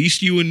 at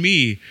least you and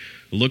me,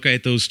 look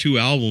at those two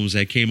albums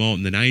that came out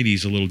in the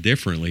 90s a little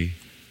differently.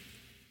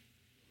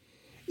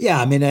 Yeah,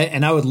 I mean,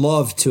 and I would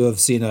love to have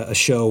seen a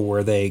show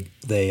where they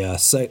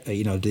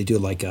do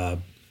like a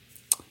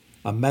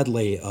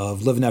medley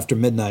of Living After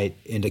Midnight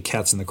into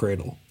Cats in the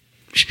Cradle.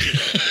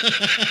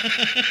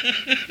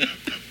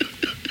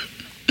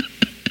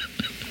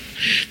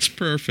 It's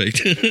perfect.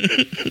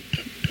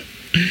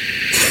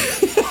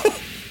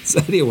 So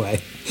anyway,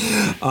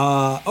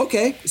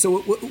 okay. So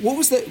what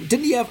was that?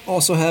 Didn't he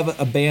also have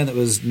a band that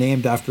was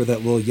named after that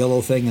little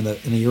yellow thing in the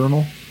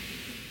urinal?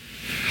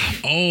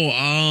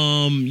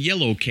 Oh,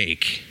 Yellow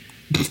Cake.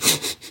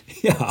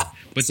 Yeah.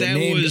 But so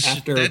that was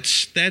after...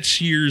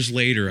 that's years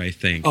later, I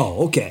think.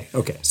 Oh, okay.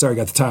 Sorry, I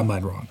got the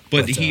timeline wrong.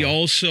 But he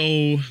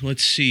also,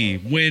 let's see,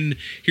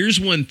 here's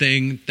one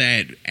thing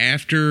that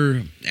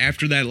after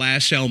that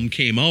last album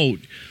came out,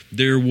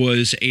 there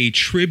was a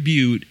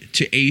tribute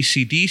to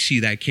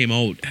AC/DC that came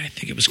out. I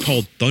think it was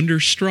called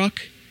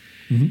Thunderstruck.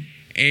 Mm-hmm.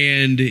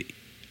 And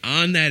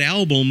on that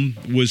album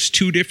was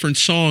two different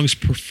songs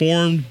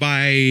performed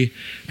by,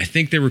 I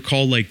think they were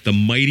called like the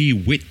Mighty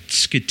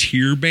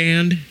Witsketeer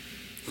Band.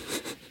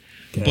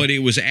 Okay. But it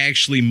was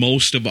actually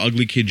most of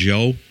Ugly Kid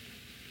Joe,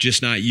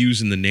 just not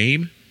using the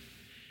name.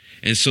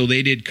 And so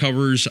they did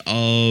covers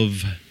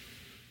of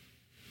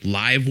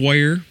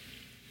Livewire,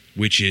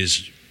 which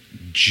is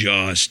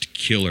just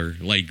killer.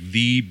 Like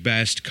the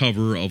best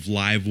cover of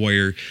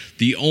Livewire.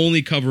 The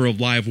only cover of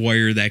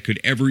Livewire that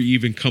could ever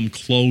even come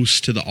close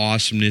to the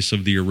awesomeness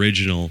of the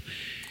original.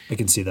 I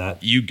can see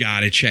that. You got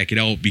to check it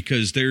out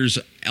because there's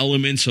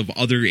elements of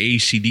other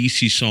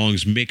AC/DC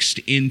songs mixed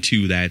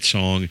into that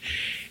song.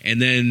 And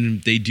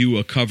then they do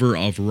a cover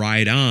of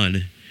Ride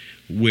On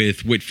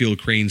with Whitfield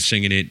Crane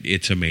singing it.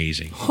 It's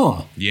amazing.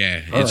 Huh.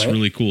 Yeah, it's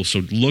really cool. So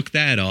look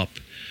that up.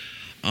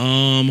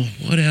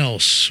 What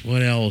else?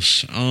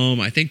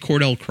 I think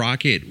Cordell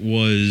Crockett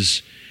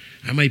was,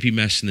 I might be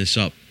messing this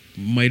up,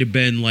 might have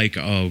been like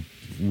a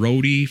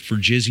roadie for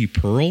Jizzy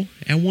Pearl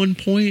at one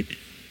point.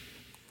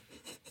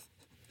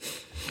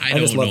 I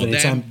just love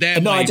anytime.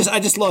 I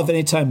just love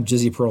anytime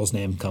Jizzy Pearl's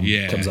name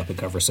comes up in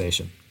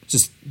conversation.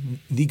 Just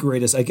the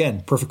greatest,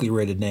 again, perfectly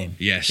rated name.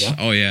 Yes. Yeah?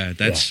 Oh yeah.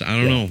 That's I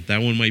don't know.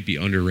 That one might be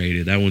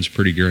underrated. That one's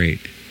pretty great.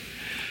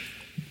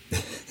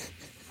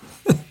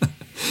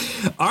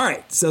 All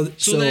right. So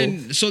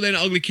then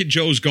Ugly Kid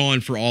Joe's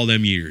gone for all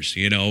them years,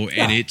 you know,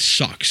 and it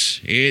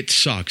sucks. It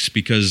sucks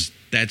because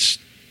that's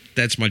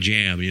my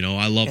jam, you know.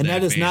 I love that. And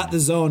that is band. not the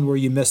zone where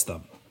you miss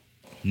them.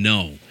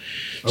 No.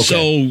 Okay.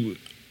 So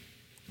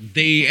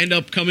they end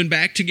up coming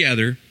back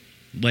together,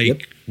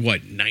 like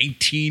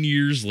 19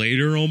 years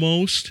later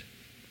almost.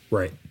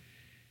 Right.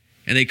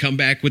 And they come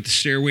back with the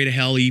Stairway to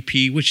Hell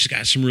EP, which has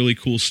got some really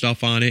cool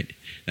stuff on it.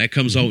 That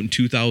comes out in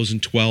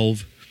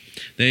 2012.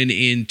 Then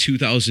in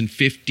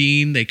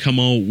 2015, they come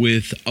out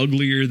with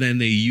Uglier Than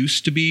They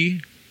Used to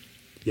Be.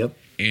 Yep.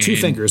 2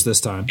 fingers this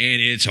time.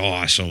 And it's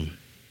awesome.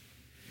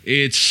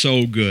 It's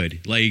so good.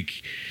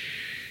 Like,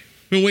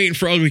 been waiting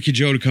for Ugly Kid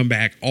Joe to come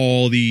back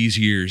all these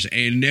years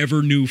and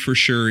never knew for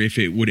sure if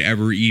it would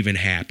ever even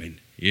happen,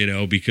 you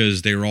know,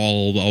 because they're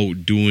all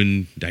out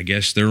doing, I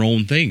guess, their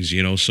own things,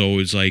 you know. So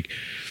it's like,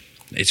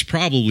 it's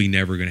probably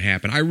never going to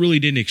happen. I really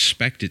didn't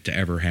expect it to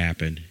ever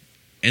happen.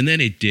 And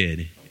then it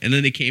did. And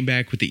then they came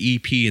back with the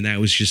EP, and that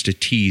was just a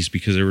tease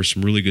because there were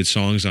some really good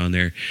songs on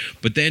there.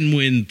 But then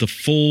when the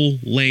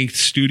full-length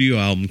studio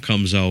album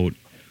comes out,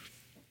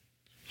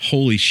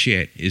 holy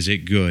shit, is it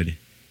good.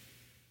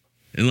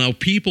 And now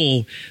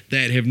people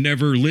that have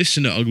never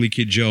listened to Ugly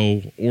Kid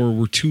Joe or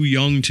were too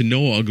young to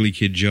know Ugly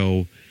Kid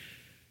Joe,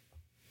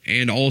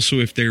 and also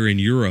if they're in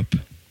Europe,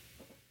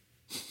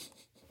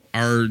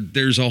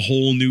 there's a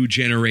whole new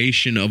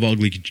generation of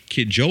Ugly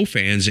Kid Joe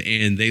fans,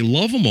 and they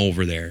love him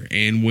over there.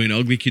 And when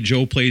Ugly Kid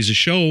Joe plays a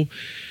show,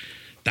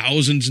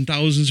 thousands and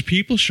thousands of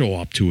people show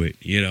up to it,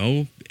 you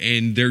know,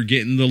 and they're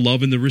getting the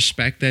love and the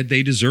respect that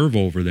they deserve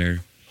over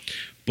there.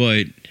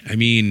 But, I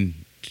mean,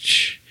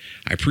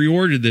 I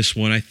pre-ordered this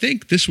one. I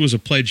think this was a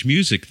Pledge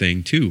Music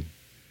thing, too.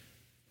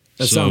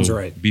 That sounds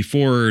right.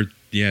 Before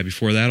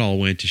that all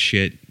went to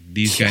shit,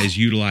 these guys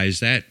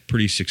utilized that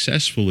pretty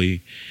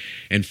successfully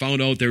and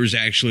found out there was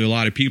actually a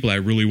lot of people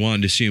that really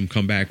wanted to see him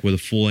come back with a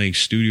full-length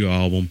studio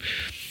album.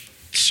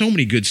 So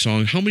many good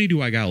songs. How many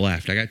do I got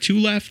left? I got 2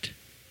 left?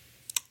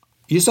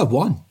 You just have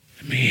 1.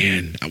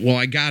 Man, well,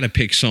 I got to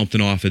pick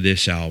something off of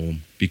this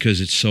album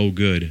because it's so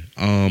good.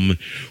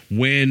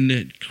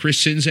 When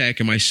Chris Czynszak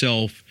and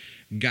myself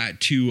got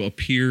to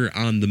appear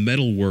on the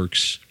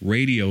Metalworks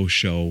radio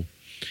show,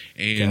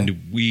 and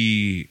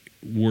we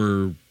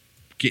were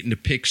getting to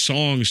pick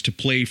songs to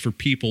play for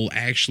people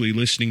actually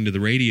listening to the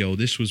radio.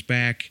 This was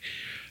back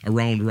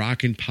around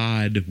Rockin'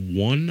 Pod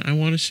 1, I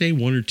want to say,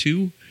 1 or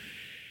 2.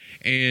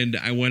 And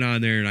I went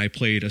on there and I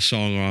played a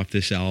song off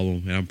this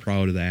album, and I'm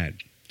proud of that.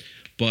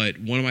 But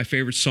one of my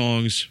favorite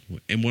songs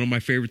and one of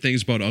my favorite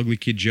things about Ugly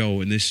Kid Joe,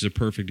 and this is a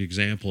perfect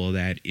example of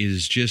that,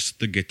 is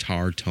just the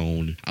guitar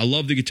tone. I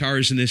love the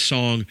guitars in this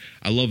song.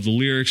 I love the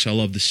lyrics. I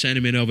love the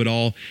sentiment of it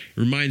all. It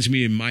reminds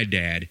me of my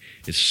dad.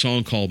 It's a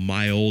song called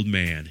My Old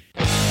Man.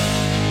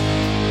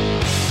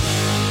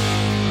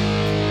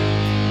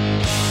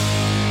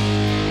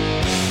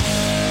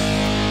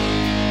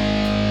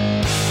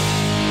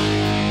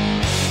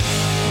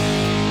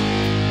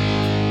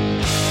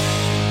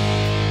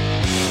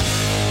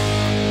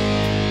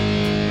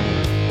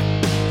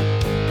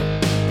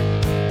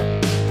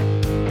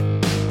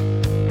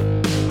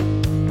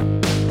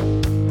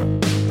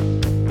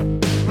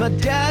 My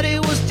daddy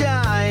was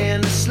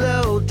dying a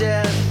slow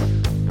death.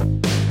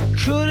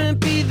 Couldn't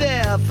be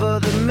there for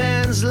the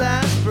man's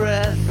last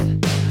breath.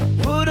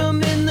 Put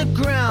him in the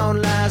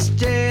ground last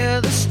day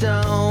of the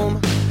storm.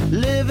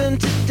 Living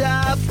to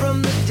die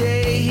from the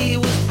day he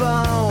was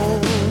born.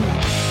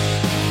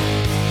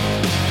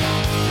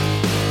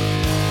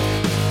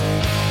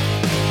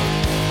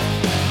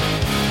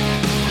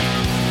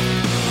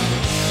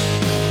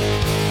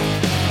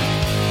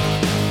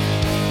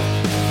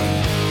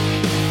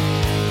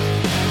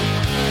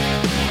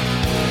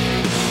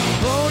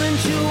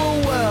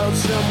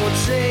 Some would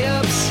say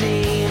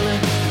obscene,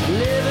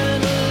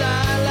 living a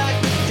lie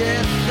like the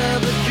death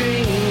of a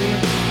dream.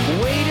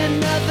 Wait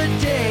another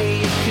day,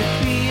 it could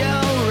be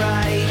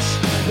alright.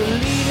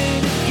 Believe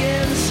it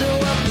again, so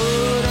I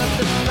put up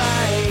the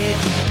fight.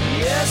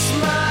 Yes,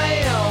 my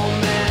old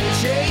man,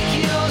 take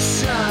your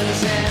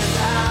sons and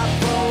I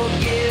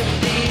forgive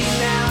thee.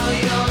 Now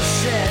you're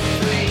set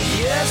free.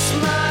 Yes,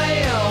 my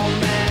old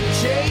man,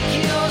 take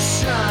your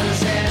sons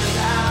and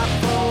I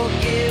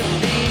forgive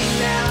thee.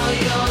 Now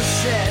you're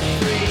set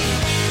free.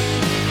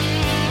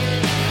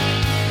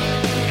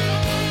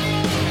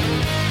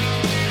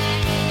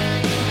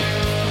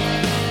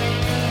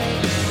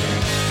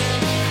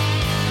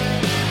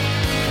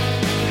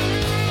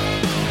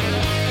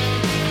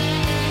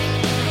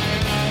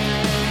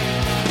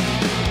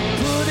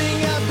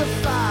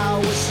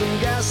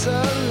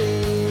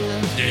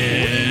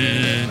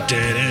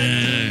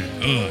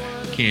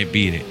 Can't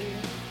beat it.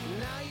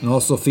 And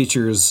also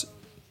features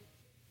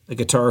a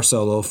guitar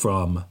solo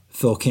from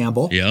Phil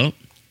Campbell. Yep.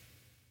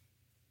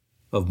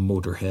 Of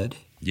Motorhead.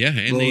 Yeah,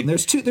 and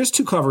there's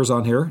two covers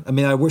on here. I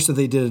mean, I wish that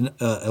they did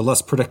a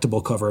less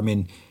predictable cover. I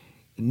mean,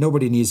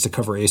 nobody needs to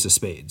cover Ace of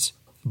Spades,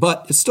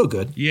 but it's still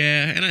good.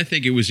 Yeah, and I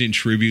think it was in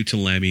tribute to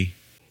Lemmy.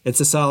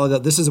 It's a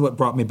solid. This is what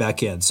brought me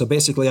back in. So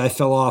basically, I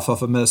fell off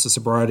of Medicine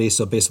Sobriety.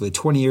 So basically,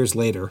 20 years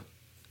later,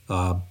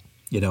 I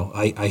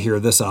hear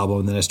this album,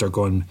 and then I start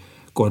going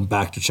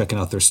back to checking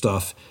out their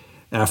stuff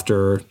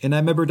after. And I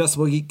remember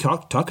Decibel Geek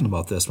talking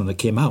about this when it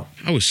came out.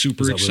 I was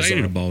super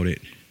excited about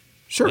it.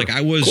 Sure,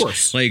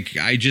 like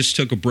I just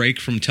took a break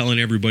from telling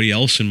everybody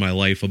else in my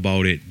life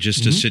about it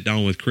just to sit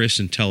down with Chris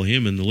and tell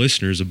him and the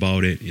listeners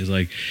about it. He's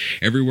like,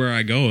 everywhere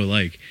I go,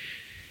 like,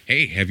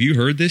 hey, have you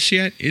heard this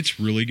yet? It's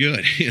really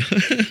good.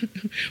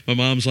 My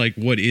mom's like,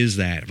 what is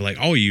that? I'm like,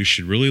 oh, you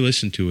should really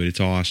listen to it. It's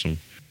awesome.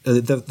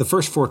 The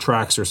first 4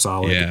 tracks are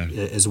solid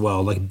as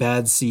well. Like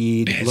Bad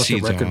Seed, Let the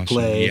Record awesome.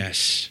 Play.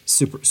 Yes.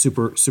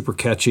 Super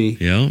catchy.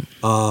 Yeah.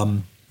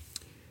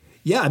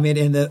 Yeah, I mean,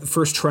 in the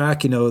first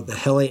track, The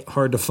Hell Ain't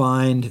Hard to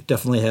Find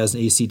definitely has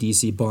an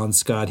AC/DC Bon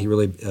Scott. He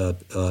really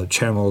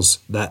channels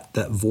that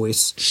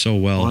voice so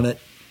well on it.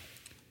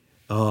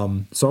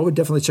 So I would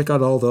definitely check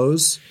out all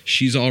those.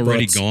 She's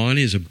Already Gone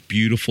is a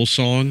beautiful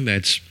song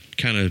that's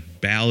kind of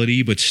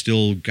ballady, but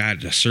still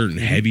got a certain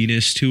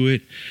heaviness to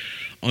it.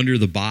 Under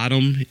the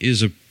Bottom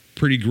is a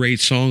pretty great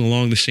song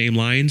along the same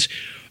lines.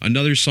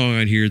 Another song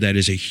on here that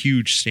is a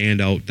huge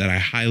standout that I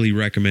highly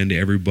recommend to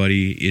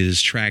everybody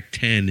is track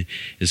 10,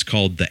 is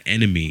called The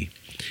Enemy.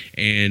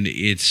 And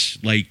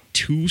it's like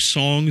 2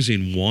 songs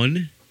in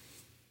one.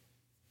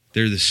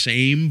 They're the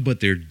same, but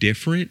they're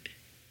different.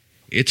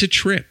 It's a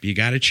trip. You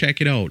got to check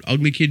it out.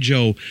 Ugly Kid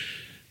Joe,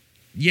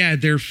 yeah,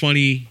 they're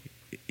funny.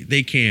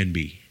 They can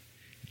be.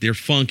 They're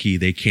funky.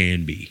 They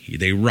can be.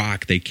 They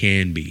rock. They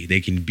can be.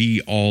 They can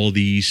be all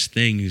these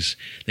things.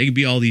 They can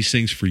be all these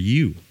things for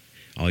you.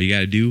 All you got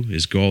to do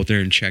is go out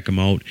there and check them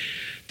out.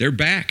 They're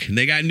back, and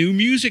they got new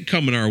music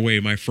coming our way,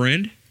 my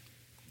friend.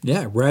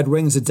 Yeah, Red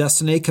Wings of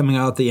Destiny coming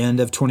out at the end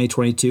of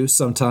 2022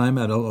 sometime.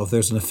 I don't know if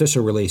there's an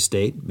official release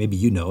date. Maybe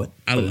you know it.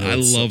 I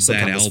love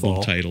that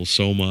album title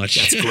so much.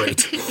 That's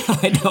great.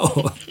 I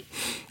know.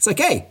 It's like,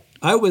 hey,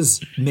 I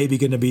was maybe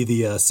going to be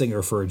the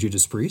singer for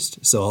Judas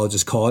Priest, so I'll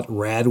just call it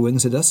Rad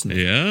Wings of Destiny.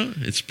 Yeah,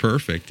 it's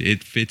perfect.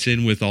 It fits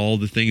in with all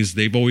the things.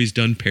 They've always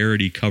done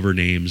parody cover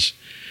names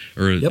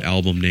or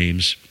album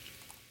names.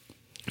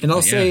 And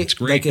I'll say,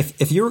 like,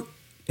 if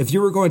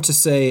you were going to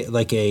say,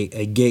 like,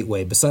 a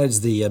gateway,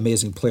 besides the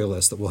amazing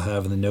playlist that we'll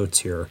have in the notes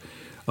here,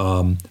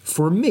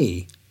 for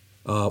me,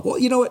 well,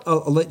 you know what?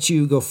 I'll let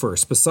you go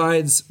first.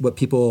 Besides what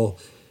people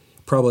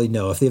probably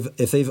know,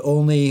 if they've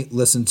only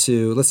listened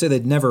to, let's say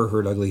they'd never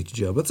heard Ugly Kid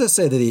Joe, but let's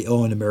say that they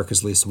own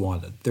America's Least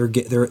Wanted.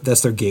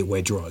 That's their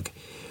gateway drug.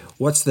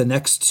 What's the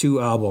next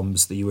 2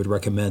 albums that you would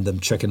recommend them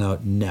checking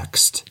out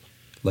next?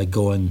 Like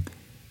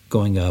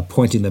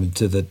pointing them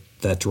to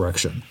that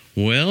direction.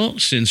 Well,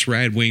 since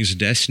Rad Wings of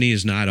Destiny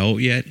is not out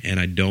yet, and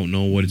I don't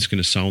know what it's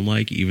going to sound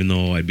like, even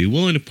though I'd be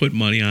willing to put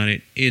money on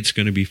it, it's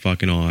going to be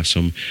fucking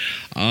awesome.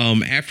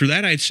 After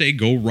that, I'd say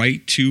go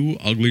right to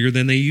Uglier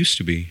Than They Used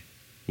to Be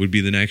would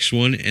be the next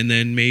one, and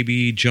then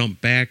maybe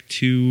jump back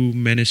to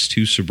Menace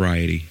to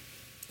Sobriety.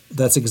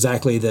 That's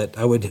exactly that.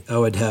 I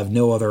would have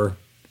no other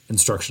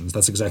instructions.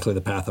 That's exactly the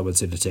path I would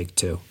say to take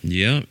too.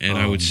 Yeah, and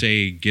I would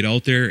say get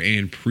out there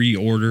and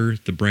pre-order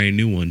the brand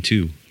new one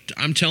too.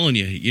 I'm telling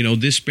you,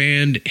 this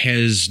band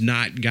has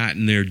not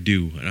gotten their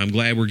due. And I'm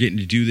glad we're getting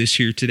to do this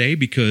here today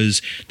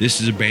because this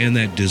is a band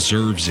that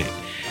deserves it.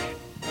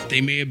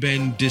 They may have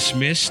been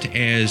dismissed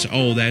as,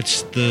 oh,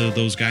 that's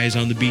those guys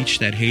on the beach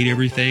that hate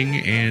everything,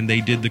 and they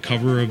did the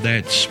cover of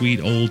that sweet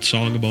old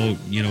song about,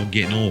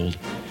 getting old.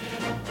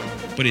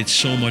 But it's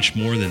so much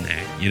more than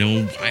that.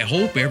 I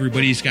hope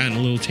everybody's gotten a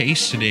little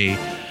taste today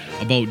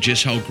about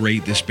just how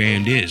great this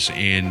band is.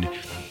 And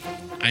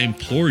I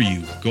implore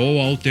you, go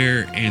out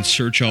there and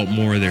search out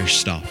more of their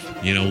stuff.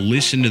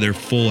 Listen to their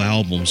full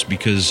albums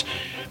because,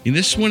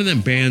 this is one of them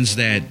bands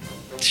that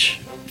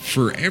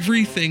for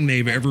everything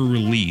they've ever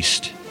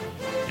released,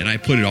 and I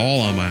put it all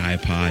on my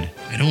iPod,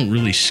 I don't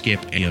really skip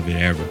any of it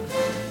ever.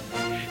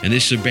 And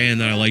this is a band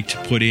that I like to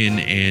put in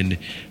and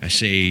I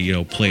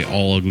say, play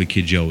all Ugly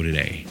Kid Joe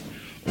today.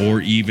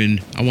 Or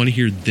even, I want to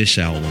hear this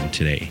album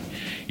today.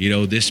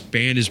 This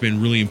band has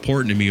been really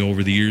important to me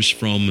over the years,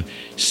 from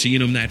seeing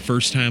them that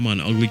first time on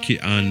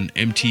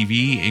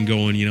MTV and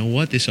going, you know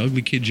what, this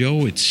Ugly Kid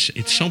Joe,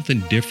 it's something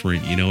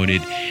different, and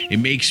it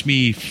makes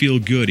me feel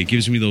good. It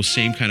gives me those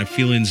same kind of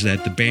feelings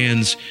that the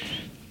bands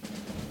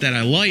that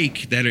I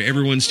like, that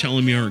everyone's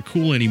telling me aren't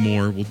cool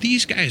anymore. Well,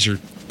 these guys are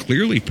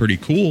clearly pretty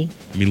cool.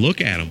 I mean,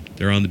 look at them.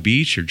 They're on the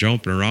beach, they're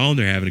jumping around,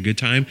 they're having a good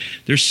time,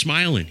 they're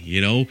smiling,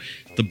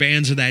 The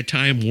bands of that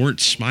time weren't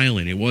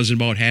smiling. It wasn't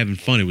about having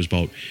fun. It was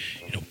about,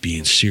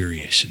 being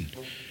serious and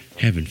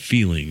having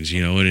feelings,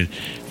 and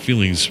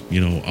feelings,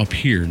 up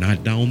here,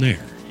 not down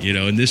there,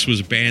 and this was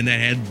a band that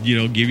had,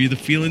 give you the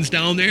feelings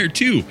down there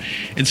too.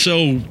 And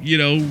so,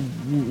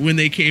 when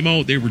they came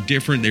out, they were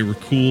different. They were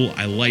cool.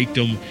 I liked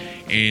them.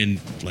 And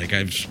like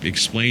I've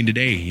explained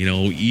today,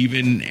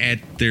 even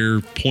at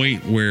their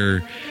point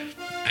where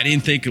I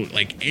didn't think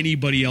like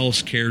anybody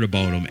else cared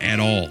about them at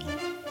all,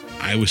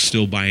 I was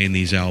still buying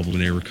these albums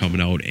when they were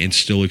coming out and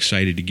still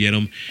excited to get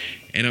them.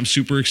 And I'm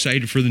super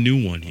excited for the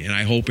new one. And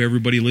I hope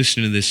everybody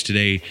listening to this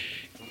today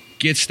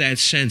gets that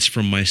sense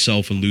from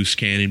myself and Loose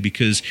Cannon,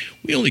 because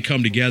we only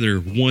come together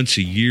once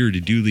a year to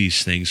do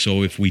these things.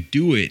 So if we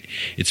do it,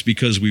 it's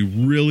because we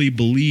really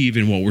believe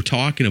in what we're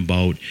talking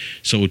about.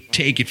 So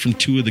take it from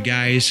 2 of the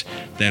guys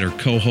that are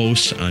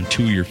co-hosts on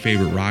 2 of your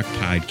favorite rock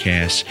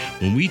podcasts.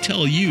 When we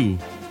tell you,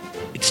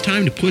 it's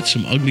time to put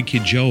some Ugly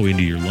Kid Joe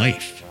into your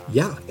life.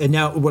 Yeah. And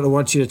now what I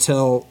want you to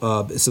tell,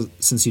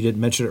 since you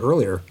didn't mention it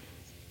earlier,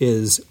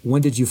 is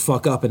when did you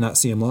fuck up and not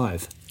see him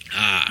live?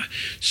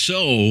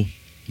 So,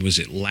 was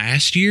it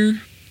last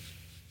year?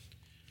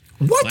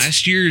 What?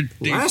 Last year,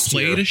 they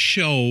played a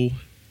show.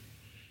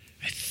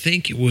 I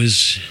think it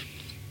was...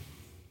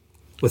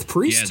 With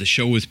Priest? Yeah, the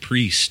show with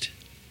Priest.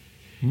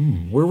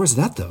 Where was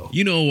that, though?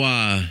 You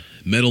know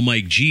Metal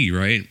Mike G,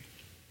 right?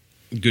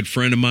 A good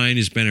friend of mine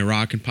has been at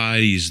Rockin' Pod.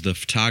 He's the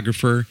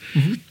photographer.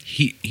 Mm-hmm.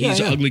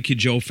 He's Ugly Kid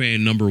Joe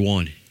fan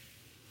 #1.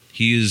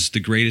 He is the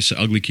greatest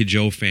Ugly Kid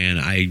Joe fan.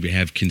 I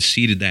have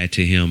conceded that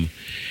to him.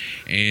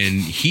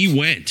 And he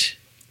went.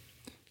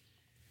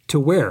 To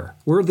where?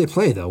 Where did they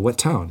play, though? What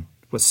town?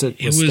 What state?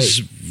 What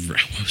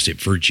was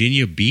it,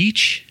 Virginia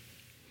Beach?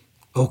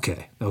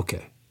 Okay.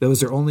 That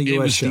was their only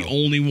U.S. show. It was the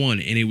only one,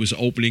 and it was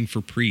opening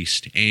for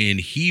Priest. And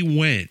he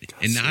went,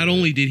 and not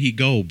only did he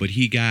go, but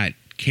he got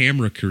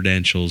camera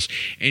credentials,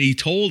 and he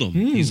told him,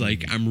 he's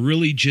like, I'm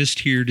really just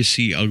here to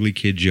see Ugly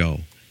Kid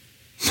Joe.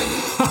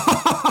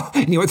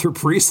 And he went through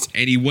Priest?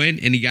 And he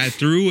went, and he got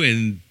through,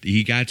 and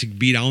he got to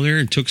be down there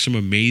and took some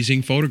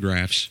amazing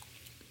photographs.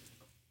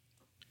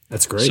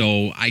 That's great.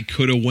 So I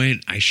could have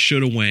went. I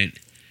should have went.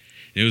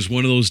 It was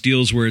one of those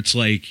deals where it's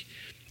like,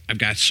 I've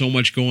got so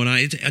much going on.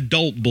 It's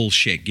adult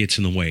bullshit gets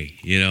in the way,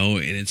 you know?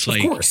 And it's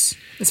like... Of course.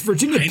 It's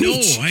Virginia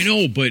Beach. I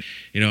know, but,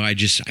 you know, I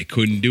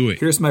couldn't do it.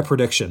 Here's my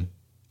prediction.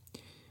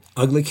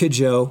 Ugly Kid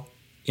Joe,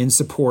 in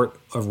support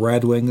of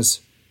Rad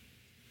Wings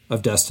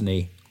of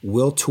Destiny,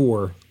 will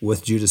tour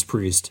with Judas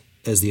Priest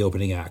as the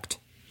opening act.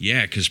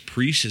 Yeah, because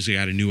Priest has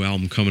got a new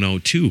album coming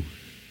out, too.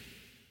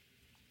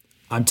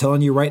 I'm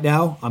telling you right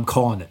now, I'm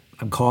calling it.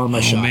 I'm calling my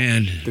shot. Oh,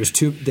 man. There's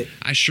two.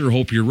 I sure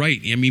hope you're right.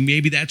 I mean,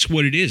 maybe that's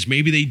what it is.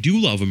 Maybe they do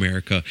love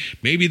America.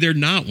 Maybe they're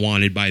not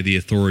wanted by the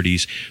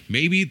authorities.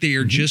 Maybe they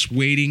are just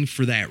waiting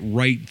for that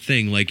right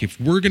thing. Like, if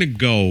we're going to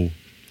go,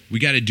 we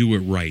got to do it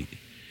right.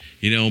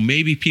 You know,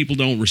 maybe people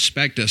don't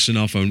respect us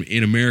enough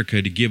in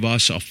America to give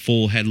us a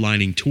full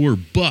headlining tour,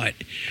 but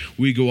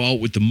we go out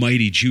with the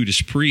mighty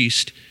Judas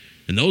Priest,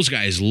 and those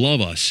guys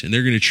love us, and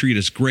they're going to treat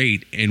us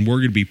great, and we're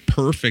going to be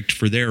perfect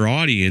for their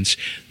audience.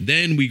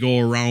 Then we go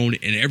around,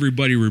 and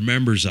everybody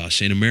remembers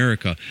us in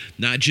America.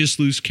 Not just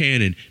Loose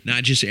Cannon,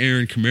 not just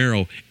Aaron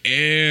Camaro.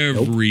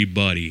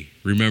 Everybody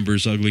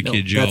remembers Ugly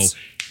Kid Joe.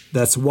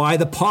 That's why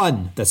the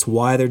pun. That's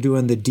why they're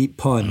doing the deep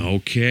pun.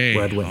 Okay.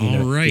 Red Wing,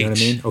 all right. You know what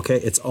I mean? Okay,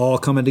 it's all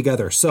coming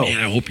together. So, man,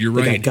 I hope you're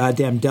they right. got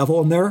Goddamn Devil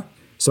in there.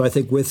 So I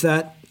think with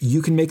that,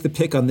 you can make the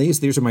pick on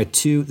these. These are my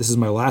two. This is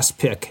my last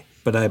pick.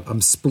 But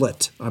I'm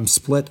split. I'm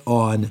split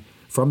on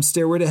From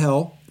Stairway to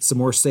Hell, some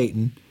more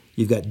Satan.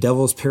 You've got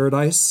Devil's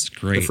Paradise,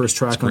 the first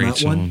track on that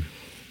song. one.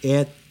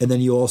 And then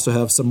you also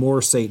have some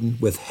more Satan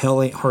with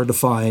Hell Ain't Hard to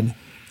Find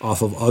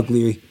off of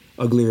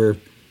Uglier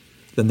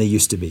Than They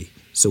Used to Be.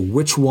 So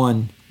which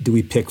one do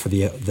we pick for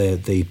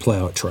the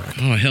play-out track?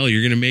 Oh, hell,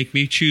 you're going to make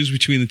me choose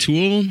between the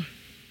two of them?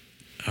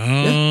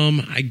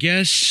 I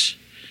guess...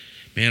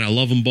 Man, I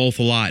love them both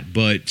a lot,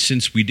 but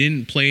since we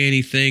didn't play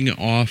anything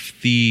off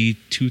the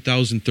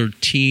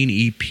 2013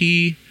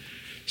 EP,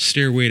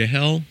 Stairway to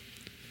Hell,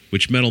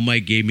 which Metal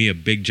Mike gave me a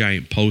big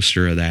giant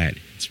poster of that.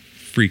 It's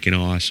freaking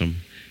awesome.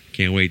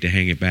 Can't wait to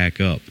hang it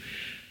back up.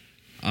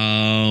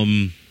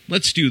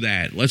 Let's do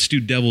that. Let's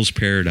do Devil's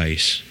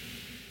Paradise.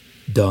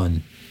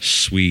 Done.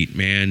 Sweet,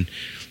 man.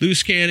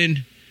 Loose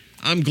Cannon,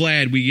 I'm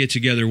glad we get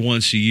together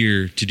once a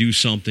year to do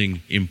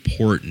something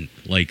important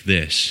like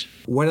this.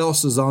 What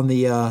else is on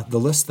the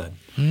list then?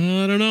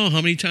 I don't know.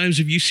 How many times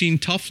have you seen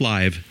Tough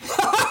Live?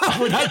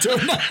 We're not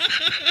doing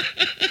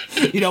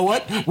that. You know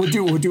what? We'll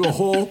do a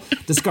whole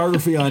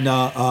discography on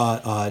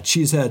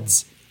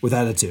Cheeseheads with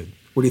Attitude.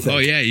 What do you think? Oh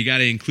yeah, you got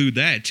to include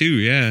that too.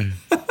 Yeah,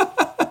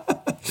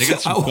 they got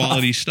some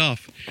quality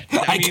stuff.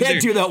 I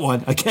can't do that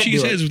one. I can't do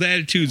it. Cheeseheads with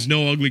Attitude's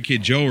no Ugly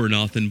Kid Joe or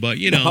nothing, but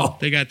you know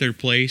they got their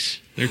place,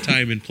 their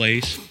time and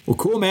place. Well,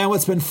 cool, man. Well,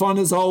 it's been fun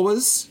as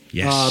always.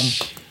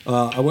 Yes.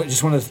 I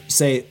just want to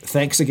say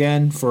thanks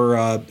again for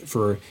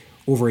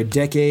over a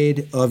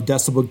decade of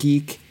Decibel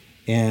Geek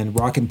and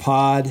Rockin'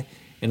 Pod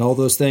and all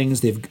those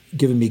things. They've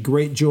given me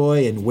great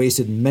joy and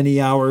wasted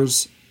many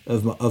hours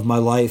of my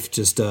life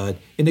just in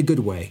a good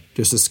way,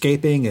 just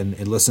escaping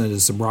and listening to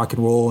some rock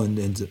and roll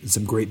and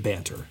some great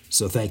banter.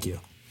 So thank you.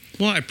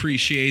 Well, I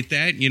appreciate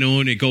that, you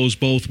know, and it goes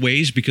both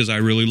ways because I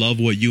really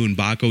love what you and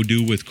Baco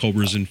do with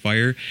Cobras and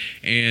Fire,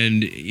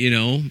 and, you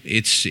know,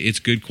 it's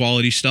good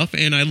quality stuff,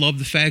 and I love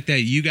the fact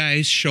that you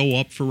guys show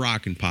up for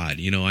Rockin' Pod.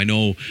 You know, I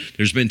know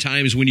there's been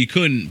times when you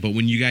couldn't, but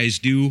when you guys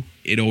do,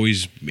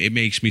 it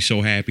makes me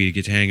so happy to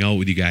get to hang out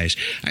with you guys.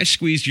 I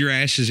squeezed your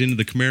asses into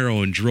the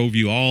Camaro and drove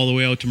you all the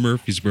way out to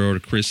Murfreesboro to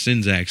Chris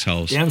Sinzak's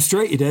house. Damn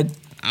straight you did.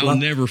 I'll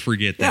never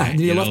forget that.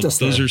 Yeah, you left us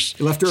those there.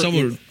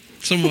 are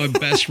some of my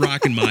best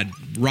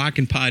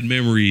Rockin' Pod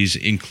memories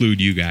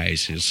include you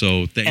guys.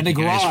 So thank and you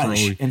guys for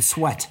garage and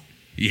sweat.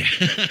 Yeah,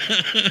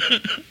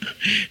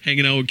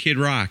 hanging out with Kid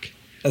Rock.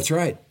 That's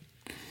right.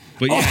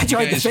 But yeah, that's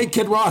right. The fake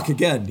Kid Rock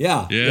again.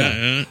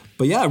 Yeah.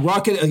 But yeah,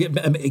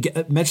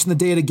 mention the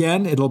date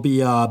again. It'll be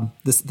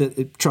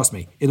trust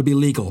me, it'll be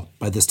legal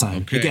by this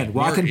time. Okay. Again,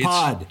 Rockin'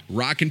 Pod.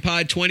 Rockin'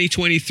 Pod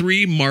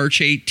 2023, March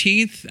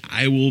 18th.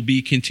 I will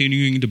be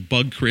continuing to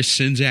bug Chris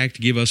Czynszak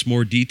to give us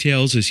more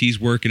details as he's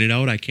working it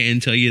out. I can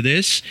tell you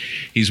this.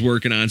 He's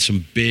working on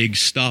some big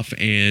stuff.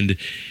 And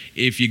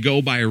if you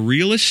go by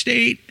real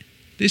estate,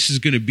 this is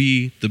going to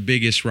be the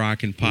biggest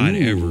Rockin' Pod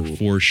ever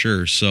for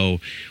sure. So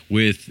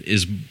with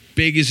as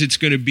big as it's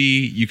going to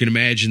be, you can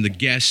imagine the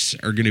guests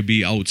are going to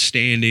be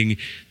outstanding.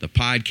 The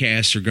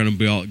podcasts are going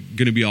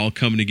to be all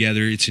coming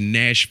together. It's in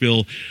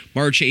Nashville,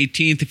 March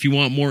 18th. If you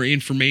want more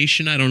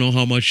information, I don't know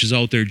how much is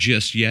out there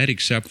just yet,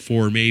 except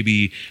for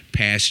maybe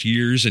past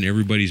years and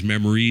everybody's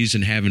memories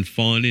and having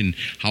fun and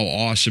how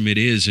awesome it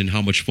is and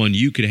how much fun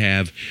you could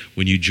have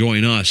when you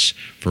join us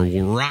for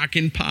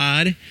Rockin'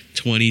 Pod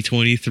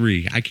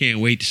 2023. I can't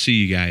wait to see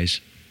you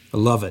guys. I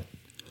love it.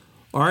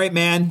 All right,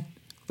 man.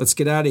 Let's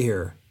get out of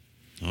here.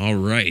 All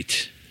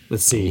right.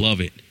 Let's see. Love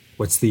it.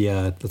 What's the,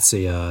 let's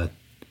see,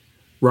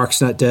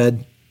 Rock's Not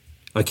Dead.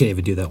 I can't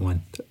even do that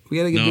one. We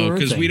got to get No,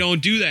 because we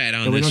don't do that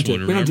on this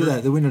one, We don't do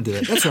that. We don't do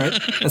that. That's right.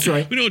 That's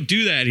right. We don't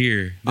do that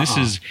here. This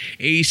is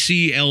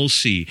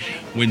ACLC.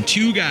 When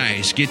two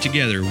guys get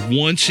together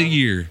once a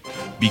year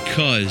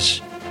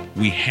because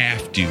we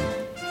have to.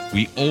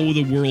 We owe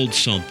the world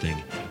something.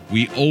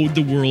 We owed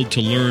the world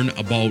to learn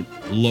about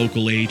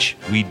Local H.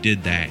 We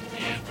did that.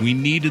 We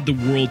needed the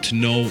world to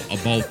know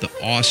about the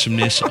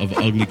awesomeness of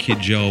Ugly Kid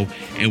Joe,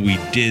 and we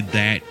did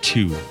that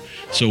too.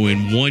 So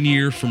in 1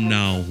 year from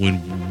now,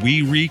 when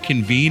we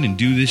reconvene and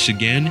do this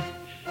again,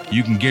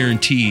 you can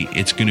guarantee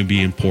it's going to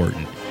be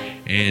important.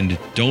 And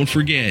don't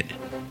forget,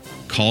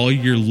 call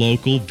your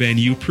local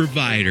venue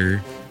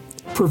purveyor.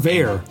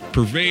 Purveyor.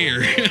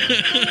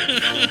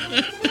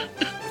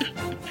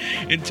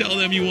 And tell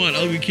them you want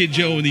Ugly Kid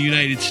Joe in the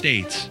United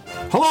States.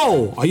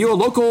 Hello, are you a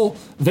local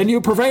venue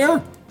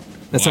purveyor?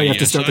 That's how you have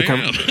to start the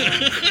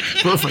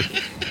conversation.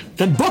 Perfect.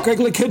 Then book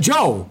Ugly Kid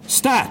Joe.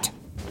 Stat.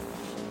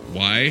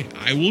 Why,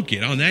 I will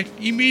get on that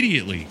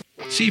immediately.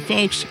 See,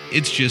 folks,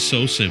 it's just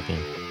so simple.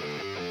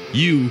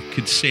 You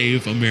could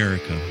save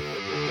America.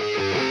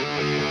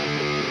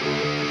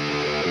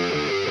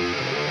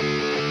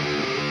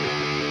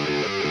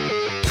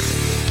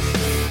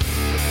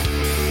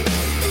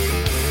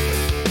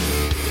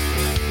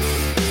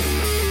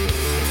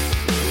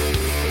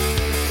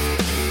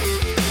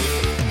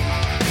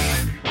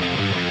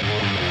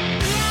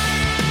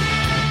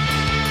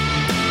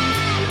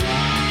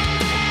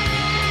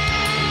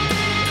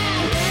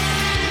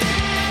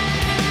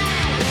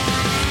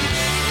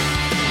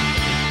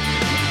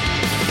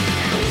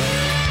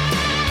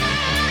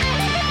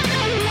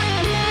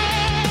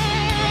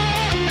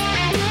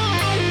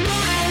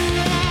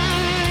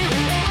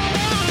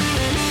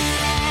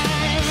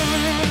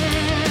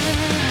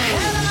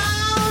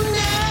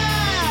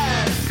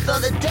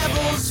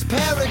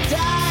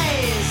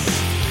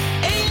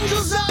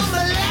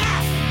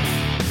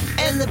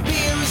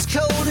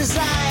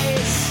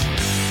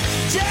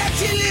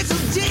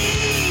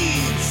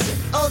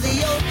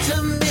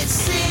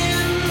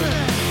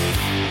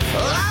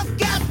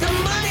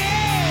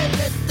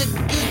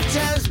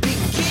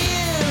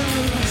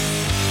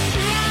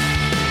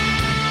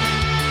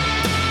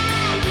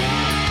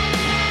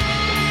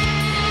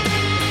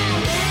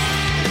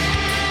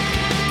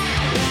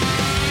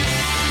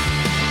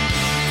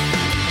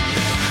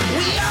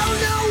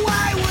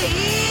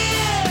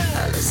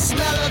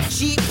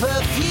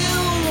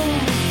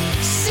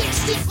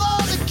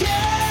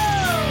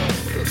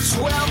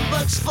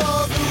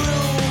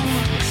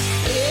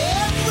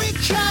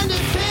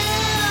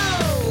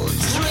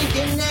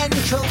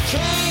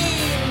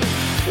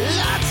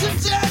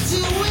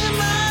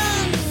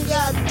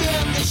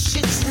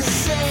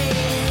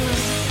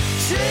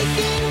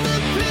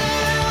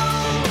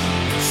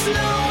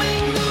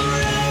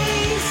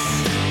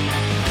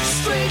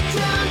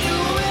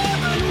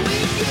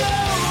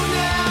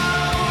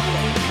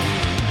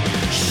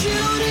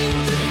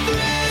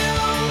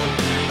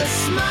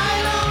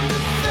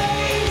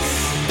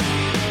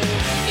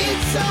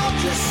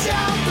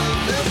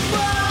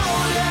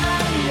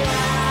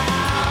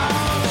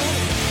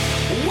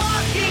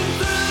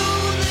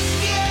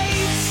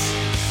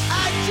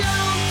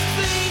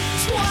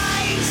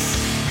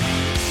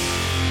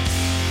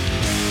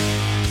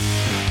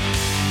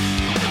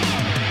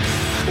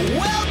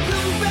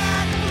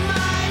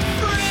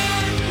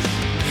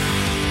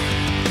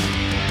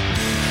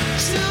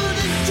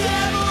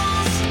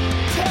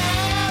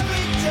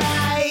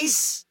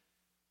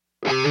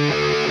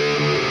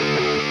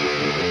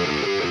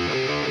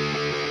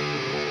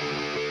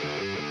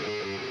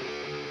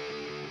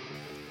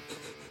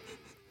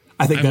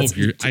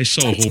 I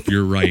so hope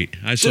you're right.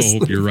 I so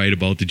hope you're right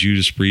about the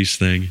Judas Priest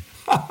thing.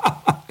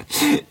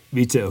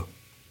 Me too.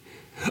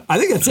 I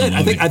think that's it.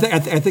 I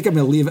think I'm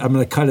going to leave. I'm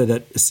going to cut it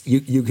at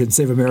you can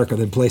save America,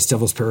 then place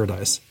Devil's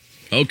Paradise.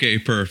 Okay,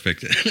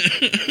 perfect.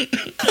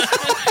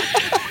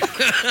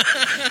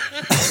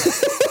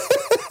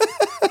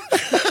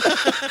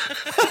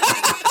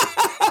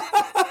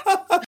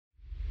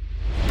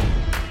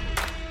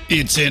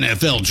 It's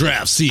NFL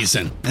draft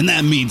season, and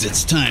that means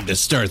it's time to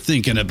start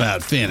thinking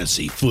about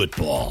fantasy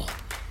football.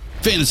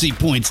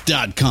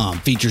 FantasyPoints.com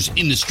features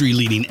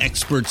industry-leading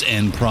experts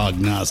and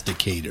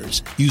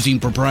prognosticators using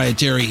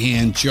proprietary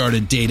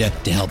hand-charted data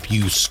to help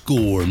you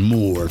score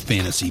more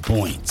fantasy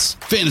points.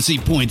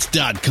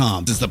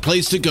 FantasyPoints.com is the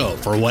place to go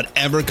for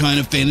whatever kind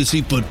of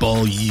fantasy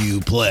football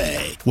you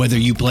play. Whether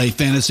you play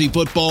fantasy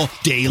football,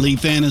 daily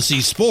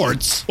fantasy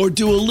sports, or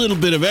do a little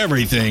bit of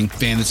everything,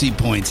 Fantasy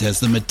Points has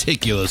the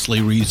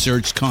meticulously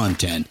researched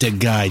content to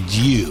guide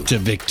you to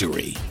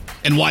victory.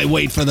 And why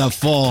wait for the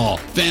fall?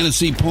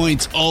 Fantasy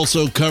Points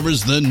also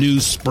covers the new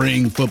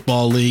spring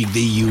football league,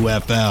 the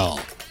UFL.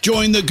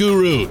 Join the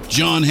guru,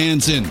 John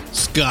Hansen,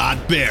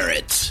 Scott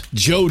Barrett,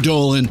 Joe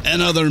Dolan,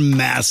 and other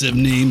massive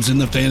names in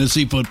the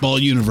fantasy football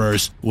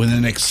universe with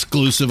an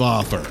exclusive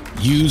offer.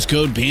 Use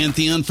code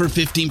Pantheon for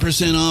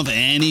 15% off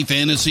any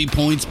Fantasy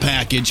Points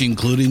package,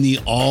 including the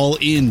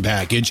all-in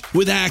package,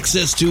 with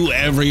access to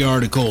every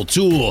article,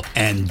 tool,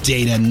 and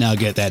data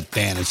nugget that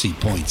Fantasy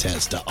Points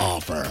has to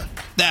offer.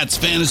 That's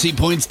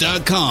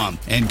FantasyPoints.com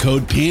and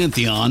code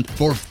Pantheon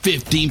for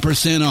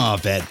 15%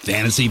 off at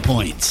Fantasy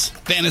Points.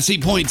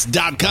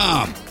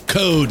 FantasyPoints.com,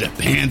 code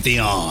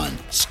Pantheon.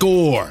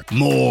 Score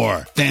more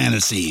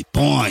fantasy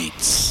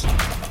points.